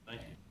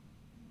 Thank you.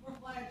 We're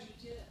glad you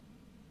did.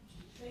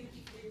 Thank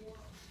you for your work.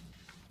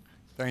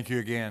 Thank you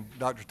again.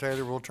 Dr.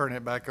 Taylor, we'll turn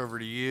it back over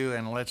to you,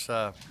 and let's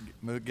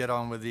get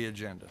on with the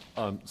agenda.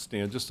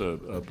 Stan, just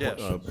a Yes.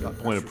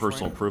 point of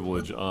personal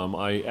privilege.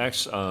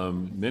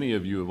 Many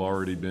of you have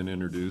already been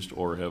introduced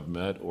or have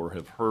met or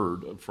have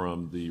heard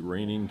from the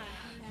reigning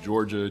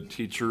Georgia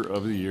Teacher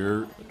of the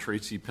Year,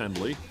 Tracy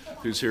Pendley,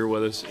 who's here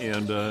with us.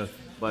 And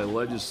by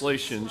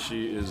legislation,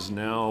 she is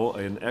now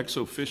an ex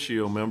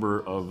officio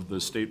member of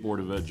the State Board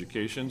of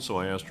Education, so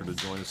I asked her to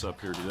join us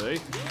up here today.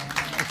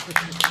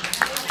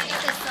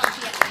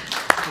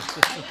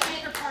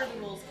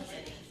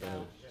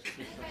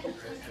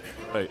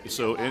 Right,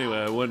 so anyway,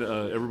 I want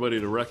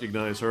everybody to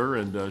recognize her,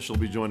 and she'll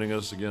be joining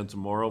us again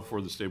tomorrow for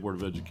the State Board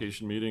of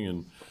Education meeting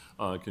and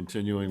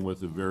continuing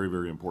with the very,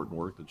 very important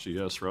work that she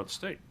has throughout the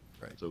state.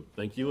 Right. So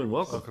thank you and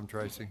welcome. Welcome,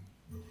 Tracy.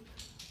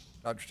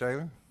 Dr.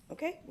 Taylor?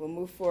 Okay, we'll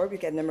move forward.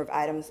 We've got a number of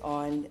items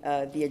on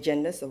the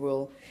agenda, so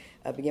we'll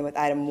begin with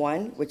item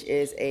 1, which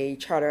is a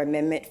charter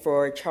amendment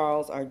for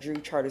Charles R. Drew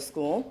Charter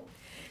School.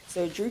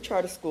 So Drew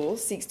Charter School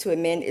seeks to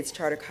amend its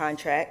charter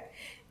contract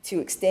to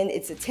extend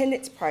its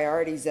attendance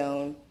priority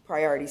zone,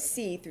 Priority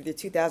C, through the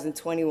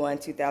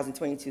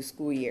 2021-2022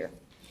 school year.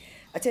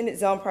 Attendance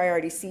zone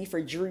Priority C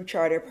for Drew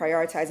Charter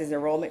prioritizes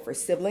enrollment for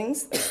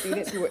siblings of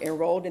students who were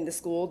enrolled in the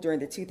school during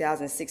the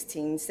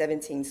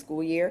 2016-17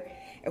 school year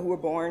and who were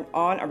born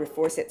on or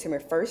before September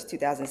 1st,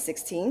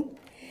 2016.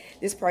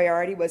 This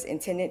priority was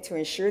intended to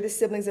ensure the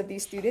siblings of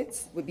these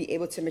students would be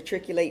able to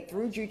matriculate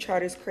through Drew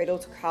Charter's Cradle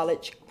to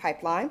College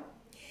pipeline.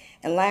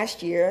 And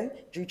last year,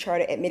 Drew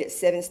Charter admitted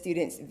 7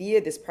 students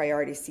via this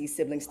Priority C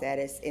sibling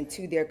status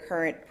into their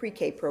current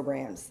pre-K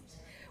programs.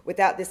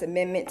 Without this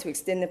amendment to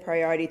extend the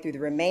priority through the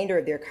remainder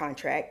of their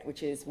contract,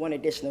 which is 1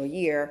 additional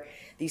year,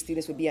 these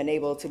students would be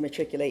unable to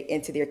matriculate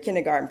into their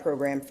kindergarten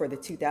program for the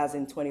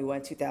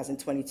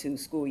 2021-2022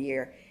 school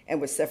year and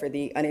would suffer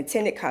the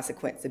unintended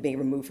consequence of being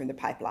removed from the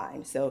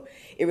pipeline. So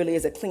it really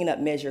is a cleanup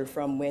measure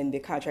from when the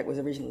contract was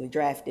originally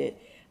drafted.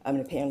 And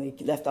apparently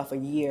left off a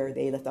year,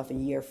 they left off a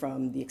year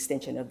from the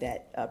extension of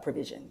that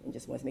provision, and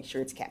just want to make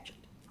sure it's captured.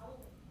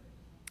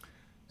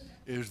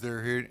 Is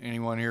there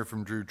anyone here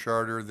from Drew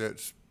Charter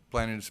that's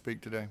planning to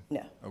speak today?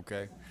 No.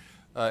 Okay.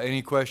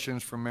 Any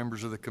questions from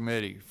members of the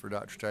committee for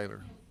Dr.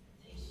 Taylor?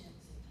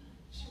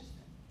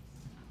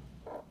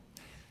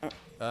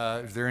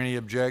 Is there any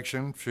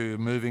objection to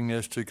moving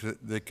this to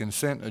the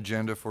consent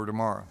agenda for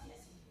tomorrow?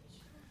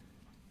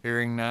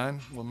 Hearing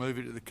none, we'll move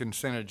it to the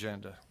consent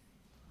agenda.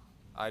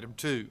 Item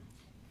 2.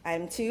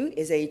 Item 2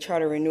 is a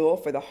charter renewal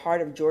for the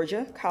Heart of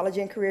Georgia College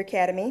and Career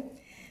Academy.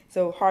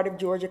 So Heart of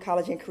Georgia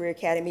College and Career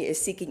Academy is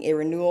seeking a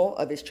renewal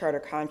of its charter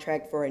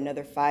contract for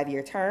another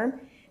 5-year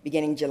term,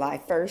 beginning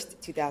July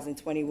 1st,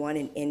 2021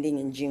 and ending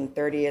in June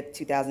 30th,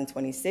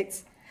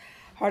 2026.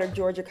 Heart of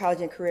Georgia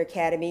College and Career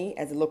Academy,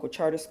 as a local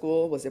charter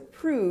school, was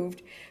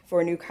approved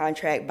for a new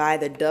contract by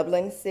the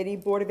Dublin City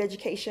Board of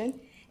Education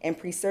and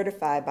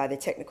pre-certified by the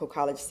Technical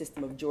College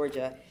System of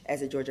Georgia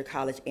as a Georgia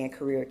College and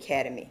Career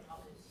Academy.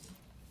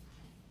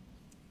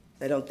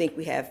 I don't think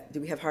we have, do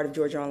we have Heart of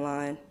Georgia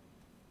online?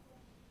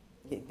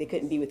 They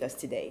couldn't be with us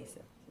today.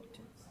 So.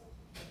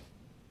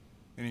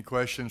 Any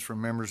questions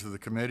from members of the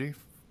committee?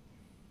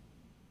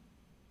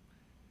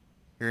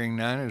 Hearing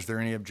none, is there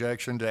any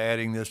objection to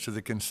adding this to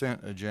the consent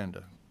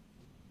agenda?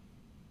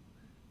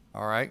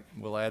 All right,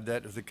 we'll add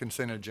that to the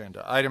consent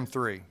agenda. Item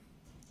 3.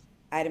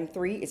 Item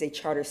 3 is a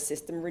charter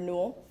system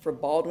renewal for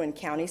Baldwin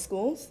County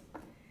Schools.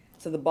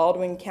 So the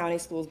Baldwin County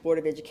Schools Board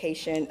of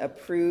Education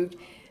approved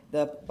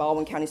the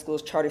Baldwin County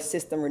Schools Charter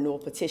System Renewal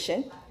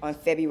Petition on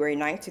February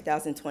 9,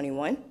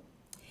 2021.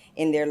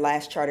 In their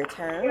last charter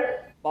term,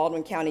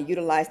 Baldwin County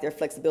utilized their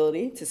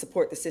flexibility to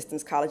support the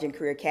system's College and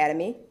Career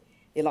Academy.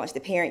 They launched the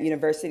Parent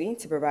University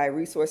to provide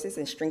resources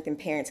and strengthen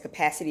parents'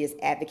 capacity as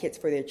advocates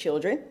for their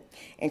children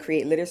and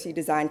create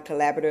literacy-designed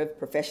collaborative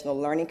professional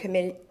learning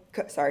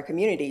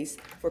communities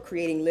for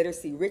creating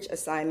literacy-rich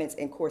assignments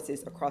and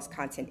courses across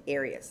content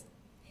areas.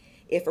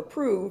 If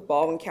approved,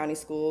 Baldwin County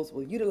Schools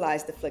will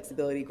utilize the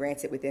flexibility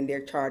granted within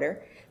their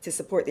charter to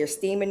support their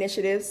STEAM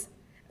initiatives,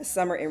 a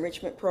summer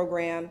enrichment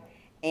program,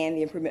 and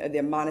the improvement of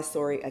their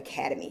Montessori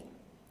Academy.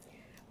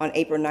 On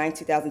April 9,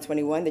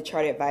 2021, the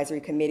Charter Advisory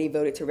Committee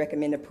voted to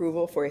recommend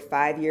approval for a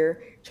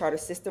 5-year charter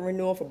system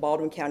renewal for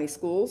Baldwin County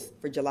Schools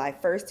for July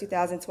 1st,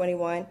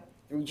 2021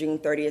 through June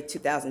 30th,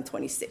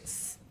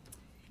 2026.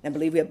 And I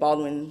believe we have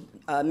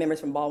members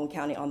from Baldwin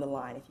County on the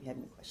line if you have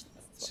any questions.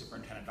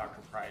 Superintendent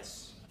Dr.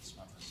 Price,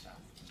 some of the staff.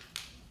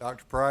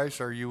 Dr. Price,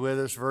 are you with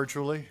us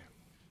virtually?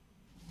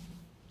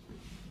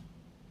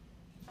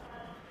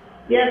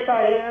 Yes,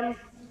 I am.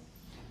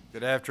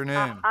 Good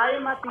afternoon. I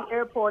am at the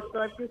airport, so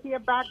if you hear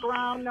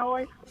background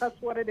noise,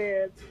 that's what it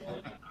is.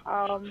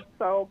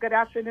 So good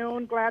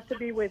afternoon. Glad to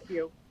be with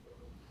you.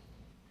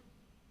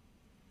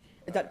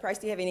 Dr. Price,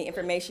 do you have any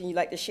information you'd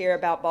like to share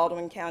about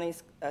Baldwin County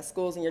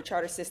schools and your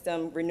charter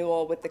system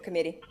renewal with the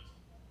committee?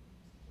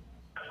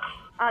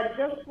 I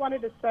just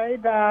wanted to say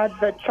that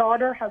the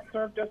charter has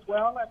served us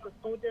well as a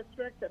school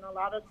district and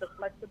allowed us the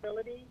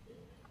flexibility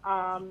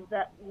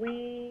that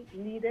we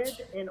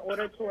needed in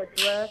order to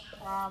address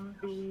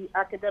the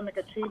academic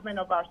achievement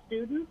of our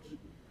students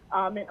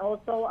and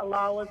also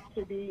allow us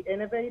to be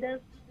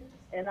innovative.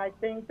 And I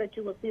think that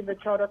you will see the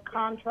charter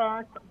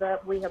contract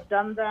that we have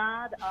done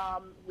that.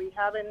 We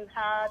haven't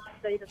had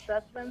state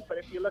assessments, but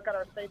if you look at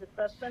our state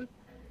assessments,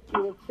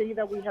 you will see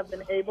that we have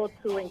been able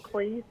to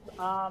increase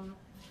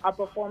our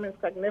performance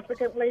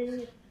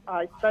significantly.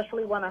 I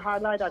especially want to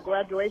highlight our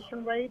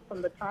graduation rate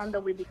from the time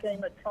that we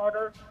became a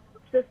charter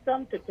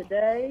system to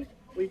today.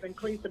 We've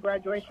increased the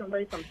graduation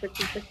rate from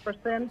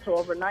 66% to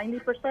over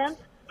 90%.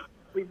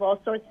 We've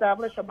also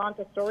established a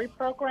Montessori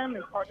program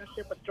in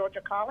partnership with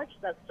Georgia College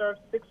that serves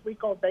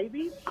 6-week-old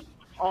babies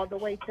all the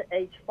way to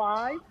age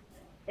 5.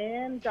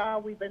 And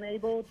we've been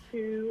able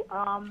to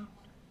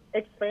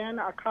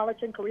expand our College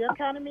and Career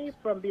Academy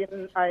from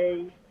being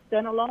a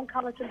standalone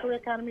College and Career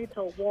Academy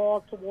to a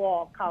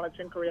wall-to-wall College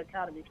and Career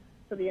Academy.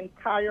 So the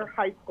entire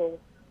high school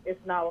is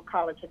now a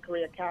College and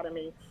Career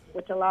Academy,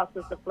 which allows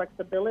us the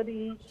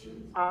flexibility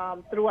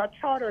through our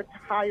charter to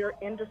hire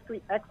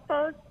industry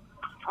experts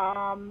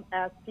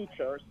as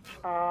teachers.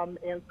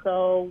 And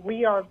so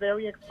we are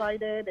very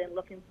excited and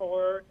looking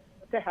forward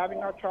to having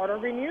our charter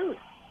renewed.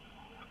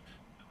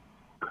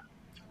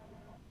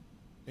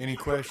 Any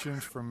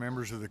questions from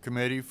members of the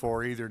committee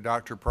for either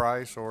Dr.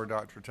 Price or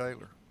Dr.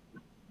 Taylor?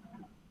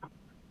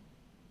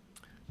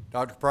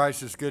 Dr.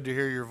 Price, it's good to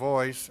hear your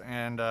voice,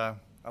 and I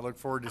look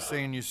forward to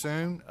seeing you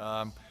soon.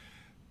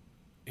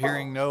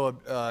 Hearing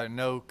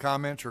no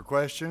comments or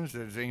questions,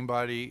 is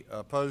anybody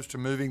opposed to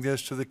moving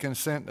this to the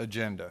consent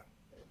agenda?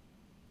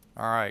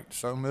 All right,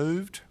 so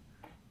moved.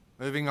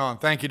 Moving on.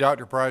 Thank you,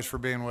 Dr. Price, for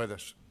being with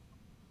us.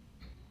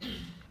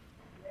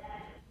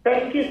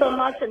 Thank you so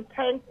much, and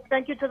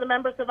thank you to the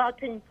members of our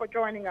team for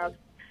joining us.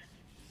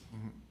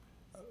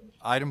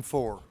 Item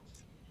 4.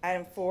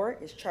 Item 4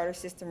 is charter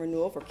system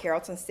renewal for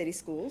Carrollton City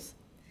Schools.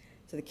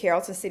 So the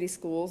Carrollton City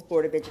Schools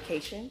Board of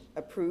Education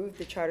approved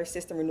the charter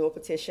system renewal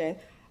petition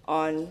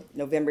on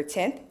November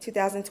 10th,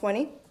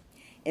 2020.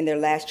 In their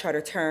last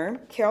charter term,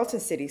 Carrollton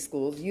City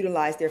Schools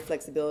utilized their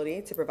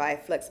flexibility to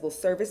provide flexible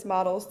service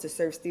models to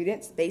serve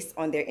students based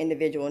on their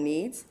individual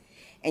needs,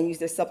 and use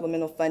their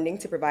supplemental funding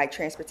to provide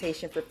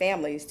transportation for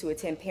families to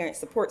attend parent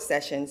support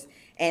sessions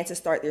and to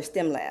start their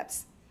STEM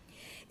labs.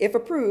 If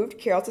approved,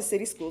 Carrollton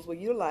City Schools will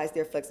utilize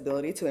their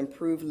flexibility to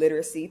improve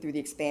literacy through the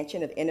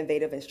expansion of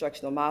innovative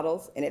instructional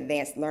models and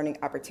advanced learning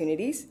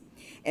opportunities,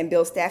 and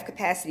build staff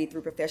capacity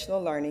through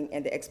professional learning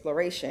and the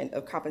exploration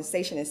of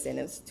compensation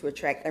incentives to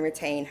attract and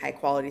retain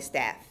high-quality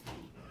staff.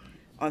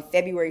 On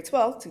February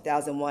 12,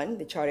 2001,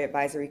 the Charter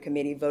Advisory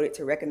Committee voted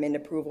to recommend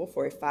approval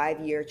for a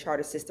 5-year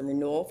charter system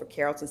renewal for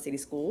Carrollton City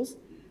Schools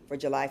for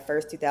July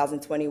 1st,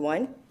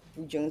 2021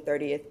 through June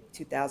 30th,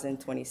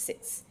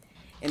 2026.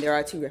 And there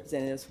are 2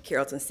 representatives from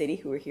Carrollton City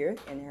who are here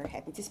and are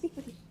happy to speak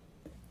with you.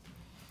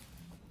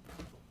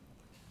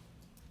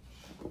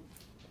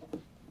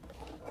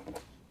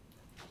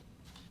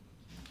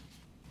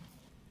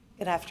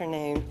 Good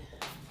afternoon.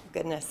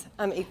 Goodness,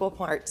 I'm equal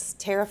parts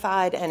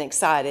terrified and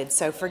excited,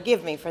 so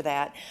forgive me for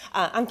that.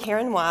 I'm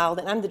Karen Wild,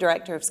 and I'm the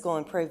Director of School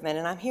Improvement,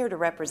 and I'm here to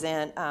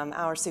represent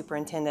our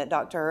Superintendent,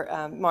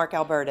 Dr. Mark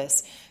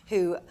Albertus,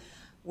 who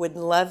would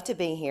love to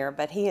be here,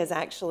 but he is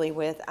actually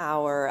with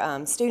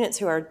our students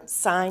who are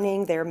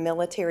signing their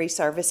military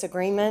service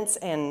agreements,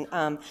 and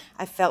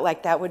I felt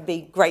like that would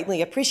be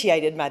greatly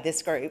appreciated by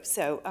this group.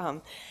 So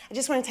I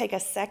just want to take a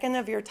second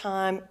of your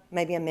time,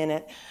 maybe a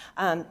minute,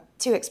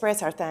 to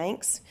express our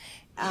thanks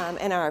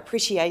and our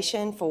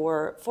appreciation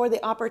for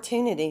the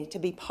opportunity to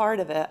be part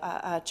of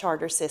a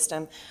charter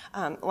system.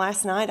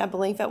 Last night, I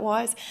believe it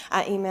was,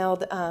 I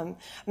emailed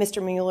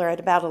Mr. Mueller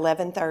at about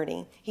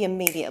 11:30. He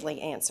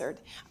immediately answered.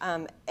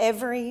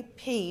 Every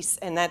piece,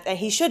 and that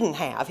he shouldn't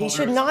have. He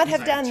should not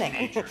have done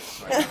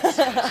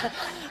that.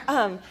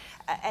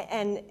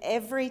 And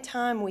every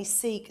time we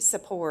seek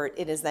support,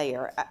 it is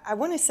there. I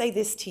want to say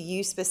this to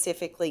you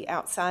specifically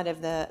outside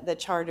of the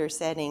charter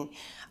setting.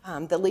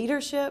 The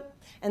leadership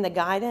and the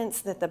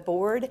guidance that the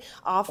board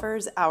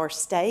offers our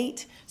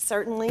state,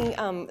 certainly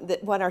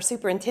what our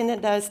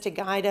superintendent does to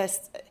guide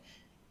us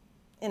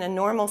in a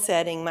normal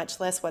setting, much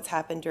less what's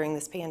happened during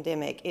this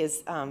pandemic,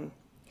 is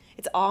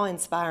it's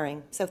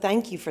awe-inspiring. So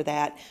thank you for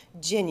that,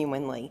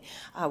 genuinely.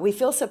 We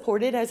feel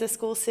supported as a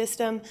school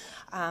system.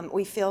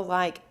 We feel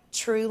like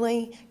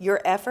truly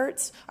your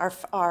efforts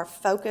are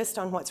focused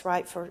on what's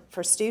right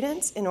for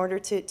students in order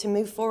to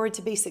move forward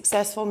to be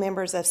successful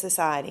members of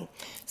society.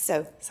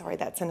 So, sorry,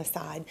 that's an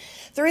aside.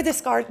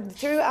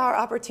 Through our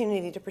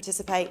opportunity to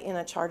participate in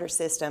a charter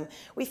system,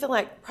 we feel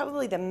like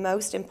probably the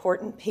most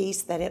important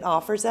piece that it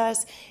offers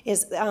us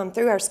is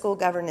through our school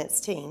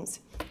governance teams.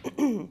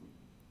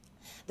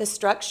 The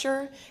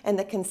structure and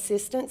the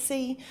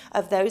consistency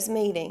of those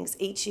meetings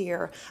each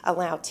year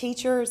allow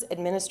teachers,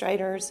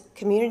 administrators,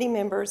 community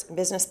members, and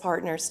business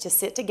partners to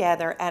sit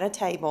together at a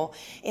table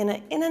in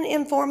an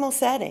informal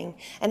setting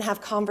and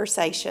have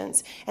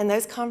conversations. And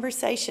those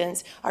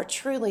conversations are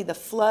truly the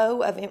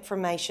flow of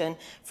information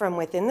from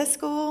within the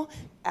school,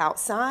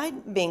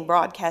 outside, being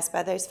broadcast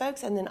by those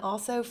folks, and then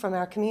also from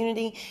our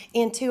community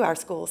into our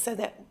schools, so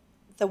that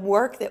the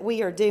work that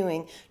we are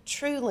doing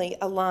truly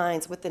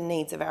aligns with the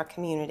needs of our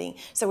community.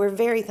 So we're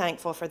very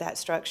thankful for that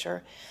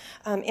structure.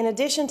 In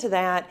addition to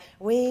that,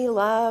 we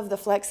love the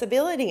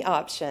flexibility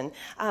option.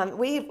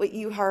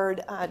 You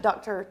heard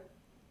Dr.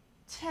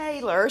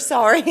 Taylor,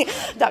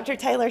 Dr.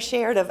 Taylor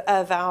shared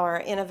of our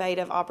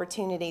innovative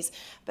opportunities,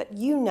 but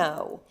you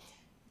know,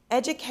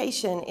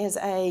 education is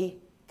a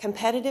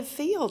competitive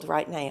field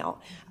right now.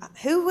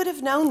 Who would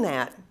have known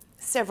that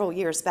several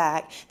years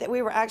back, that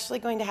we were actually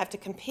going to have to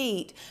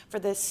compete for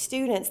the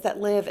students that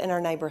live in our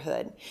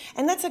neighborhood?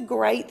 And that's a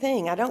great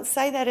thing. I don't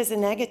say that as a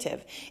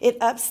negative. It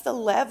ups the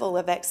level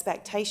of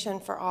expectation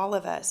for all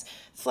of us.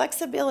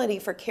 Flexibility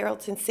for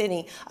Carrollton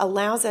City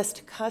allows us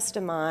to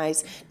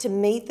customize to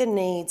meet the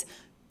needs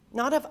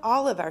not of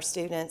all of our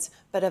students,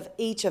 but of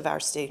each of our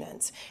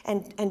students.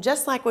 And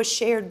just like was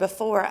shared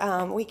before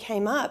we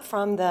came up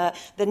from the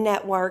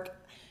network,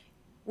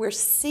 we're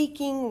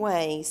seeking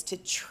ways to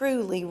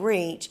truly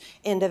reach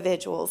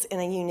individuals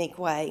in a unique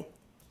way.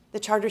 The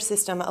charter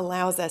system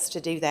allows us to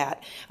do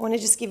that. I want to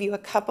just give you a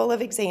couple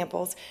of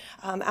examples.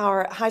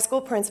 Our high school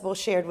principal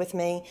shared with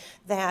me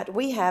that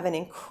we have an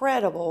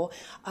incredible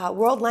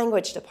world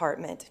language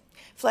department.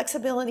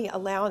 Flexibility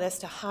allowed us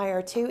to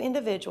hire 2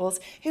 individuals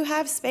who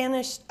have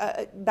Spanish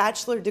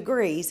bachelor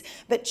degrees,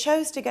 but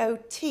chose to go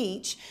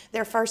teach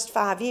their first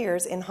 5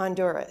 years in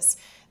Honduras.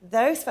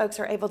 Those folks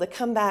are able to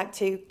come back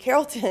to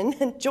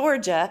Carrollton,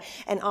 Georgia,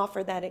 and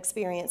offer that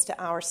experience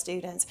to our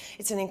students.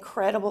 It's an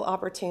incredible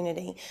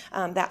opportunity.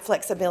 That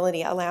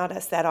flexibility allowed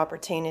us that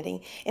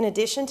opportunity. In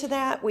addition to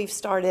that, we've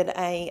started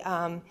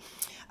an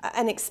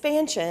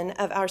expansion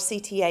of our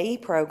CTAE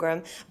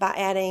program by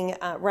adding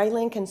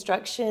Rayland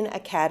Construction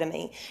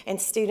Academy, and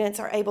students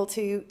are able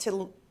to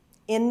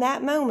in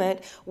that moment,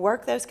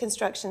 work those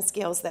construction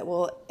skills that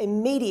will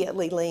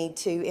immediately lead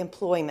to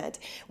employment.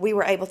 We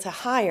were able to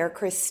hire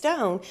Chris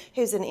Stone,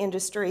 who's an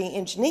industry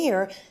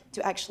engineer,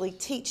 to actually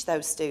teach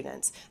those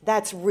students.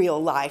 That's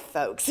real life,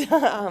 folks.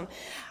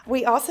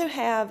 We also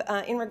have,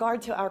 in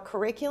regard to our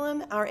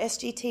curriculum, our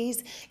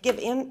SGTs give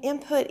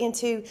input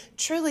into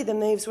truly the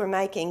moves we're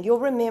making. You'll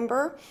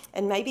remember,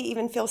 and maybe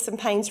even feel some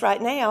pains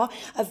right now,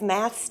 of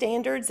math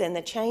standards and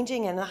the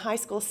changing in the high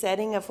school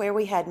setting of where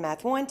we had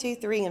math 1, 2,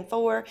 3, and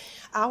 4.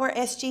 Our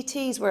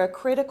SGTs were a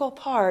critical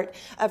part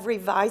of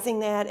revising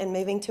that and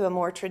moving to a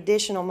more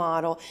traditional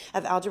model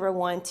of Algebra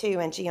 1, 2,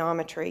 and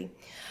geometry.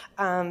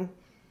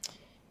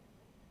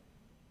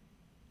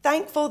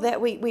 Thankful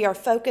that we are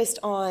focused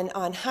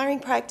on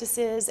hiring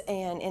practices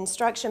and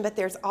instruction, but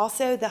there's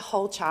also the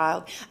whole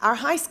child. Our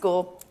high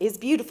school is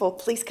beautiful.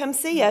 Please come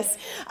see us.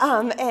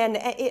 And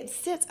it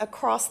sits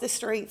across the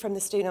street from the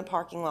student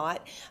parking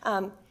lot.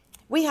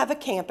 We have a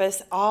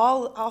campus.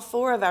 All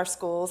 4 of our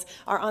schools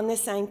are on the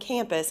same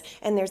campus,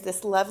 and there's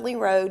this lovely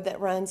road that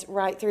runs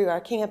right through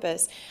our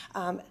campus.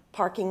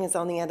 Parking is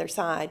on the other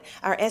side.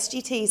 Our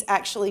SGTs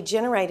actually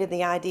generated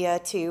the idea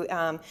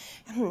to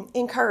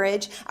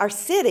encourage our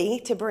city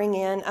to bring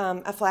in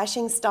a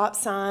flashing stop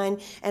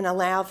sign and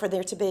allow for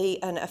there to be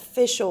an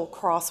official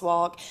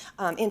crosswalk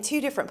in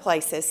 2 different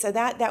places. So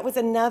that was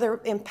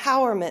another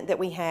empowerment that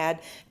we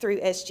had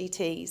through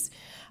SGTs.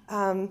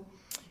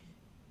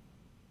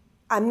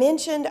 I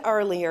mentioned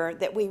earlier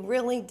that we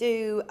really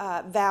do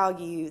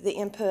value the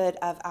input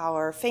of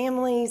our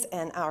families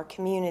and our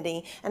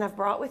community, and I've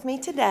brought with me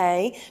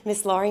today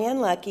Miss Laurianne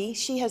Lucky.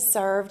 She has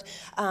served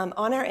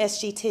on our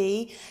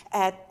SGT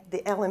at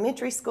the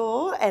elementary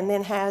school and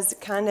then has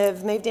kind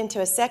of moved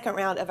into a second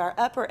round of our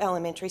upper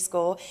elementary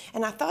school,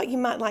 and I thought you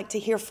might like to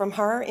hear from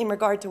her in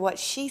regard to what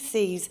she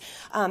sees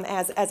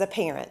as a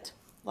parent.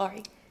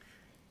 Laurie.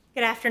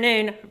 Good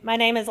afternoon. My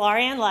name is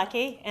Laurianne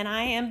Lucky, and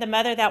I am the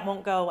mother that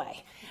won't go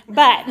away.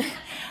 But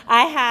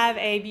I have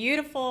a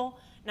beautiful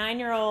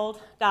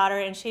 9-year-old daughter,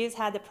 and she's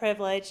had the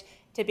privilege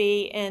to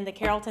be in the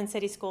Carrollton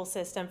City School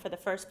System for the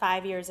first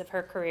 5 years of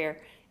her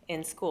career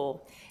in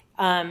school.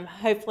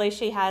 Hopefully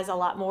she has a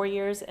lot more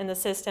years in the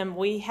system.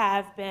 We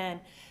have been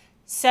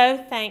so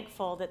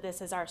thankful that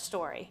this is our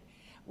story.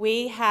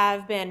 We're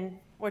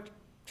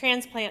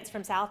transplants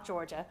from South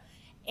Georgia,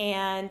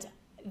 and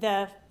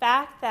the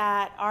fact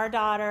that our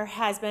daughter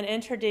has been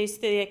introduced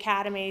through the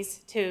academies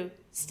to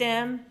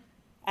STEM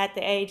at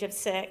the age of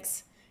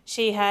 6.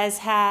 She has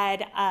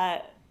had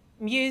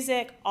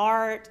music,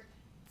 art,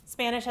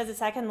 Spanish as a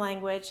second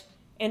language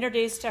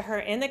introduced to her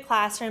in the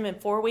classroom in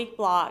 4-week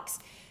blocks.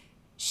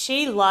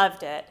 She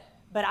loved it,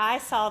 but I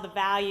saw the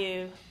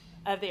value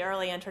of the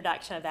early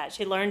introduction of that.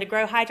 She learned to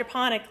grow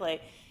hydroponically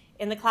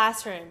in the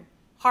classroom,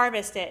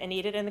 harvest it, and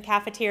eat it in the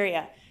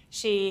cafeteria.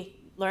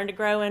 She learned to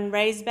grow in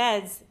raised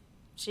beds.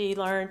 She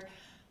learned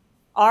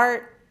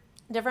art,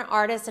 different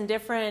artists and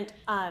different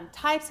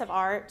types of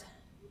art,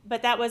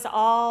 but that was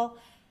all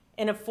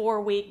in a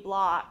 4-week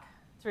block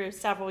through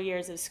several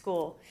years of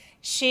school.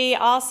 She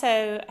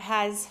also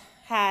has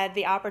had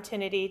the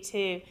opportunity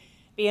to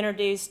be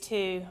introduced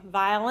to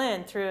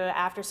violin through an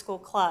after-school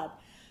club.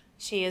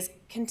 She is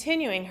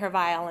continuing her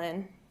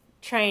violin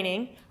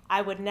training.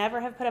 I would never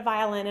have put a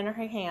violin in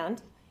her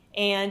hand,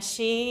 and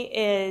she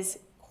is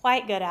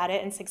quite good at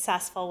it and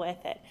successful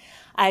with it.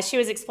 She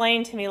was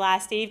explaining to me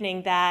last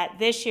evening that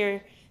this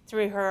year,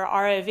 through her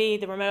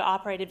ROV, the Remote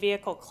Operated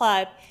Vehicle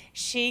Club,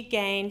 she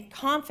gained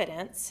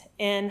confidence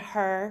in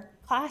her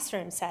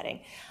classroom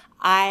setting.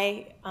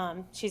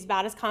 She's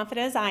about as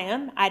confident as I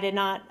am. I did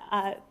not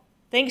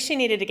think she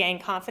needed to gain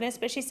confidence,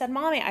 but she said,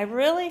 "Mommy, I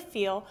really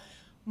feel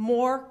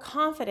more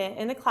confident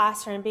in the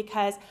classroom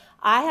because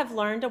I have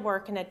learned to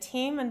work in a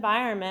team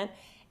environment,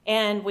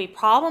 and we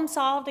problem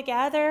solved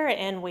together,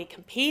 and we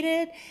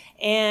competed,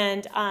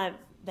 and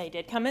they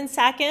did come in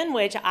second,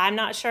 which I'm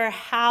not sure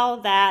how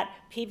that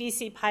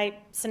PVC pipe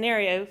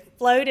scenario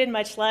floated,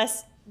 much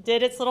less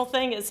did its little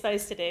thing it's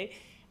supposed to do.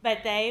 But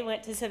they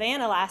went to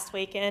Savannah last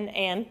weekend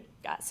and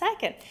got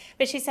second.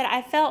 But she said,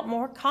 I felt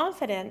more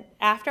confident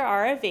after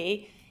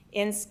ROV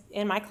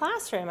in my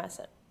classroom. I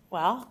said,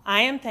 well,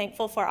 I am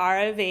thankful for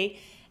ROV,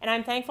 and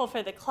I'm thankful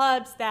for the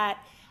clubs that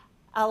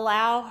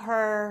allow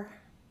her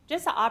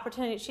just the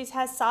opportunity. She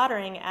has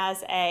soldering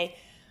as a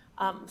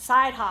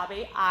side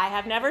hobby. I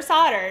have never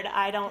soldered.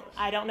 I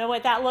don't know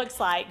what that looks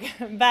like,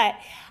 but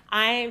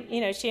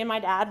she and my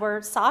dad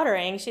were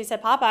soldering. She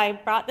said, Papa, I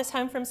brought this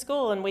home from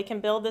school and we can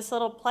build this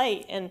little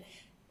plate. And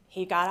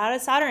he got out a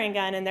soldering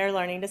gun and they're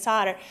learning to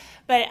solder.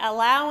 But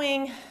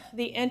allowing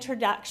the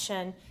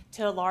introduction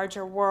to a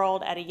larger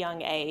world at a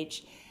young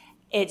age,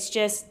 it's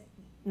just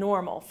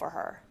normal for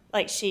her.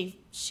 Like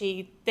she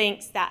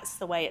thinks that's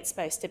the way it's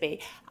supposed to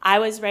be. I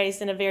was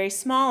raised in a very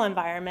small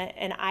environment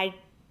and I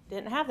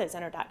didn't have those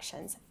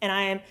introductions. And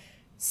I am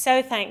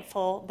so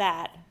thankful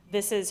that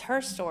this is her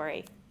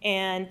story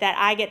and that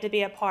I get to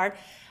be a part.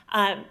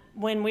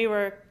 When we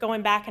were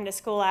going back into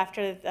school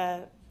after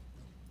the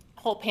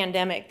whole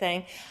pandemic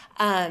thing,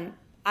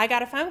 I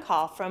got a phone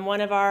call from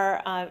one of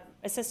our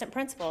assistant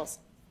principals.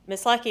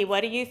 Miss Lucky, what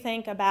do you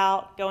think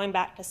about going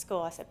back to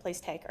school? I said, please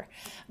take her.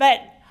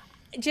 But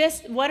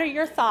just what are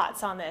your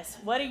thoughts on this?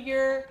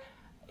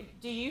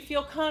 Do you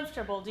feel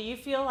comfortable? Do you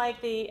feel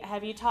like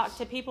have you talked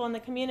to people in the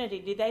community?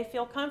 Do they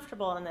feel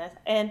comfortable in this?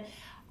 And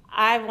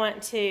I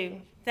want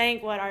to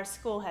thank what our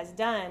school has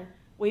done.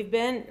 We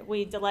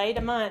delayed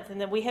a month, and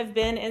then we have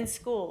been in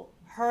school.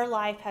 Her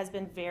life has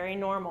been very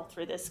normal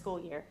through this school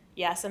year.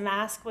 Yes, a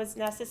mask was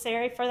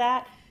necessary for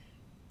that,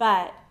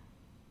 but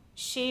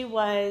she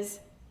was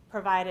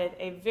provided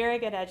a very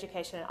good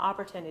education and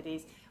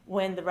opportunities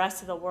when the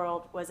rest of the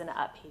world was in an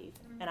upheave,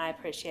 and I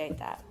appreciate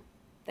that.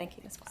 Thank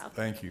you, Ms. Wild.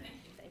 Thank you.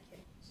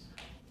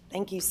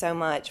 Thank you so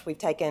much. We've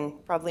taken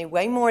probably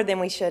way more than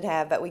we should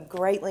have, but we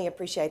greatly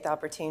appreciate the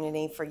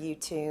opportunity for you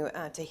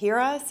to hear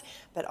us,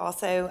 but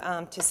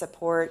also to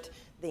support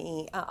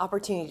the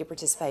opportunity to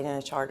participate in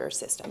a charter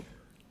system.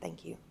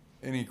 Thank you.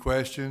 Any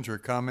questions or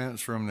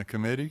comments from the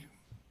committee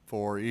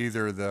for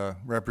either the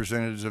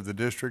representatives of the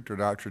district or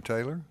Dr.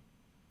 Taylor?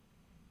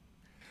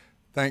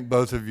 Thank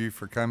both of you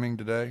for coming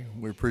today.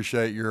 We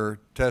appreciate your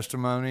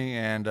testimony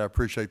and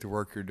appreciate the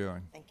work you're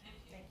doing. Thank you.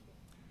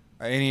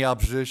 Any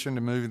opposition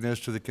to moving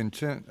this to the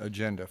consent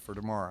agenda for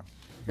tomorrow?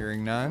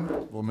 Hearing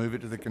none, we'll move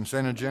it to the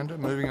consent agenda.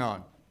 Moving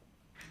on.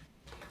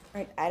 All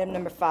right, item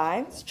number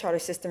 5 is charter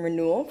system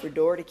renewal for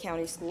Dougherty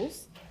County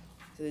Schools.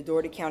 So the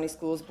Dougherty County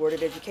Schools Board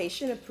of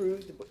Education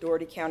approved the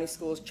Dougherty County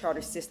Schools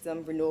charter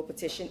system renewal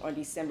petition on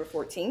December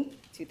 14,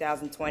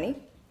 2020.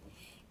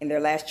 In their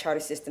last charter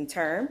system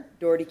term,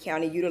 Dougherty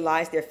County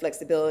utilized their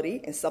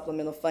flexibility and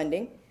supplemental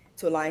funding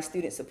to align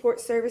student support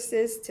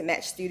services to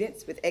match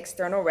students with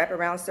external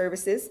wraparound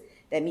services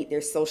that meet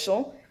their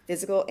social,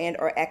 physical,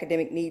 and/or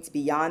academic needs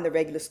beyond the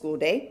regular school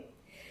day,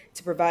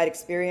 to provide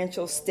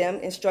experiential STEM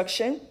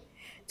instruction,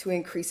 to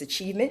increase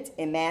achievement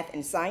in math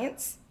and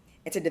science,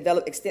 and to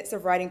develop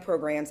extensive writing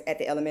programs at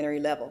the elementary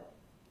level.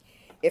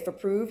 If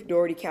approved,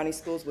 Dougherty County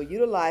Schools will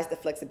utilize the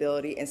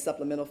flexibility and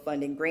supplemental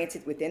funding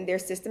granted within their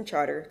system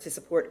charter to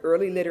support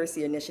early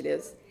literacy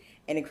initiatives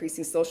and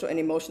increasing social and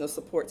emotional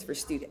supports for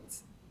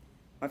students.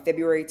 On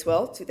February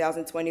 12,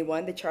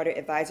 2021, the Charter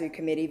Advisory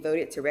Committee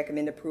voted to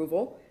recommend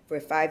approval for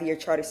a 5-year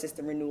charter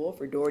system renewal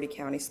for Dougherty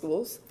County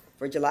Schools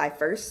for July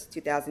 1st,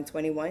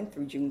 2021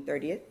 through June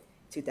 30th,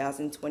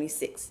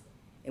 2026.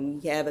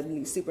 And we have a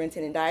new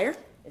Superintendent Dyer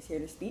is here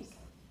to speak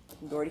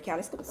from Dougherty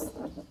County Schools.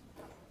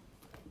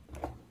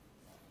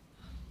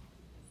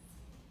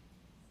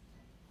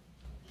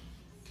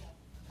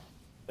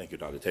 Thank you,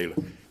 Dr. Taylor.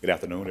 Good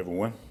afternoon,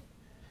 everyone.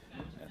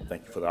 And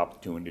thank you for the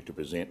opportunity to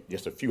present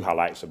just a few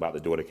highlights about the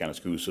Dougherty County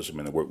School System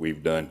and the work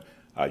we've done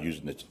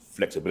using the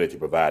flexibility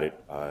provided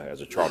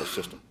as a charter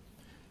system.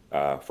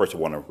 First, I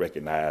want to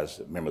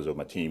recognize members of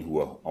my team who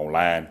are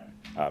online,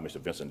 Mr.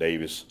 Vincent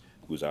Davis,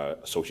 who's our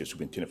Associate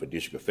Superintendent for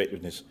District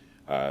Effectiveness,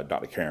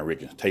 Dr. Karen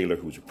Riggins Taylor,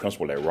 who's a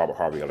principal at Robert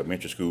Harvey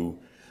Elementary School,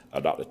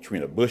 Dr.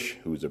 Trina Bush,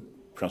 who's a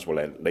principal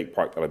at Lake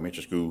Park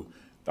Elementary School,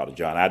 Dr.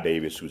 John I.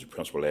 Davis, who's a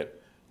principal at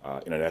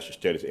International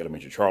Studies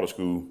Elementary Charter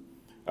School,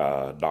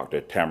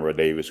 Dr. Tamara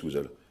Davis, who's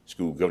a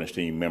school governance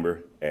team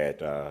member at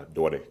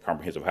Dougherty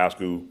Comprehensive High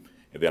School,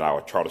 and then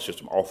our charter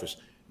system office,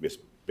 Ms.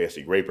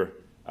 Bessie Graper,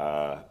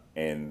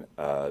 and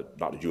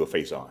Dr. Jewel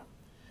Faison.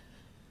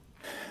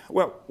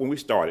 Well, when we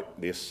started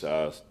this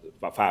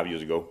about 5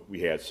 years ago,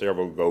 we had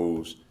several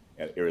goals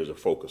and areas of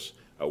focus.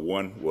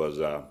 One was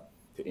to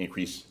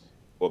increase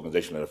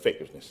organizational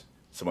effectiveness.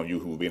 Some of you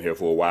who've been here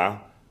for a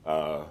while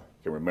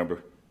can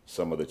remember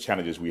some of the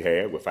challenges we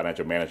had with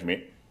financial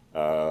management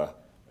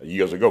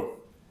years ago.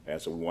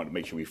 And so we wanted to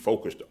make sure we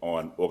focused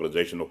on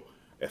organizational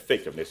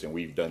effectiveness, and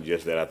we've done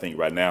just that. I think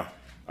right now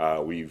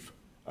we've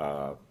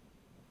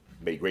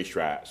made great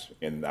strides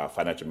in our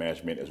financial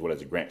management as well as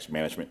the grants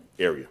management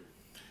area.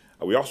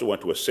 We also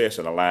want to assess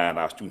and align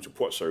our student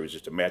support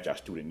services to match our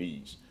student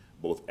needs,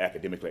 both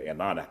academically and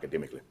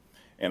non-academically.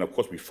 And of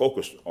course, we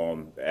focused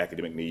on the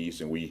academic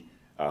needs, and we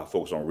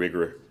focus on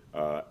rigor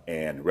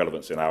and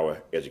relevance in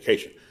our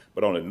education.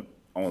 But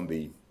on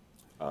the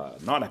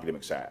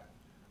non-academic side,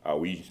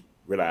 we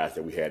realized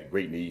that we had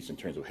great needs in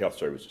terms of health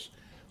services.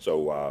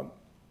 So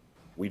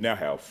we now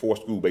have 4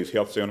 school-based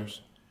health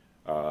centers,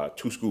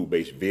 2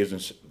 school-based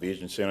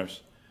vision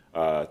centers,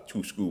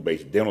 2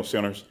 school-based dental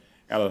centers,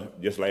 and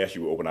just last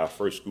year we opened our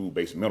first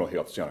school-based mental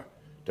health center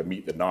to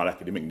meet the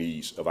non-academic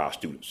needs of our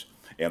students.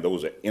 And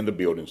those are in the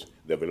buildings.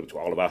 They're available to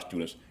all of our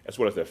students as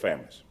well as their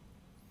families.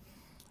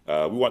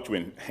 We want to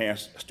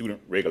enhance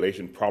student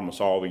regulation, problem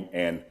solving,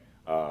 and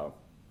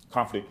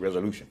conflict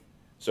resolution.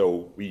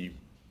 So we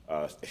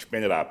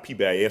expanded our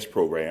PBIS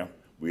program.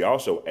 We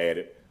also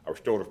added our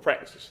restorative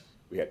practices.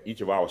 We had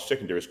each of our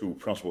secondary school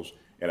principals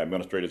and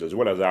administrators, as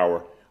well as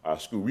our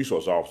school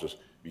resource officers,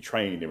 be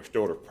trained in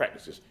restorative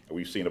practices, and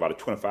we've seen about a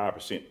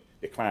 25%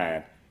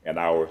 decline in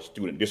our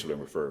student discipline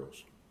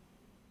referrals.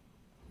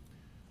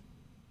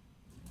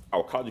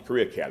 Our College and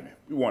Career Academy,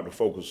 we wanted to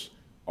focus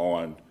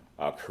on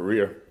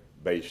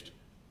career-based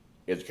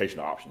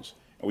educational options,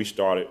 and we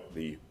started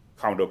the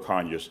Commodore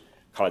Conyers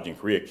College and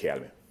Career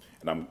Academy.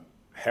 And I'm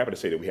happy to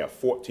say that we have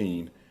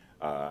 14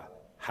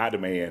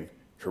 high-demand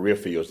career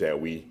fields that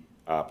we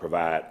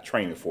provide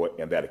training for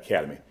in that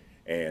academy.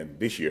 And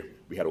this year,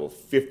 we had over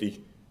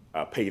 50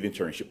 paid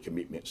internship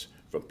commitments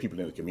from people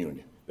in the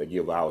community that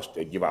give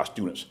our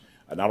students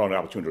not only the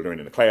opportunity to learn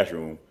in the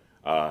classroom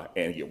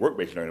and get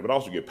work-based learning, but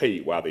also get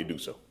paid while they do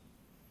so.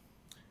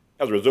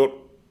 As a result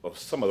of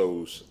some of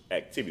those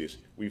activities,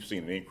 we've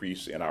seen an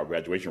increase in our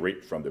graduation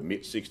rate from the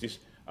mid-60s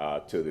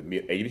to the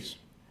mid-80s.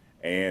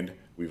 And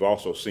we've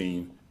also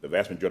seen the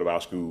vast majority of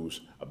our schools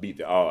beat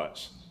the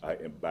odds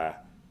by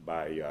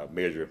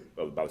measure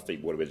by the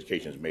State Board of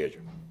Education's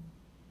measure.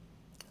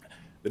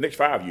 The next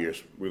 5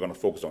 years, we're going to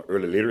focus on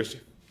early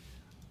literacy.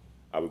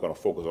 We're going to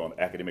focus on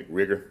academic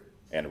rigor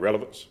and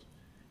relevance.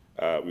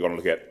 We're going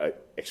to look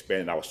at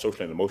expanding our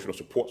social and emotional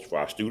supports for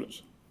our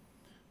students.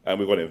 And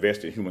we're going to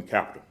invest in human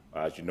capital.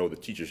 As you know, the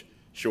teachers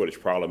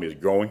shortage problem is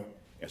growing,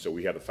 and so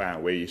we have to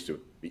find ways to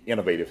be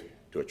innovative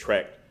to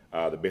attract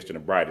the best and the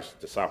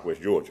brightest to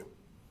Southwest Georgia.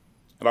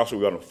 And also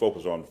we're going to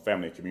focus on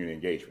family and community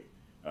engagement.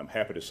 I'm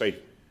happy to say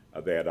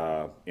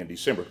that in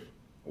December,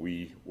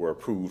 we were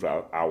approved,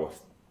 our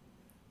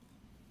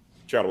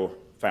charitable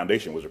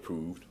foundation was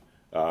approved.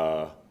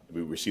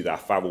 We received our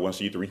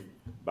 501c3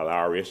 by the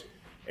IRS,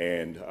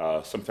 and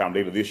sometime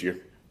later this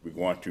year, we're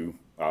going to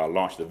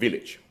launch the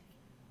Village,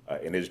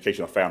 an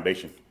educational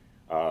foundation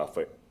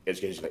for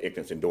educational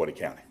excellence in Dougherty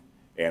County.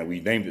 And we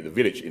named it the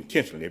Village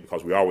intentionally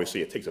because we always say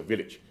it takes a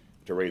village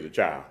to raise a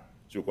child.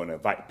 So we're going to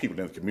invite people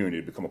in the community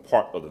to become a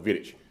part of the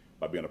Village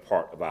by being a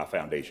part of our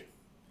foundation.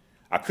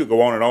 I could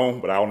go on,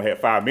 but I only have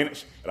 5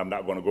 minutes, and I'm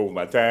not going to go over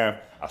my time.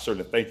 I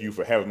certainly thank you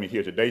for having me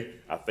here today.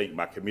 I thank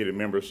my committee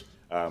members,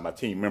 my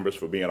team members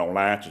for being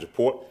online to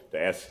support, to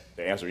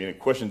answer any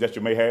questions that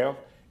you may have.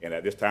 And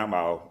at this time,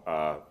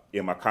 I'll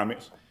end my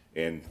comments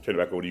and turn it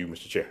back over to you,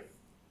 Mr. Chair.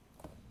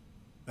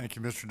 Thank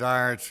you, Mr.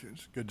 Dyer. It's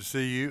good to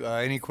see you.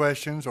 Any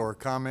questions or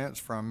comments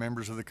from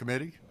members of the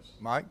committee?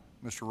 Mike,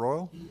 Mr.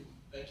 Royal?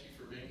 Thank you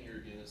for being here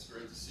again. It's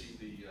great to see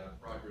the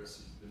progress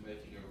that you've been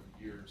making over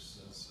the years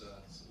since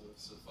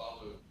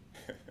followed.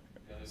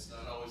 And it's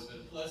not always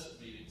been pleasant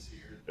meetings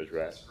here. That's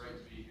right. It's great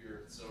to be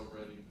here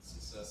celebrating the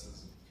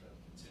successes and trying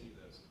to continue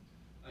those.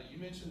 You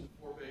mentioned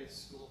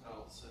 4-based school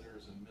health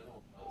centers and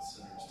mental health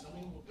centers. Tell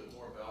me a little bit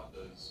more about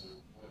those,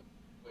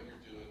 what you're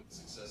doing, the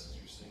successes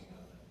you're seeing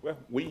out of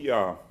that.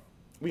 Well,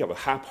 we have a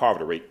high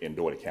poverty rate in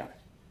Dougherty County.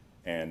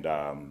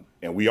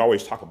 And we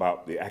always talk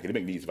about the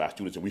academic needs of our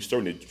students, and we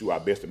certainly do our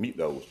best to meet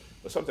those.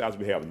 But sometimes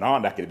we have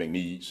non-academic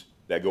needs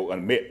that go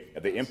unmet,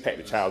 and they impact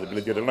the child's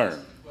ability to learn.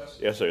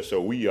 Yes, sir.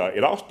 So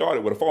it all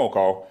started with a phone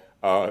call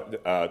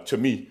to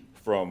me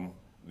from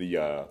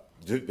the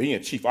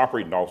chief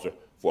operating officer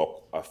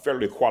for a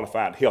federally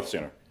qualified health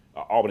center,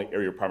 Albany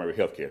Area Primary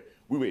Health Care.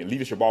 We were in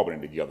Leadership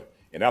Albany together.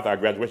 And after our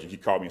graduation, she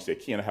called me and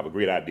said, "Ken, I have a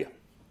great idea."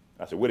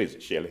 I said, "What is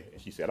it, Shelley?"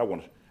 And she said, I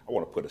want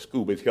to put a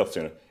school-based health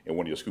center in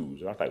one of your schools."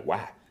 And I was like,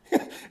 "Why?"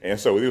 And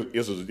so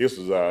this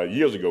was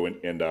years ago,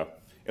 and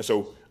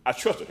so I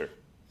trusted her.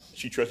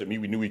 She trusted me.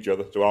 We knew each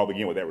other, so it all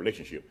began with that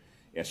relationship.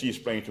 And she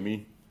explained to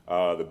me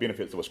the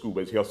benefits of a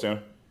school-based health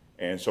center.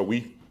 And so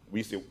I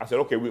said,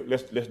 "Okay,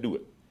 let's do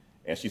it."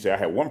 And she said, "I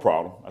had one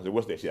problem." I said,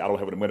 "What's that?" She said, "I don't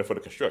have the money for the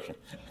construction."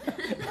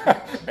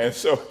 and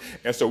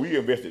so we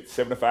invested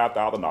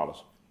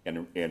 $75,000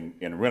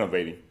 in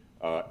renovating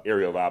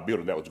area of our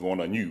building that was going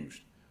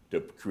unused to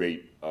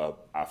create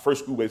our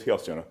first school-based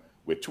health center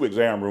with 2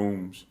 exam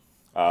rooms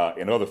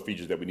and other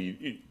features that we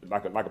need,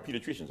 like a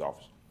pediatrician's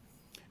office.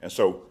 And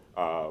so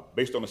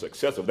based on the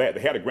success of that,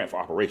 they had a grant for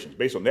operations.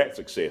 Based on that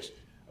success,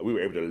 we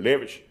were able to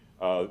leverage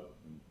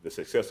the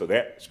success of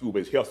that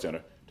school-based health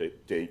center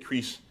to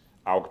increase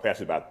our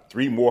capacity by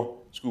 3 more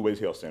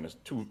school-based health centers,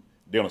 2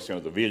 dental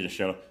centers, a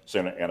vision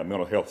center, and a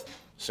mental health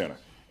center.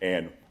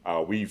 And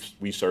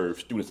we serve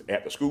students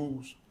at the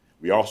schools.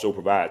 We also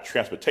provide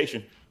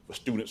transportation for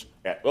students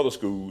at other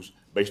schools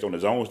based on the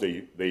zones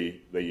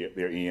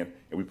they're in,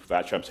 and we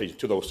provide transportation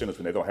to those centers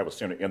when they don't have a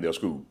center in their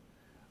school.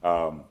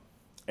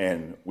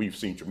 And we've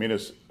seen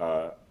tremendous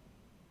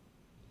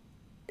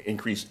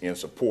increase in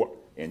support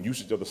and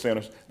usage of the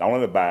centers, not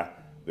only by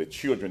the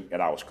children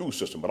in our school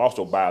system, but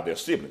also by their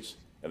siblings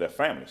and their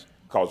families.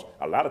 Because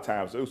a lot of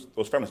times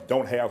those families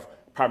don't have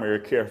primary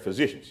care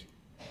physicians,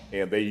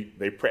 and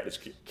they practice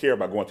care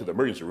by going to the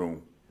emergency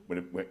room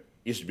when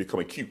issues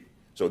become acute.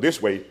 So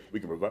this way, we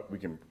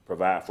can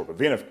provide for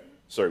preventive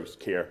service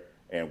care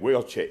and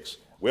wellness checks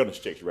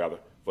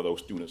for those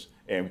students,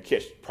 and we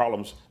catch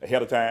problems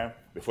ahead of time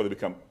before they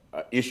become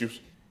issues,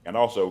 and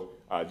also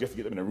just to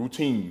get them in a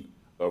routine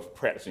of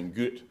practicing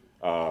good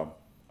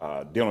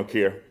dental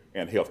care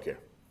and health care.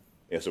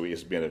 And so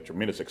it's been a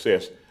tremendous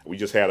success. We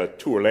just had a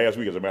tour last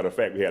week. As a matter of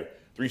fact, we had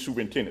 3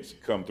 superintendents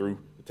come through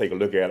to take a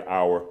look at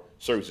our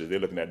services they're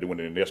looking at doing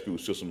in their school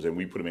systems, and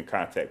we put them in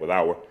contact with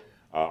our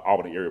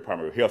Albany Area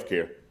Primary Health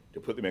Care to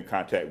put them in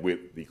contact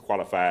with the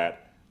qualified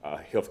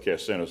health care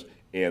centers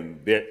in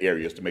their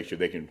areas to make sure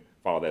they can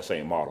follow that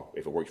same model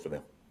if it works for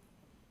them.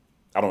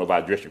 I don't know if I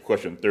addressed your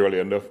question thoroughly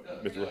enough,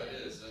 Mr. No,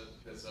 it is,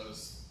 because I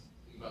was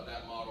thinking about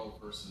that model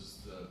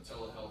versus the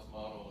telehealth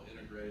model,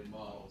 integrated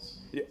models.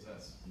 Yeah.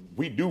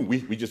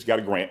 We just got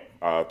a grant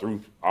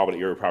through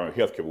Albany Area Primary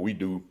Health Care, but we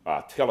do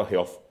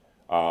telehealth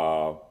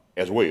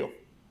as well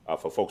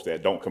for folks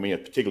that don't come in.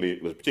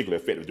 It was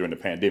particularly effective during the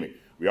pandemic.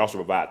 We also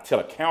provide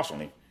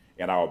telecounseling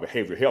in our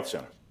behavioral health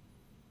center.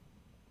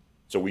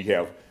 So we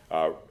have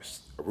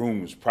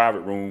rooms,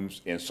 private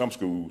rooms in some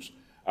schools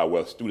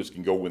where students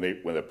can go when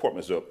the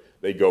appointment's up.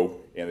 They go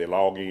and they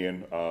log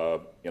in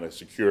a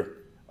secure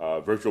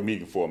virtual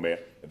meeting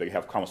format, and they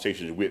have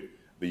conversations with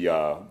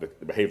the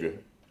behavior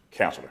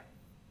counselor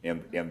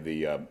in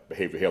the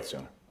behavioral health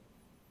center.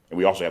 And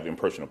we also have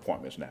in-person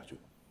appointments now too.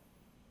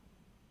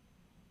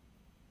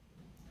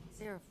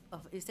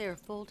 Is there a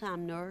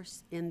full-time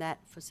nurse in that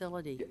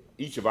facility?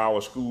 Each of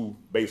our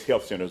school-based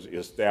health centers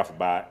is staffed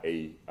by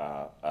a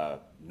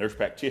nurse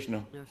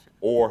practitioner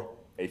or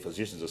a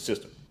physician's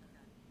assistant.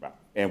 Right.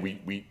 And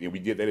we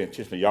did that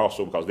intentionally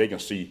also because they can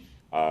see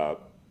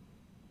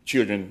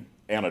children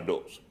and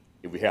adults.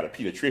 If we had a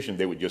pediatrician,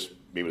 they would just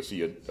be able to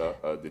see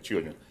the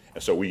children.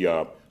 And so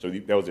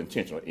that was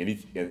intentional. In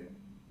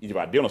each of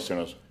our dental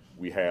centers,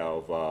 we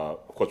have,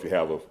 of course, we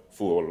have a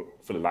fully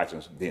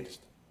licensed dentist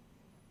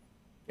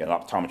and an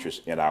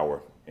optometrist in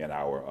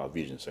our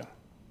vision center.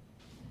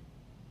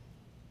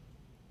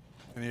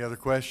 Any other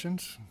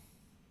questions?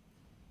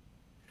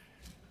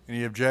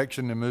 Any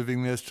objection to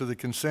moving this to the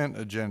consent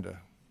agenda?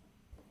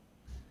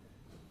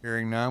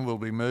 Hearing none, will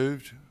be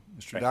moved.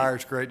 Mr. Dyer,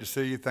 it's great to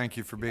see you. Thank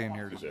you for being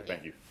here today.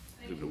 Thank you.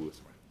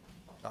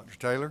 Dr.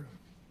 Taylor?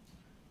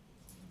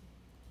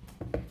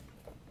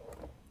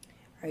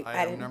 Right,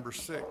 Item number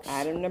 6.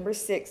 Item number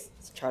 6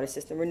 is charter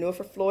system renewal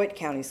for Floyd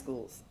County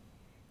Schools.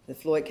 The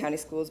Floyd County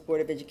Schools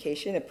Board of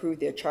Education approved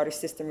their charter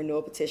system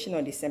renewal petition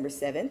on December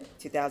 7th,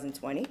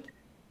 2020.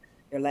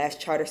 Their last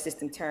charter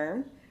system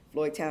term,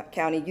 Floyd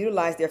County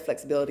utilized their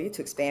flexibility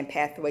to expand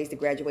pathways to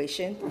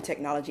graduation through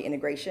technology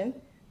integration,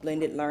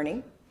 blended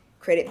learning,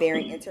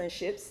 credit-bearing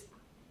internships,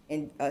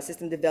 and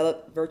system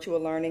developed virtual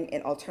learning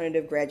and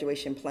alternative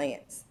graduation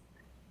plans.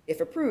 If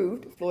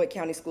approved, Floyd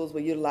County Schools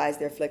will utilize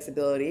their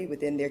flexibility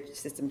within their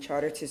system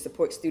charter to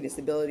support students'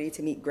 ability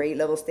to meet grade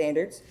level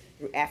standards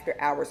through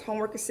after-hours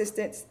homework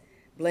assistance,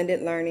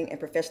 blended learning, and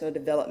professional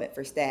development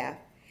for staff,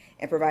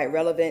 and provide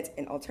relevant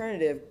and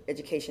alternative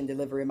education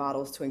delivery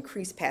models to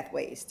increase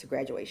pathways to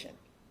graduation.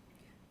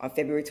 On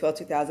February 12,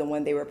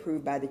 2001, they were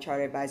approved by the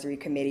Charter Advisory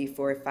Committee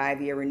for a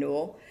 5-year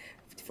renewal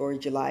for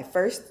July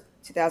 1st,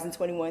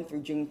 2021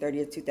 through June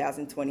 30th,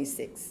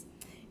 2026.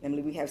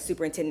 Emily, we have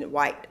Superintendent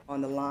White on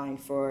the line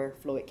for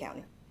Floyd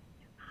County.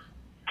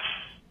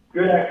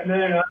 Good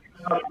afternoon. I'm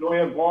Dr.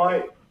 Glenn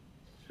White,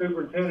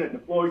 Superintendent in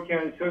the Floyd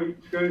County School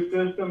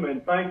System,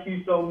 and thank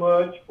you so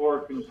much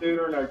for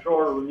considering our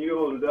charter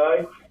renewal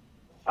today.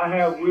 I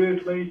have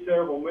with me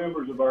several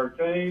members of our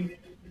team.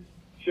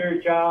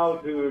 Sherry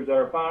Childs, who is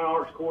our Fine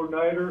Arts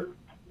Coordinator,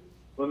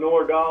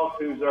 Lenore Doss,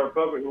 who's our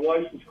Public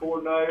Relations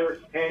Coordinator,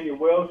 Tanya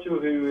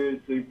Welchel, who is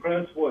the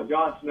Principal at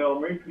Johnson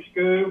Elementary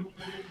School,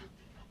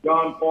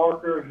 John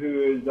Parker,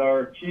 who is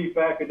our Chief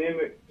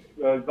Academic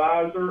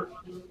Advisor,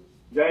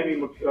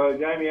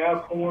 Jamie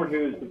Alcorn,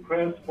 who is the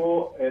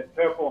Principal at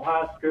Pepperell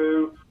High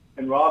School,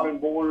 and Robin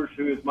Borders,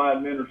 who is my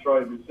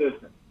Administrative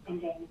Assistant.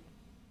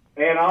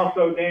 And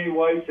also Danny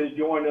Waits has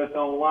joined us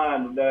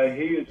online today.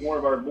 He is one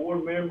of our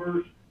board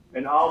members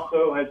and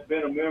also has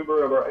been a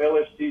member of our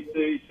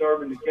LSTC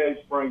serving the Cave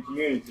Spring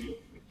community.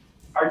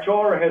 Our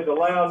charter has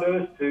allowed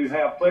us to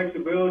have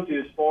flexibility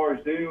as far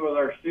as dealing with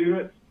our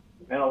students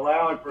and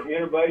allowing for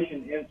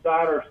innovation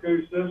inside our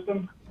school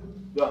system,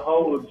 the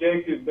whole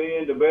objective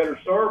being to better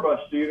serve our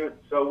students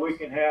so we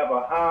can have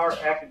a higher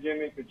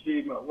academic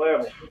achievement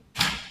level.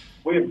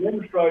 We have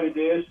demonstrated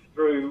this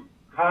through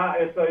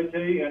high SAT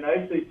and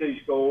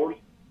ACT scores,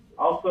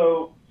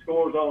 also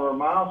scores on our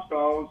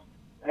milestones,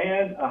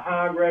 and a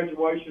high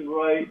graduation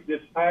rate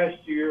this past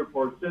year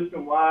for a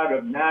system-wide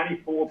of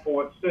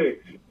 94.6.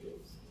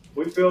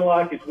 We feel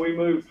like as we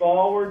move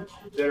forward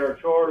that our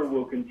charter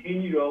will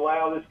continue to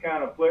allow this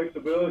kind of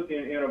flexibility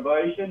and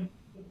innovation.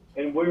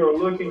 And we are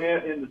looking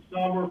at in the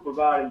summer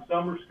providing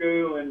summer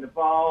school, in the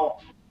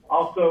fall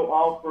also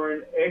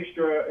offering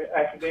extra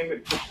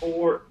academic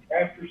support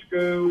after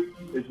school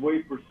as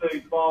we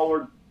proceed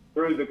forward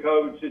through the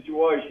COVID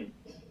situation.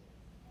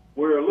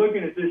 We're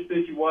looking at this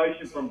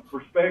situation from the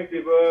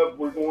perspective of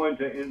we're going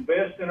to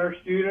invest in our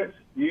students,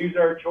 use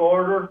our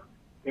charter,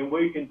 and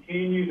we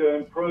continue to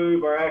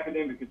improve our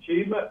academic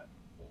achievement.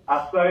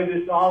 I say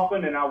this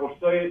often, and I will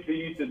say it to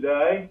you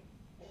today.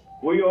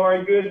 We are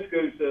a good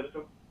school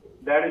system.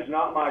 That is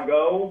not my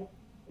goal.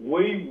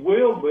 We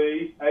will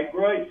be a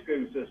great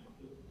school system.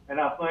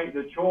 And I think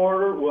the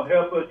charter will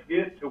help us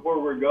get to where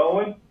we're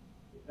going.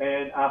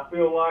 And I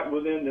feel like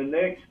within the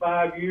next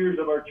 5 years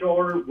of our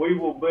charter, we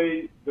will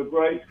be the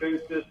great school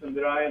system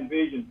that I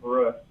envision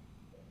for us.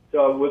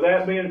 So with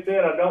that being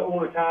said, I don't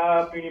want to tie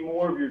up any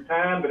more of your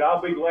time, but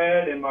I'll be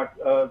glad, and my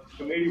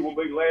committee will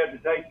be glad to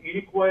take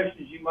any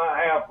questions you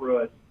might have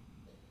for us.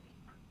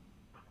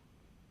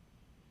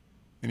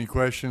 Any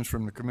questions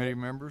from the committee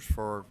members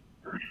for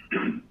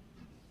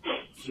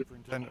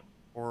Superintendent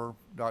or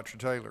Dr.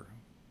 Taylor?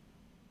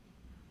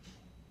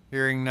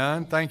 Hearing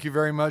none, thank you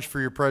very much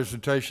for your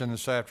presentation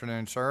this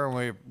afternoon, sir,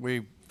 and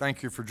we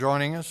thank you for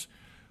joining us.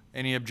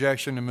 Any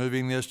objection to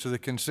moving this to the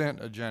consent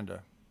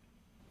agenda?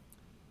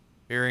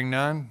 Hearing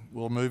none,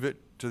 we'll move it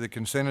to the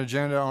consent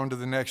agenda. On to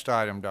the next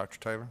item, Dr.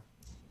 Taylor.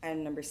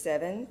 Item number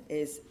 7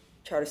 is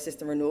charter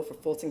system renewal for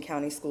Fulton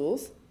County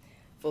Schools.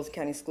 Fulton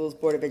County Schools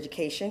Board of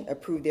Education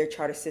approved their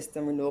charter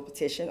system renewal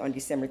petition on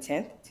December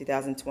 10th,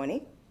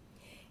 2020.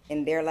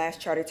 In their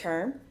last charter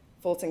term,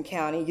 Fulton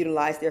County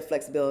utilized their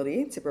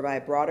flexibility to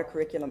provide broader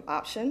curriculum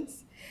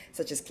options,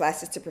 such as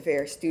classes to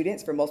prepare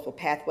students for multiple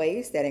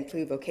pathways that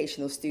include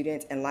vocational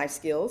students and life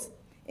skills,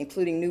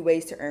 including new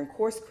ways to earn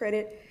course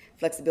credit,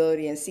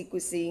 flexibility in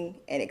sequencing,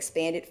 and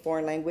expanded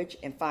foreign language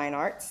and fine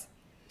arts.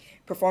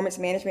 Performance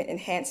management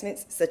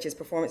enhancements, such as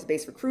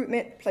performance-based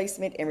recruitment,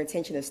 placement, and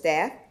retention of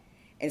staff,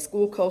 and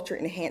school culture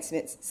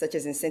enhancements, such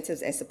as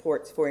incentives and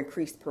supports for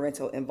increased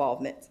parental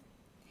involvement.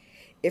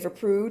 If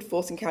approved,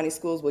 Fulton County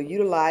Schools will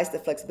utilize the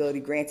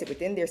flexibility granted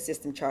within their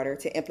system charter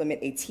to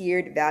implement a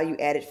tiered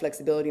value-added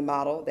flexibility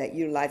model that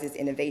utilizes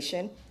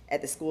innovation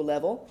at the school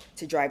level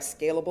to drive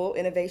scalable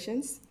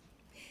innovations,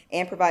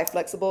 and provide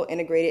flexible,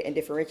 integrated, and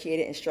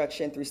differentiated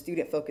instruction through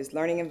student-focused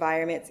learning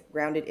environments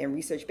grounded in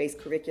research-based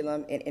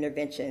curriculum and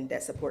intervention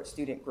that supports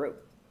student growth.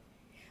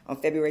 On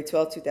February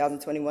 12,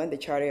 2021, the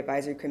Charter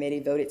Advisory Committee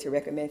voted to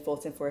recommend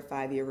Fulton for a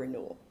 5-year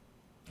renewal.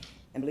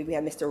 I believe we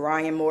have Mr.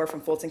 Ryan Moore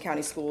from Fulton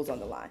County Schools on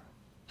the line.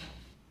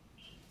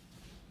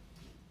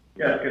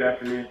 Yes, good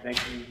afternoon. Thank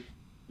you,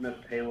 Ms.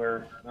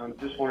 Taylor.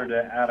 Just wanted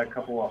to add a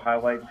couple of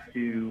highlights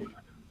to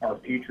our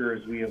future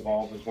as we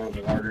evolve as one of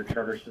the larger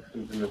charter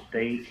systems in the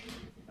state.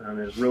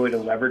 Is really to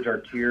leverage our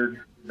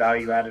tiered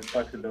value-added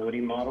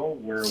flexibility model,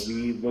 where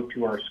we look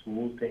to our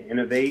schools to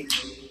innovate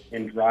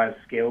and drive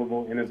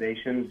scalable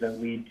innovations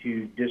that lead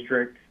to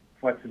district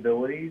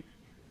flexibilities.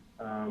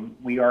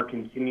 We are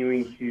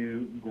continuing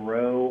to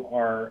grow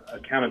our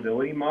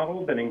accountability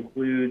model that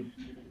includes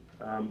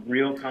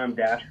real-time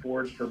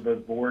dashboards for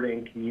both board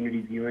and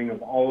community viewing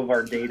of all of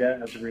our data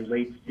as it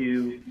relates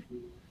to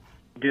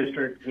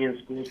district and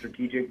school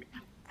strategic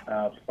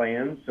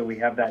plans. So we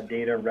have that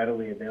data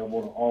readily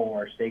available to all of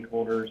our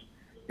stakeholders.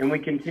 And we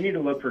continue to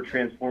look for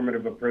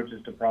transformative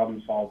approaches to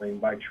problem solving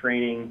by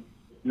training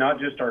not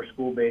just our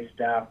school-based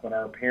staff, but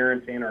our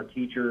parents and our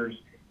teachers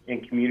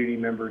and community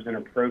members in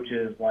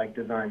approaches like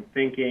design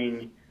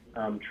thinking,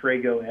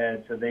 Trago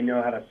Ed, so they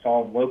know how to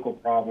solve local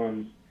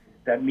problems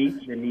that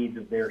meets the needs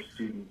of their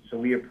students. So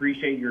we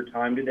appreciate your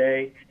time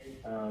today.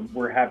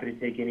 We're happy to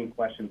take any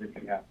questions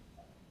if you have.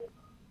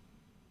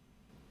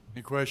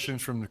 Any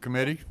questions from the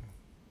committee?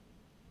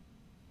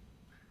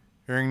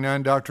 Hearing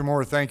none, Dr.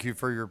 Moore, thank you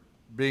for your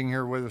being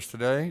here with us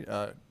today.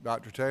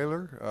 Dr.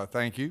 Taylor,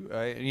 thank you.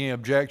 Any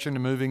objection to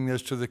moving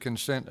this to the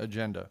consent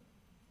agenda?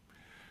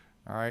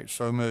 All right,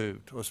 so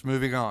moved. Let's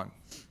moving on.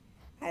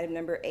 Item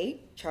number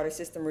 8, charter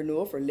system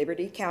renewal for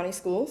Liberty County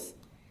Schools.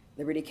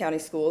 Liberty County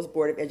Schools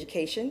Board of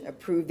Education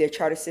approved their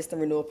charter system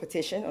renewal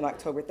petition on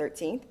October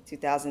 13th,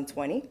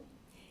 2020.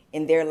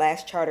 In their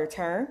last charter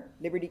term,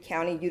 Liberty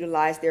County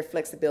utilized their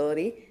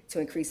flexibility to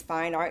increase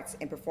fine arts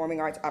and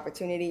performing arts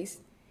opportunities,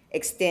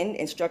 extend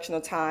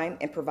instructional time,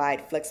 and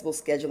provide flexible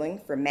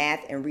scheduling for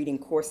math and reading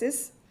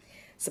courses,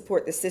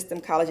 support the System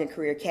College and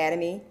Career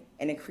Academy,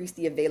 and increase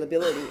the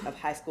availability of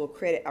high school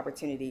credit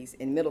opportunities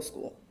in middle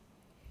school.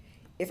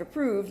 If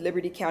approved,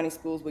 Liberty County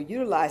Schools will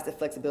utilize the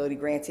flexibility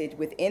granted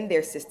within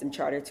their system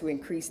charter to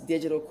increase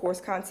digital course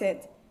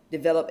content,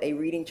 develop a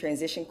reading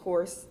transition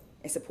course,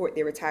 and support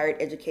their retired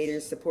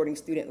educators supporting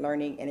student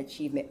learning and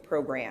achievement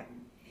program.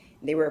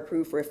 They were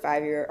approved for a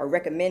 5-year, or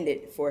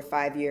recommended for a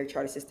 5-year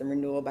charter system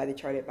renewal by the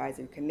Charter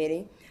Advisory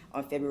Committee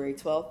on February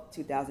 12,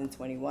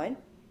 2021.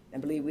 I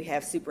believe we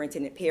have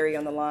Superintendent Perry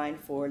on the line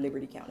for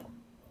Liberty County.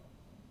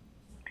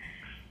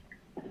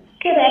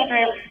 Good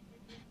afternoon.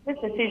 This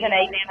is Susan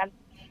Aiden. I'm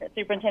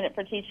Superintendent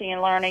for Teaching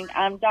and Learning.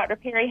 Dr.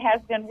 Perry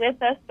has been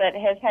with us, but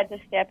has had to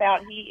step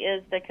out. He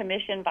is the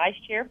Commission Vice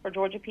Chair for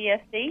Georgia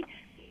PSD,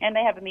 and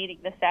they have a meeting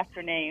this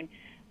afternoon.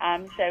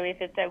 So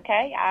if it's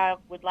okay, I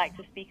would like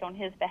to speak on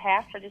his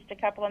behalf for just a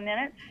couple of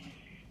minutes.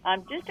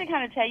 Just to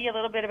kind of tell you a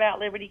little bit about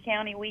Liberty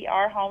County, we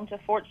are home to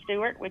Fort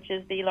Stewart, which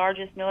is the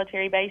largest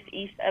military base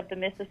east of the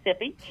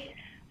Mississippi.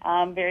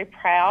 I'm very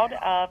proud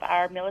of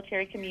our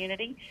military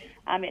community.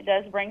 It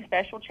does bring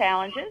special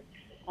challenges.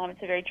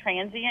 It's a very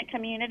transient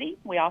community.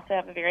 We also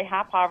have a very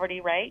high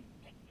poverty rate,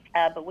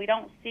 but we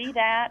don't see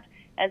that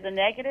as a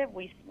negative.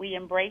 We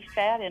embrace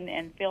that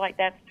and feel like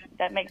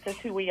that makes us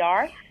who we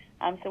are.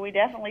 So we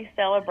definitely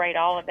celebrate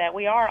all of that.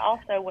 We are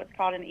also what's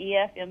called an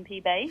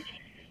EFMP base,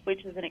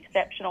 which is an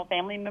Exceptional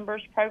Family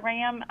Members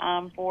Program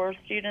for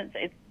students.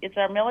 It's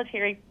our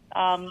military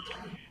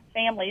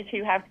families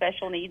who have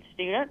special needs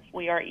students.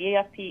 We are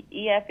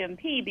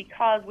EFMP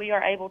because we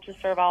are able to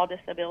serve all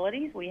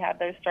disabilities. We have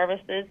those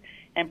services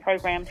and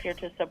programs here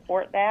to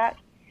support that.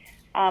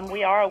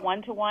 We are a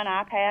one-to-one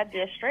iPad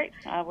district.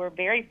 We're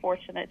very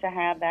fortunate to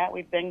have that.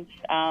 We've been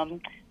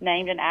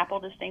named an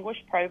Apple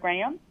Distinguished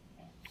Program.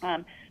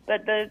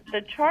 But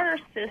the charter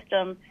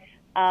system,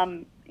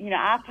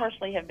 I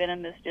personally have been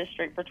in this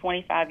district for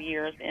 25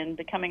 years, and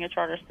becoming a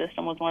charter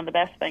system was one of the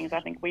best things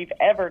I think we've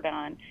ever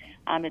done.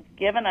 It's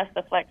given us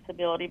the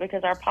flexibility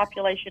because our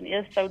population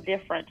is so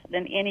different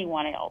than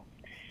anyone else.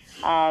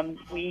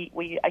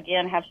 We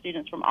again have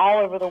students from all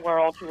over the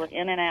world who are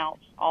in and out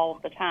all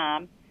of the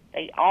time.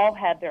 They all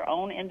have their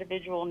own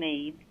individual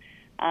needs.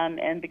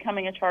 and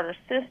becoming a charter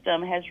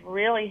system has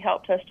really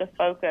helped us to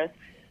focus.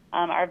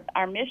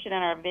 Our mission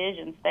and our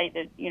vision state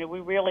that, we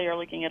really are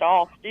looking at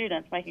all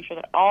students, making sure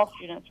that all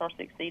students are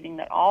succeeding,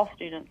 that all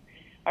students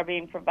are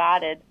being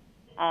provided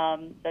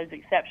those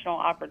exceptional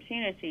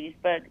opportunities.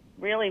 But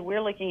really,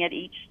 we're looking at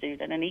each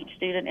student and each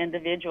student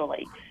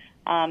individually.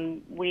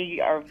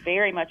 We are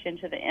very much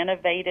into the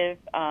innovative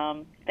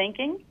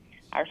thinking.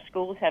 Our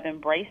schools have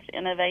embraced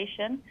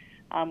innovation.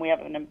 We have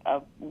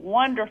a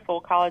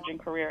wonderful college and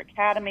career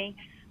academy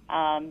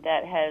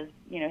that has,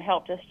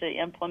 helped us to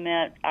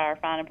implement our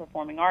fine and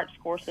performing arts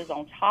courses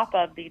on top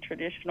of the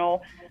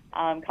traditional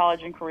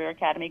college and career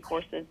academy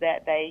courses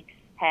that they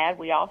had.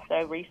 We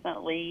also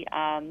recently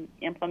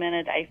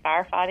implemented a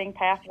firefighting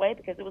pathway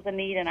because it was a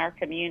need in our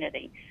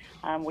community.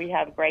 We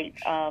have great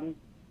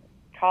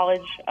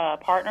college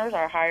partners,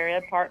 our higher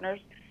ed partners.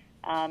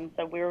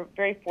 So we're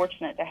very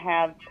fortunate to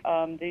have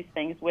these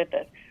things with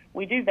us.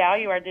 We do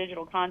value our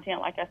digital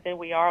content. Like I said,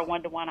 we are a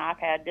one-to-one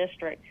iPad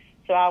district.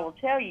 So I will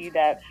tell you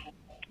that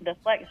the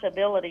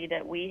flexibility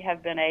that we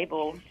have been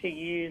able to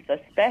use,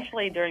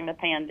 especially during the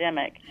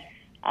pandemic,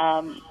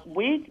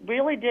 we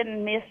really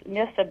didn't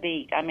miss a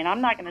beat. I mean,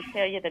 I'm not going to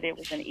tell you that it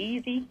was an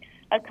easy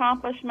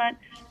accomplishment,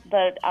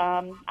 but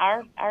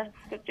our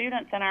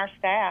students and our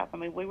staff, I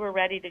mean, we were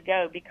ready to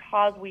go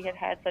because we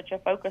had such a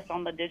focus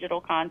on the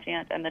digital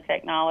content and the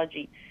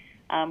technology.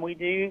 We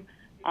do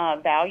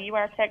value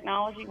our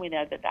technology. We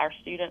know that our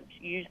students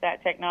use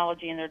that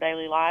technology in their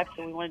daily lives,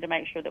 so we wanted to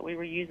make sure that we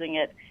were using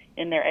it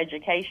in their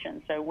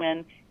education. So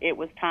when it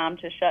was time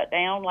to shut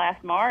down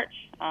last March,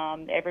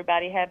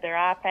 everybody had their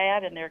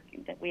iPad and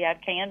we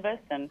had Canvas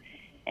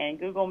and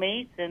Google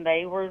Meets, and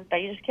they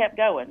just kept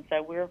going.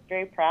 So we're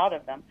very proud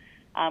of them.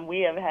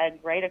 We have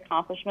had great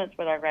accomplishments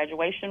with our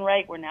graduation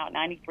rate. We're now at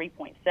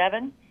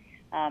 93.7.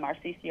 Our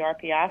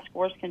CCRPI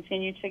scores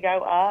continue to go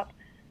up.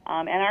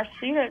 And our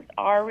students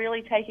are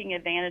really taking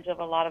advantage of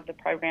a lot of the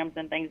programs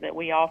and things that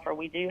we offer.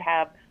 We do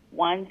have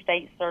one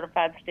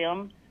state-certified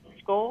STEM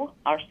school,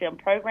 our STEM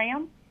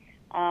program,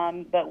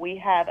 but we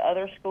have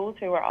other schools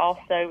who are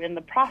also in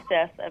the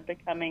process of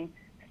becoming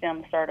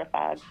STEM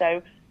certified.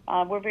 So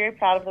we're very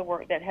proud of the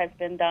work that has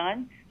been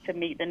done to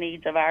meet the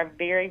needs of our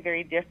very,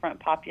 very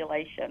different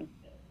population.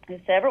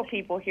 There's several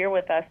people here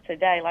with us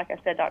today. Like I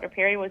said, Dr.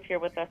 Perry was here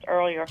with us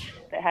earlier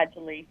that had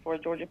to leave for a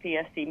Georgia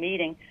PSC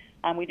meeting.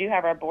 We do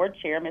have our board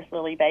chair, Ms.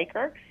 Lily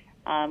Baker.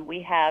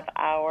 We have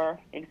our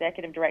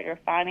executive director of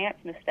finance,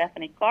 Ms.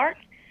 Stephanie Clark.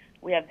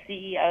 We have the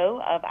CEO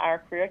of our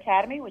career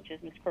academy, which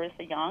is Ms.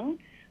 Carissa Young.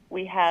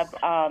 We have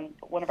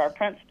one of our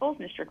principals,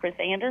 Mr. Chris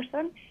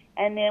Anderson.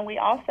 And then we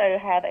also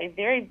have a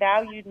very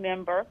valued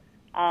member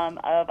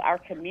of our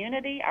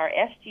community, our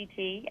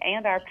SGT,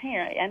 and a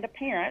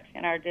parent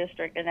in our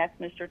district, and that's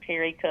Mr.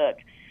 Terry Cook.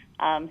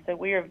 So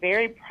we are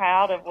very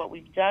proud of what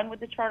we've done with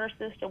the charter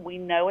system. We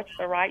know it's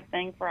the right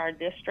thing for our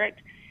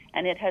district,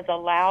 and it has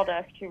allowed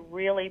us to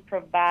really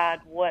provide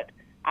what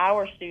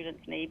our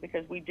students need,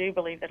 because we do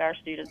believe that our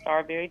students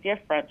are very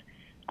different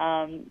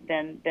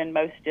than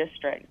most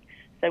districts.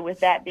 So with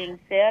that being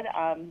said,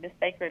 Ms.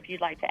 Baker, if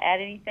you'd like to add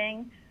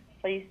anything,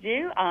 please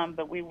do,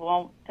 but we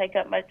won't take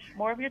up much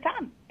more of your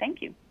time.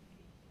 Thank you.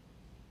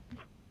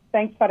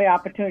 Thanks for the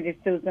opportunity,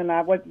 Susan.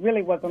 I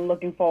really wasn't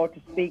looking forward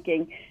to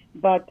speaking,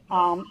 but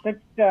having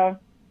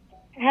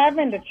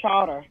the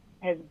charter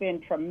has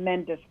been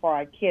tremendous for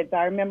our kids.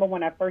 I remember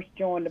when I first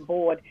joined the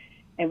board,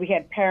 and we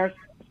had parents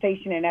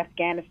stationed in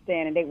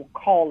Afghanistan, and they were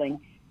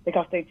calling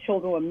because their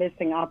children were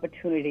missing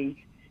opportunities.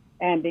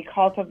 And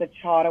because of the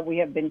charter, we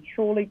have been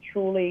truly,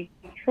 truly,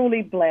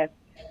 truly blessed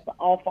to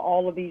offer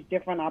all of these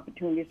different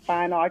opportunities,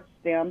 fine arts,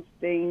 STEM,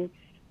 STEAM,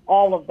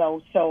 all of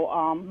those.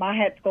 So my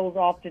hat goes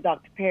off to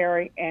Dr.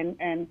 Perry and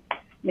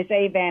Ms.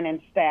 Avan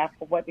and staff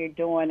for what they're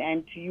doing,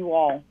 and to you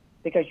all,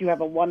 because you have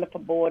a wonderful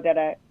board that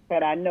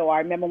I know. I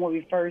remember when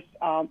we first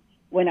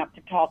went up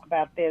to talk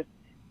about this,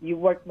 you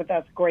worked with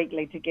us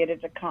greatly to get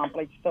it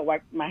accomplished. So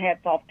my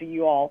hat's off to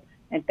you all,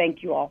 and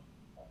thank you all.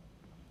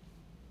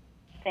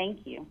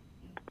 Thank you.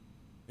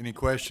 Any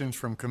questions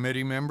from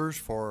committee members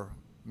for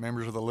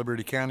members of the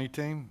Liberty County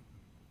team?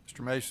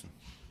 Mr. Mason.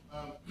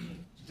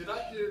 Did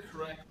I hear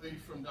correctly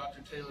from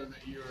Dr. Taylor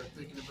that you're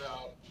thinking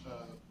about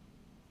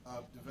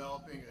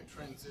developing a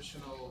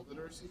transitional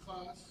literacy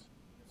class?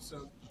 If so,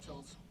 can you tell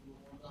us a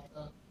little more about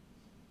that?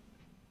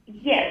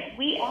 Yes,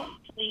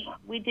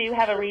 we do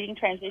have a reading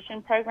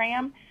transition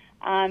program,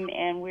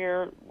 and we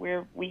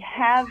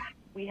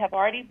have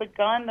already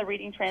begun the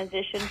reading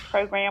transition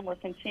program. We're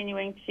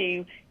continuing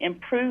to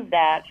improve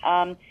that,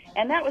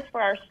 and that was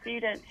for our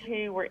students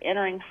who were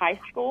entering high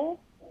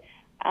school.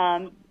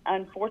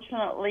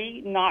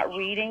 Unfortunately, not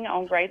reading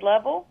on grade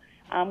level.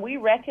 We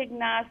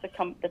recognize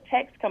the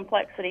text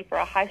complexity for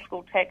a high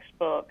school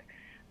textbook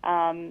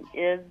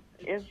is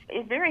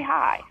very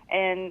high,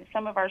 and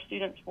some of our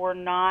students were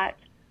not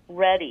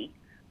ready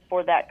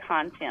for that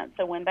content.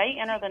 So when they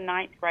enter the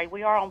 9th grade,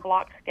 we are on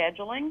block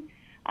scheduling.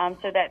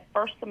 So that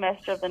first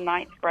semester of the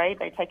 9th grade,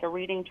 they take a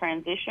reading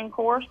transition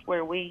course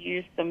where we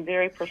use some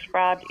very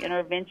prescribed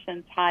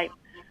intervention type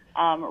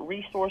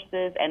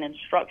resources and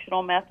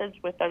instructional methods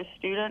with those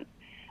students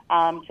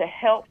to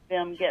help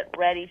them get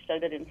ready so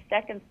that in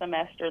second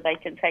semester they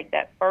can take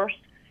that first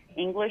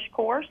English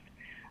course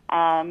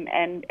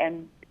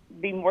and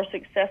be more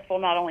successful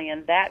not only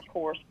in that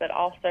course but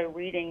also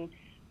reading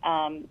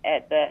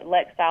at the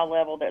Lexile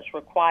level that's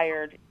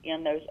required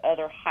in those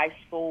other high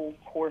school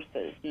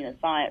courses,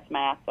 science,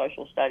 math,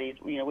 social studies,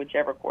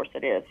 whichever course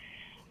it is.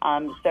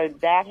 So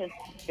that has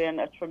been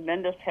a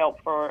tremendous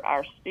help for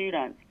our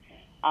students.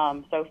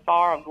 So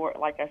far,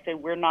 like I said,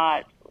 we're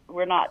not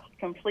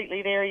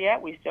completely there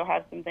yet. We still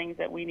have some things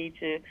that we need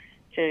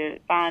to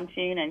fine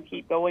tune and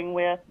keep going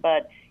with,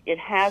 but it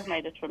has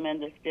made a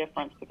tremendous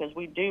difference because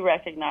we do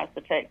recognize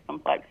the text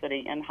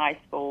complexity in high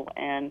school,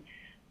 and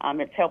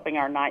it's helping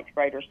our ninth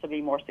graders to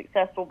be more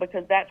successful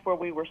because that's where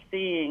we were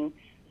seeing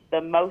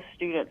the most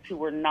students who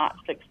were not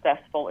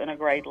successful in a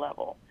grade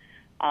level.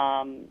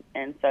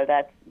 And so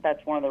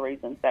that's one of the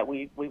reasons that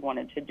we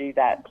wanted to do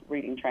that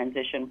reading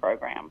transition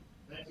program.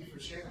 Thank you for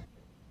sharing.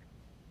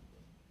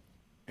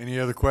 Any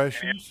other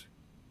questions?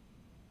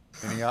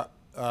 Is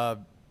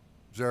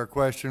there a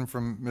question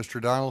from Mr.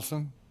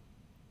 Donaldson?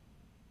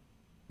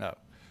 No.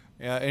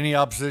 Any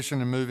opposition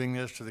to moving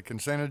this to the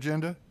consent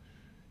agenda?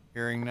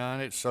 Hearing none,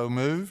 it's so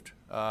moved.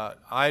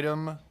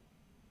 Item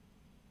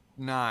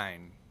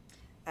 9.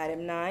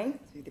 Item 9,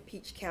 through the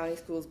Peach County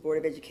Schools Board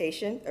of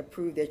Education,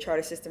 approved their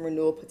charter system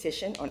renewal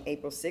petition on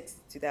April 6,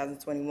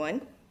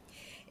 2021.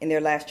 In their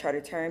last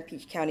charter term,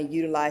 Peach County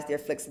utilized their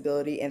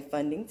flexibility and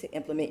funding to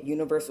implement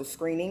universal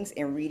screenings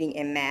in reading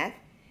and math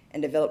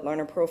and develop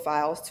learner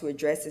profiles to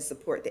address and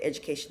support the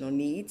educational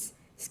needs,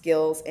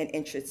 skills, and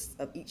interests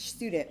of each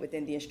student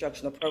within the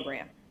instructional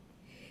program.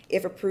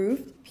 If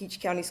approved,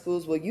 Peach County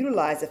Schools will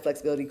utilize the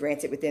flexibility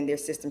granted within their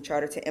system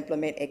charter to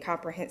implement a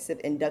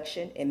comprehensive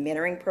induction and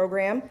mentoring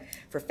program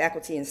for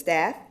faculty and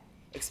staff,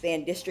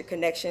 expand district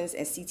connections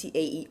and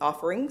CTAE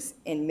offerings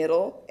in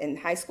middle and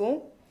high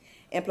school,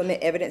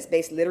 implement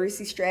evidence-based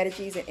literacy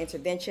strategies and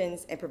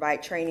interventions, and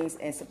provide trainings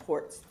and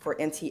supports for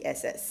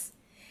MTSS.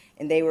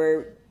 And they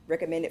were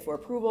recommended for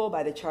approval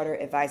by the Charter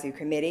Advisory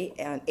Committee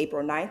on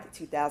April 9th,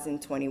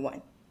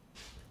 2021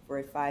 for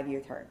a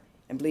 5-year term.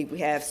 I believe we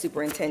have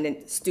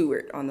Superintendent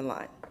Stewart on the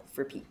line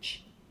for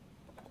Peach.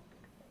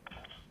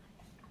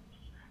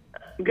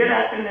 Good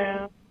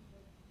afternoon.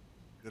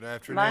 Good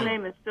afternoon. My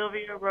name is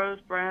Sylvia Rose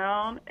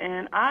Brown,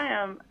 and I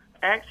am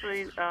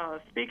actually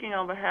speaking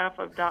on behalf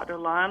of Dr.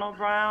 Lionel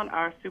Brown,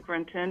 our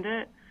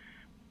superintendent.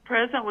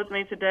 Present with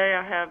me today,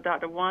 I have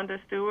Dr. Wanda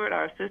Stewart,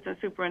 our assistant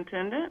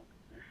superintendent,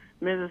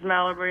 Mrs.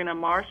 Malabrina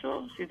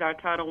Marshall, she's our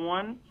Title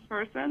I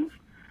person.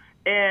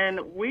 And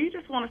we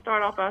just want to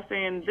start off by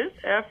saying this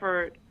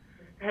effort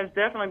has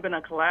definitely been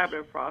a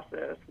collaborative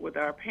process with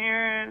our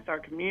parents, our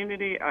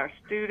community, our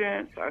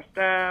students, our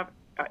staff,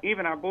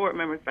 even our board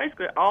members,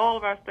 basically all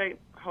of our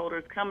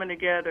stakeholders coming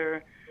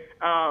together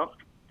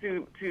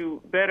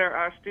to better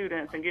our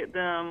students and get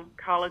them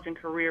college and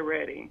career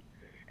ready.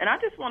 And I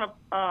just want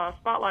to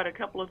spotlight a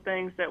couple of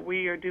things that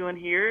we are doing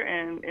here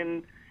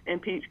in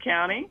Peach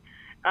County.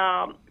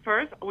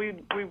 First, we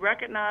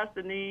recognize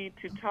the need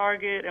to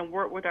target and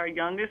work with our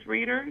youngest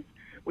readers.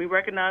 We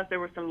recognize there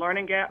were some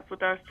learning gaps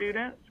with our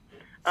students.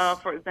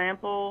 For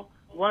example,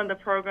 one of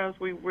the programs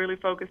we really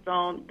focused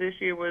on this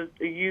year was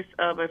the use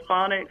of a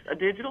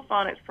digital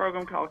phonics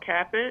program called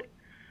Capit,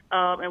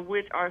 in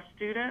which our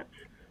students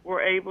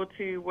were able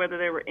to, whether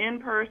they were in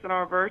person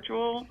or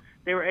virtual,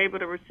 they were able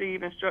to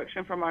receive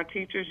instruction from our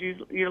teachers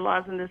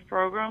utilizing this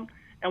program.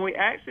 And we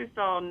actually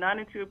saw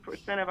 92%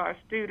 of our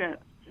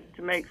students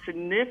to make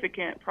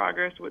significant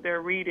progress with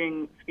their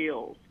reading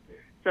skills.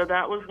 So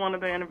that was one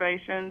of the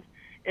innovations.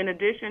 In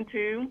addition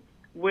to,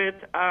 with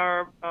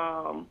our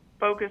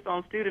focus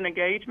on student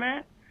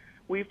engagement,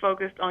 we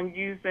focused on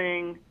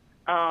using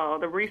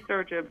the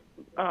research of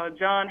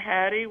John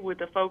Hattie with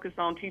the focus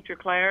on teacher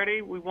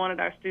clarity. We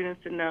wanted our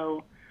students to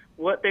know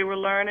what they were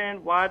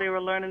learning, why they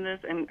were learning this,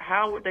 and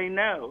how would they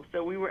know.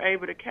 So we were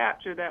able to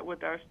capture that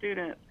with our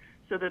students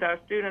so that our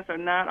students are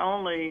not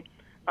only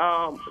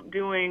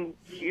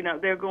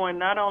they're going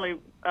not only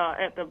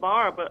at the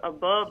bar, but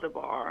above the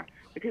bar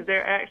because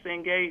they're actually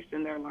engaged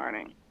in their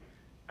learning.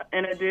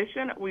 In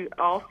addition, we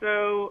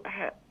also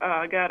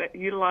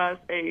utilized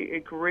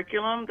a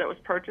curriculum that was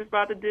purchased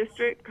by the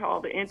district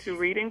called the Into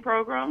Reading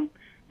program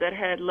that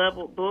had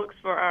leveled books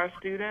for our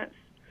students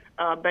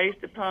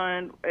based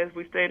upon, as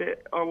we stated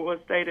or was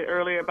stated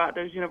earlier, about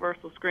those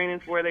universal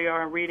screenings where they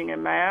are in reading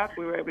and math.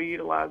 We were able to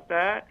utilize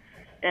that.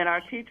 And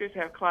our teachers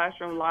have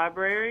classroom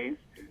libraries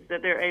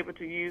that they're able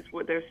to use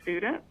with their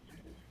students.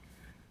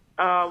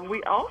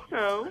 We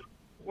also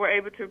were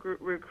able to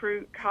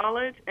recruit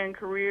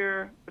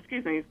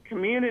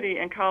community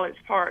and college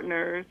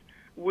partners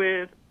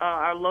with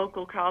our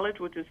local college,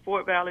 which is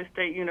Fort Valley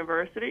State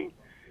University.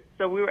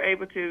 So we were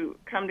able to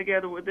come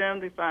together with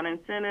them to find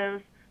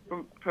incentives,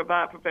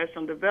 provide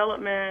professional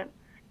development,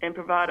 and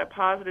provide a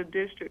positive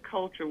district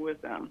culture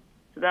with them.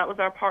 So that was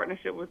our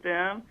partnership with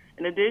them.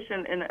 In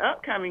addition, in the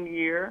upcoming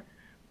year,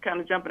 kind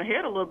of jumping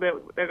ahead a little bit,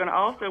 they're going to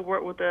also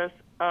work with us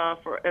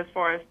for as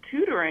far as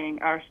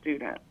tutoring our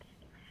students.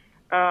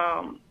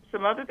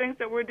 Some other things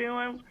that we're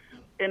doing,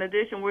 in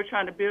addition, we're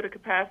trying to build the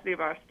capacity of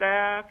our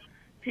staff.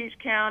 Peach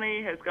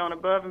County has gone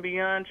above and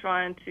beyond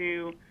trying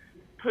to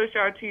push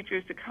our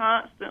teachers to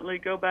constantly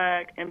go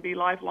back and be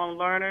lifelong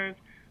learners.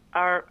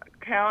 Our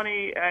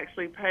county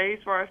actually pays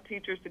for our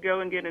teachers to go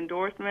and get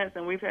endorsements,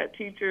 and we've had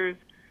teachers,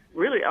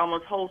 really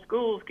almost whole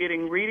schools,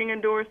 getting reading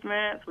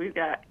endorsements. We've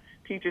got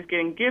teachers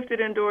getting gifted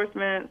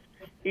endorsements,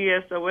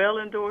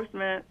 ESOL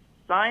endorsements,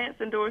 science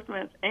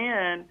endorsements,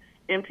 and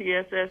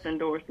MTSS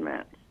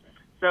endorsements.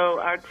 So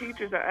our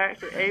teachers are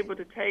actually able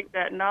to take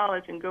that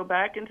knowledge and go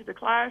back into the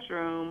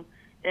classroom,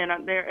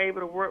 and they're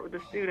able to work with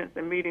the students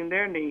in meeting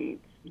their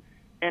needs.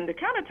 And to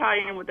kind of tie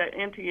in with that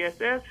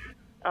MTSS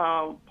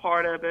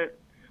part of it,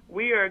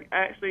 we are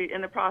actually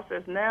in the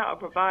process now of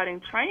providing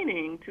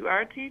training to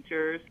our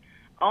teachers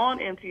on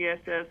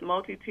MTSS,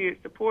 multi-tiered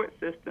support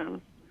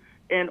systems,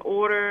 in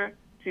order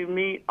to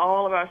meet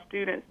all of our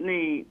students'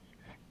 needs.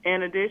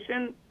 In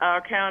addition,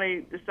 our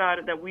county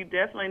decided that we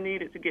definitely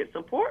needed to get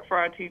support for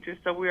our teachers,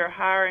 so we are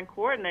hiring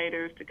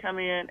coordinators to come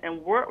in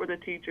and work with the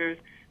teachers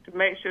to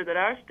make sure that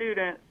our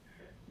students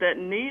that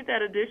need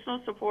that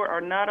additional support are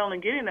not only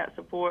getting that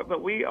support,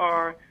 but we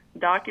are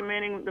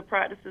documenting the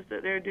practices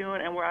that they're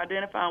doing, and we're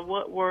identifying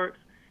what works,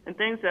 and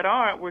things that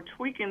aren't, we're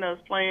tweaking those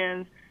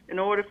plans in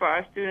order for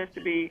our students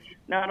to be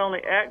not only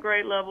at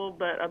grade level,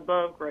 but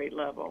above grade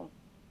level.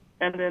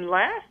 And then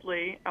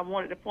lastly, I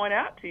wanted to point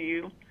out to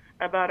you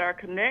about our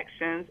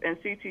connections and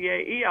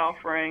CTAE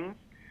offerings.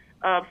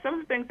 Some of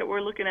the things that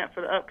we're looking at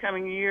for the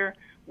upcoming year,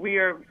 we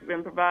have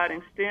been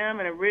providing STEM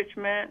and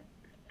enrichment,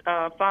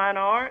 fine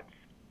arts,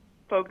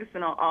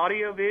 focusing on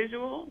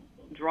audiovisual,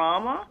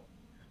 drama,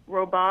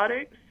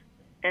 robotics,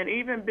 and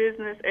even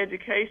business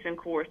education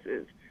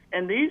courses.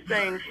 And these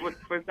things,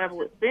 for example,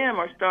 with STEM,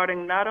 are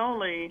starting not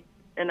only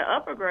in the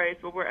upper grades,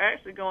 but we're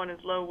actually going as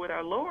low with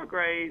our lower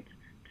grades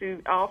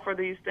to offer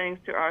these things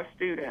to our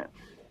students.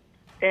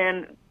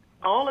 And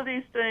all of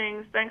these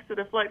things, thanks to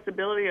the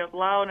flexibility of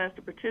allowing us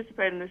to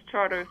participate in this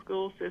charter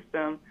school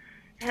system,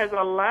 has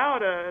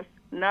allowed us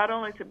not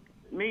only to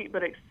meet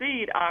but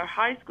exceed our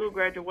high school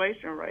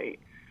graduation rate.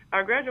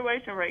 Our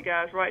graduation rate,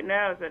 guys, right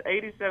now is at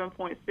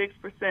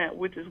 87.6%,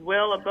 which is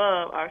well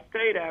above our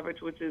state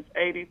average, which is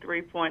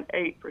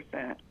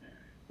 83.8%.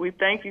 We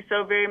thank you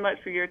so very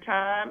much for your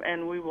time,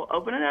 and we will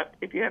open it up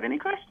if you have any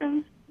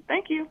questions.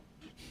 Thank you.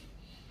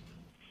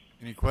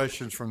 Any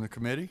questions from the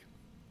committee?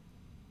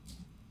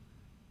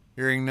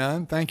 Hearing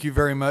none, thank you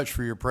very much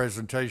for your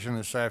presentation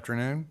this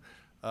afternoon.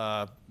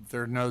 If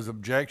there are no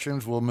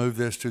objections, we'll move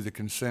this to the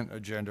consent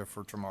agenda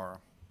for tomorrow.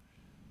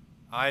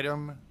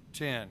 Item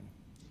 10.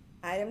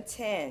 Item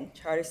 10,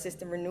 Charter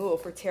System Renewal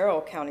for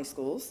Terrell County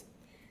Schools.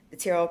 The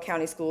Terrell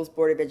County Schools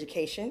Board of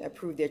Education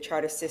approved their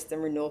charter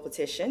system renewal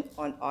petition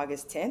on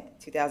August 10,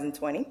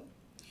 2020.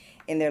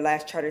 In their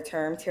last charter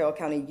term, Terrell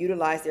County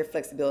utilized their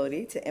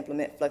flexibility to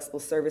implement flexible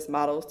service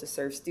models to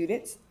serve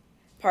students,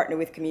 partner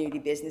with community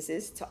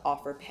businesses to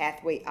offer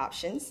pathway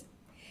options,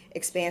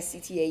 expand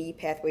CTAE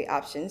pathway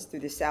options through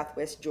the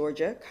Southwest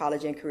Georgia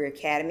College and Career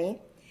Academy,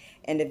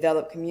 and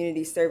develop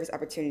community service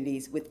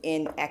opportunities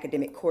within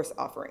academic course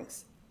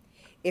offerings.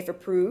 If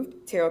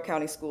approved, Terrell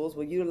County Schools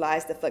will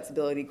utilize the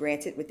flexibility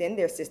granted within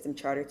their system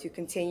charter to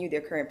continue their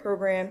current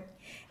program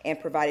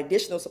and provide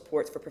additional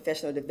supports for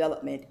professional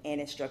development and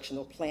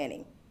instructional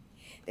planning.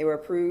 They were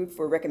approved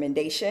for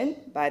recommendation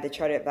by the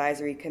Charter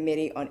Advisory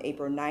Committee on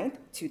April 9th,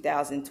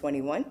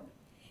 2021.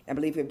 I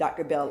believe we have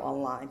Dr. Bell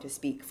online to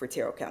speak for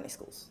Terrell County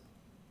Schools.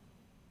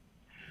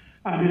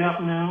 Good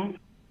afternoon.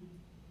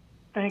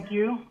 Thank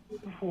you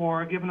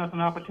for giving us an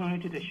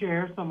opportunity to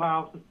share some of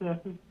our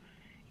successes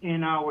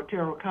in our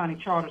Terrell County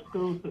Charter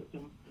School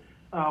System.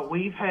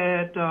 We've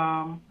had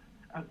a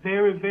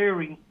very,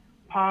 very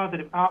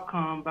positive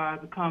outcome by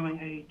becoming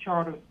a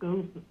charter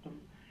school system.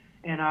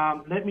 And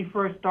let me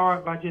first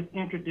start by just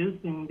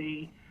introducing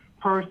the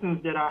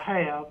persons that I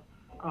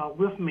have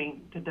with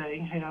me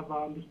today. I have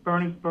Ms.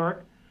 Bernice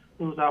Burke,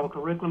 who's our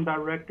curriculum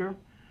director,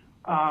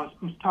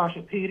 Ms.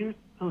 Tasha Peters,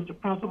 who's the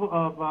principal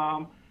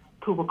of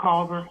Cooper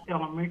Culver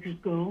Elementary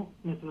School,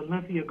 Ms.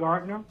 Valencia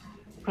Gardner,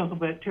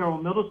 principal at Terrell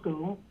Middle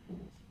School,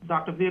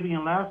 Dr.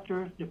 Vivian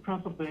Laster, the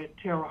principal at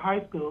Terrell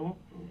High School,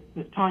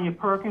 Ms. Tanya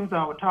Perkins,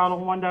 our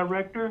Title I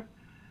director,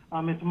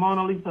 Ms.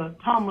 Mona Lisa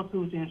Thomas,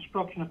 who's the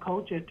instructional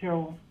coach at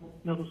Terrell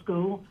Middle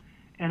School,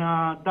 and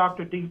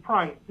Dr. Dee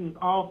Price, who's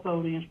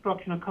also the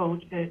instructional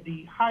coach at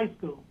the high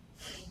school.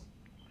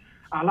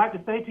 I'd like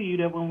to say to you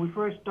that when we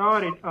first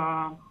started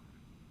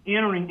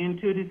entering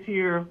into this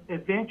here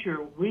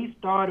adventure, we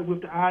started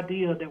with the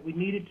idea that we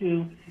needed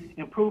to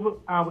improve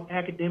our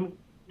academic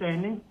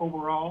standing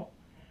overall.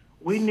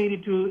 We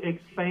needed to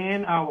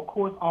expand our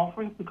course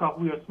offerings because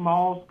we are a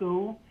small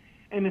school,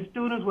 and the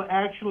students were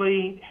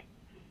actually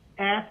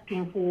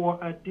asking for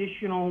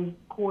additional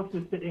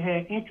courses that they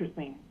had interest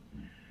in.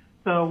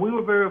 So we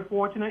were very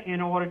fortunate in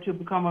order to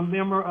become a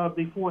member of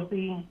the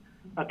 4C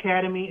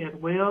Academy as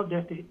well.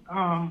 That's the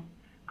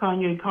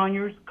Kanye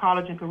Conyers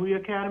College and Career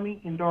Academy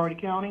in Dougherty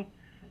County,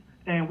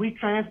 and we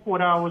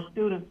transport our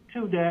students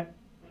to that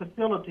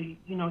facility,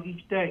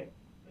 each day.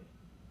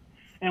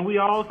 And we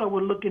also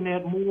were looking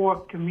at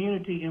more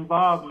community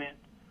involvement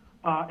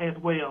as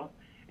well.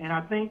 And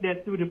I think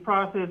that through the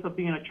process of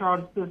being a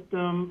charter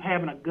system,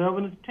 having a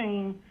governance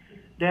team,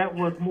 that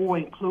was more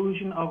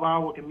inclusion of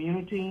our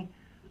community,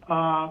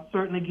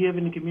 certainly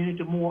giving the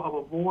community more of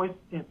a voice.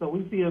 And so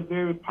we feel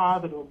very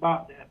positive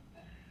about that.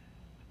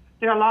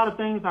 There are a lot of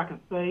things I can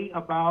say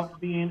about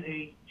being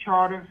a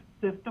charter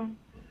system.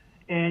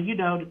 And,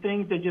 the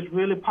things that just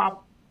really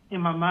pop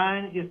in my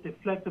mind is the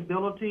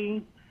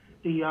flexibility,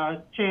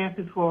 the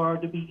chances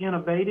to be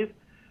innovative,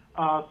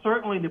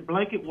 certainly the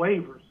blanket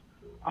waivers.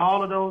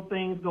 All of those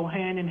things go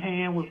hand in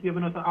hand with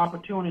giving us an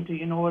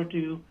opportunity in order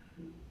to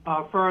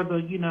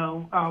further,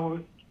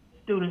 our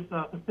students'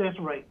 success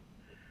rate.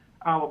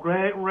 Our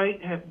grad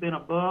rate has been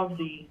above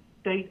the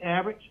state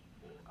average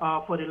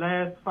for the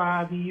last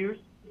 5 years.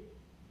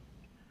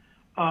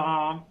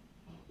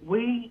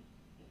 We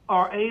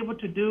are able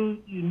to do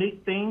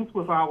unique things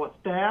with our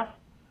staff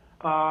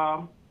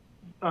by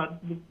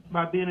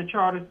being a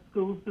charter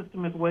school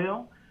system as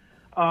well.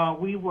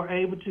 We were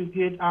able to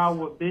get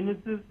our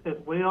businesses as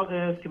well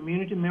as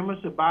community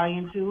members to buy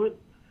into it.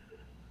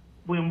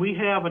 When we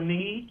have a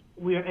need,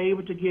 we are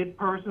able to get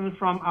persons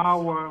from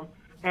our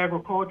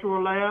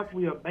agricultural lab.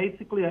 We are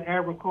basically an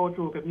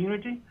agricultural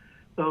community,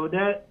 so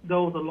that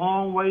goes a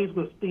long ways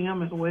with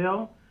STEM as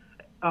well.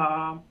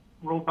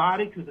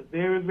 Robotics is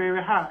very,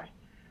 very high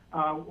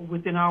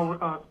within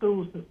our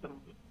school system.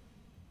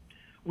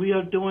 We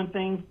are doing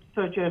things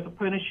such as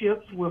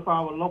apprenticeships with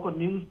our local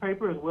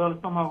newspaper as well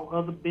as some of our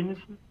other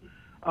businesses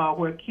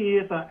where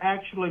kids are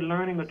actually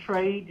learning a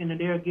trade and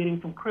they're getting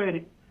some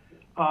credit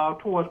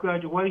towards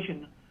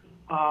graduation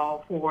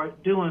for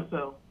doing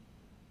so.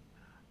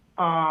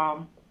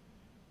 I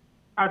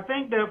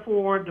think that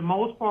for the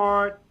most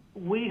part,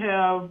 we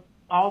have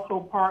also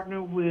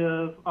partnered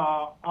with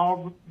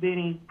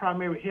Albany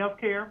Primary Health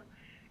Care,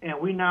 and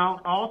we now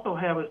also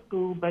have a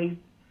school-based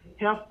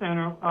health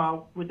center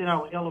within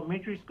our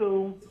elementary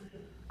school.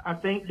 I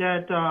think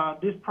that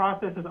this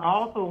process has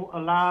also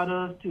allowed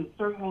us to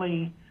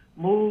certainly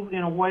move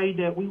in a way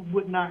that we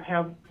would not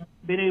have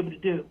been able to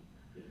do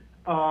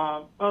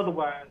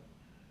otherwise.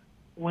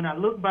 When I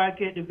look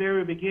back at the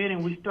very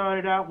beginning, we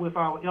started out with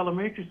our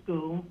elementary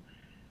school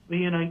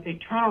being a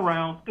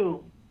turnaround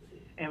school.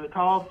 And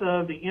because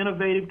of the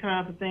innovative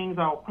kinds of things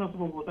our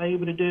principal was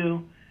able to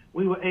do,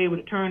 we were able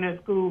to turn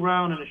that school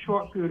around in a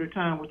short period of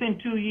time, within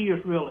 2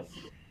 years really,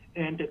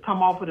 and to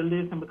come off of the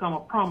list and become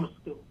a promise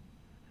school.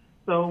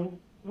 So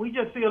we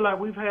just feel like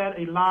we've had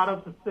a lot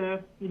of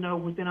success,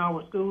 within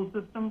our school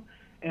system,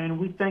 and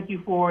we thank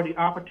you for the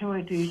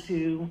opportunity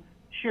to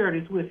share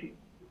this with you.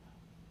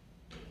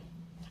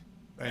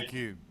 Thank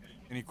you.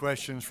 Any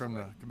questions from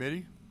the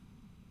committee?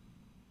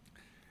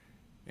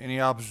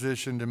 Any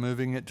opposition to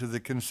moving it to the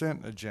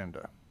consent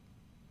agenda?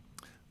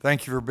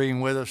 Thank you for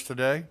being with us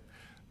today.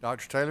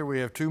 Dr. Taylor, we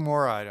have 2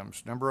 more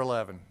items. Number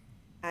 11.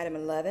 Item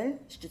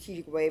 11,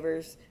 strategic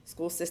waivers,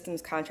 school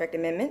systems contract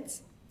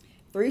amendments.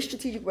 3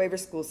 strategic waiver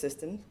school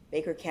systems,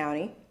 Baker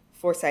County,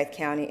 Forsyth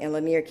County, and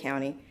Lanier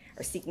County,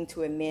 are seeking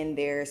to amend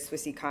their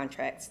SWSC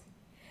contracts.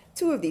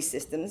 2 of these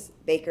systems,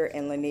 Baker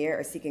and Lanier,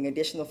 are seeking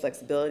additional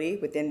flexibility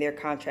within their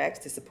contracts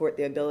to support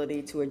their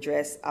ability to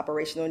address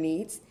operational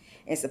needs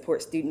and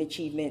support student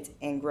achievement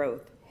and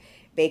growth.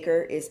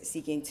 Baker is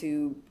seeking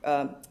to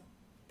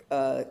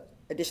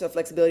additional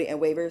flexibility and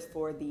waivers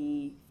for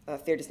the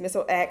Fair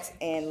Dismissal Act,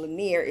 and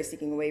Lanier is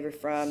seeking a waiver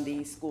from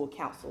the school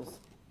councils.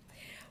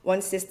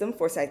 One system,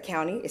 Forsyth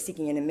County, is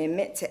seeking an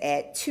amendment to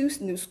add 2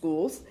 new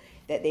schools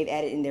that they've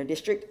added in their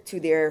district to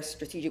their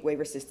strategic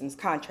waiver systems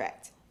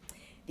contract.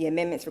 The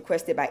amendments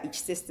requested by each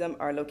system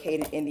are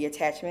located in the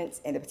attachments,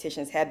 and the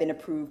petitions have been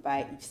approved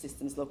by each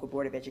system's local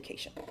board of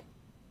education.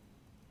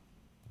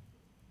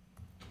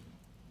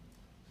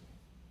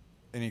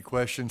 Any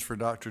questions for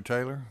Dr.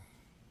 Taylor?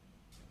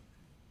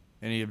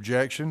 Any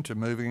objection to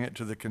moving it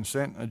to the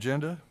consent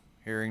agenda?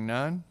 Hearing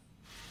none.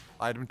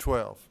 Item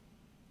 12.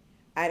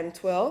 Item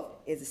 12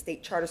 is the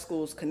State Charter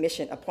Schools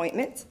Commission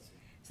appointment.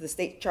 So the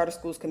State Charter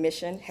Schools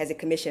Commission has a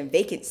commission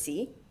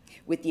vacancy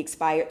with the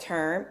expired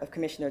term of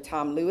Commissioner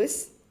Tom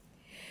Lewis.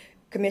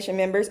 Commission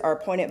members are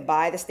appointed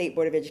by the State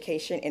Board of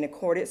Education in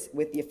accordance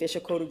with the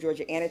Official Code of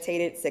Georgia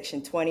Annotated,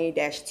 Section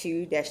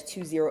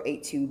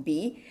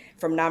 20-2-2082B,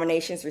 from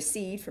nominations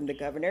received from the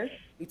Governor,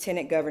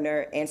 Lieutenant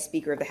Governor, and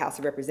Speaker of the House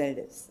of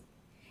Representatives.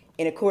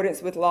 In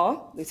accordance with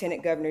law,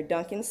 Lieutenant Governor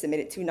Duncan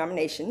submitted 2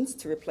 nominations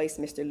to replace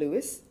Mr.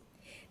 Lewis.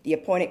 The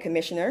appointed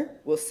commissioner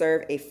will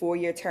serve a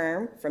 4-year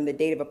term from the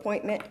date of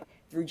appointment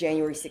through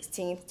January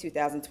 16,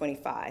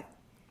 2025.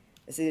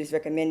 It is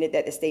recommended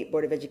that the State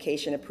Board of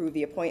Education approve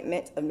the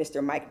appointment of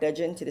Mr. Mike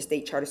Dudgeon to the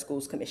State Charter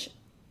Schools Commission.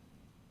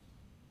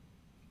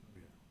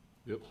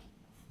 Yep.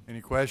 Any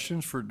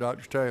questions for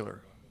Dr.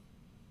 Taylor?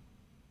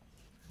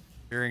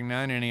 Hearing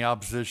none, any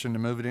opposition to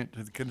moving it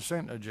to the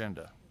consent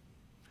agenda?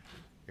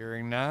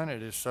 Hearing none,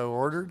 it is so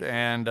ordered,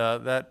 and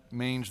that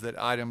means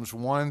that items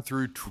 1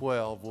 through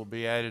 12 will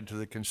be added to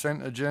the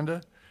consent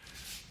agenda.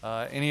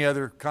 Any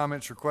other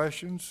comments or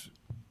questions?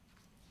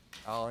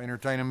 I'll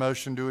entertain a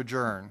motion to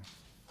adjourn.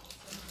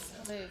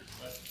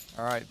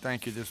 All right,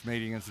 thank you. This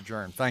meeting is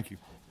adjourned. Thank you.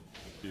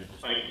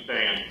 Thank you,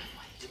 Dan.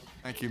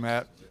 Thank you,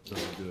 Matt.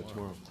 That'll do it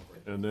tomorrow.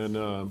 And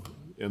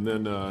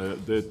then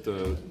that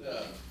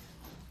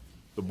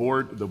the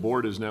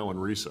board is now in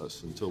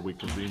recess until we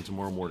convene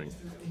tomorrow morning.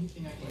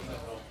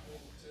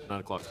 9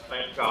 o'clock.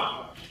 Thanks,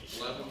 God.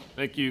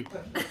 Thank you.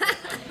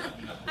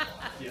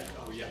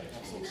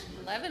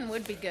 11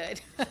 would be good.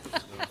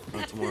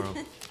 Not tomorrow.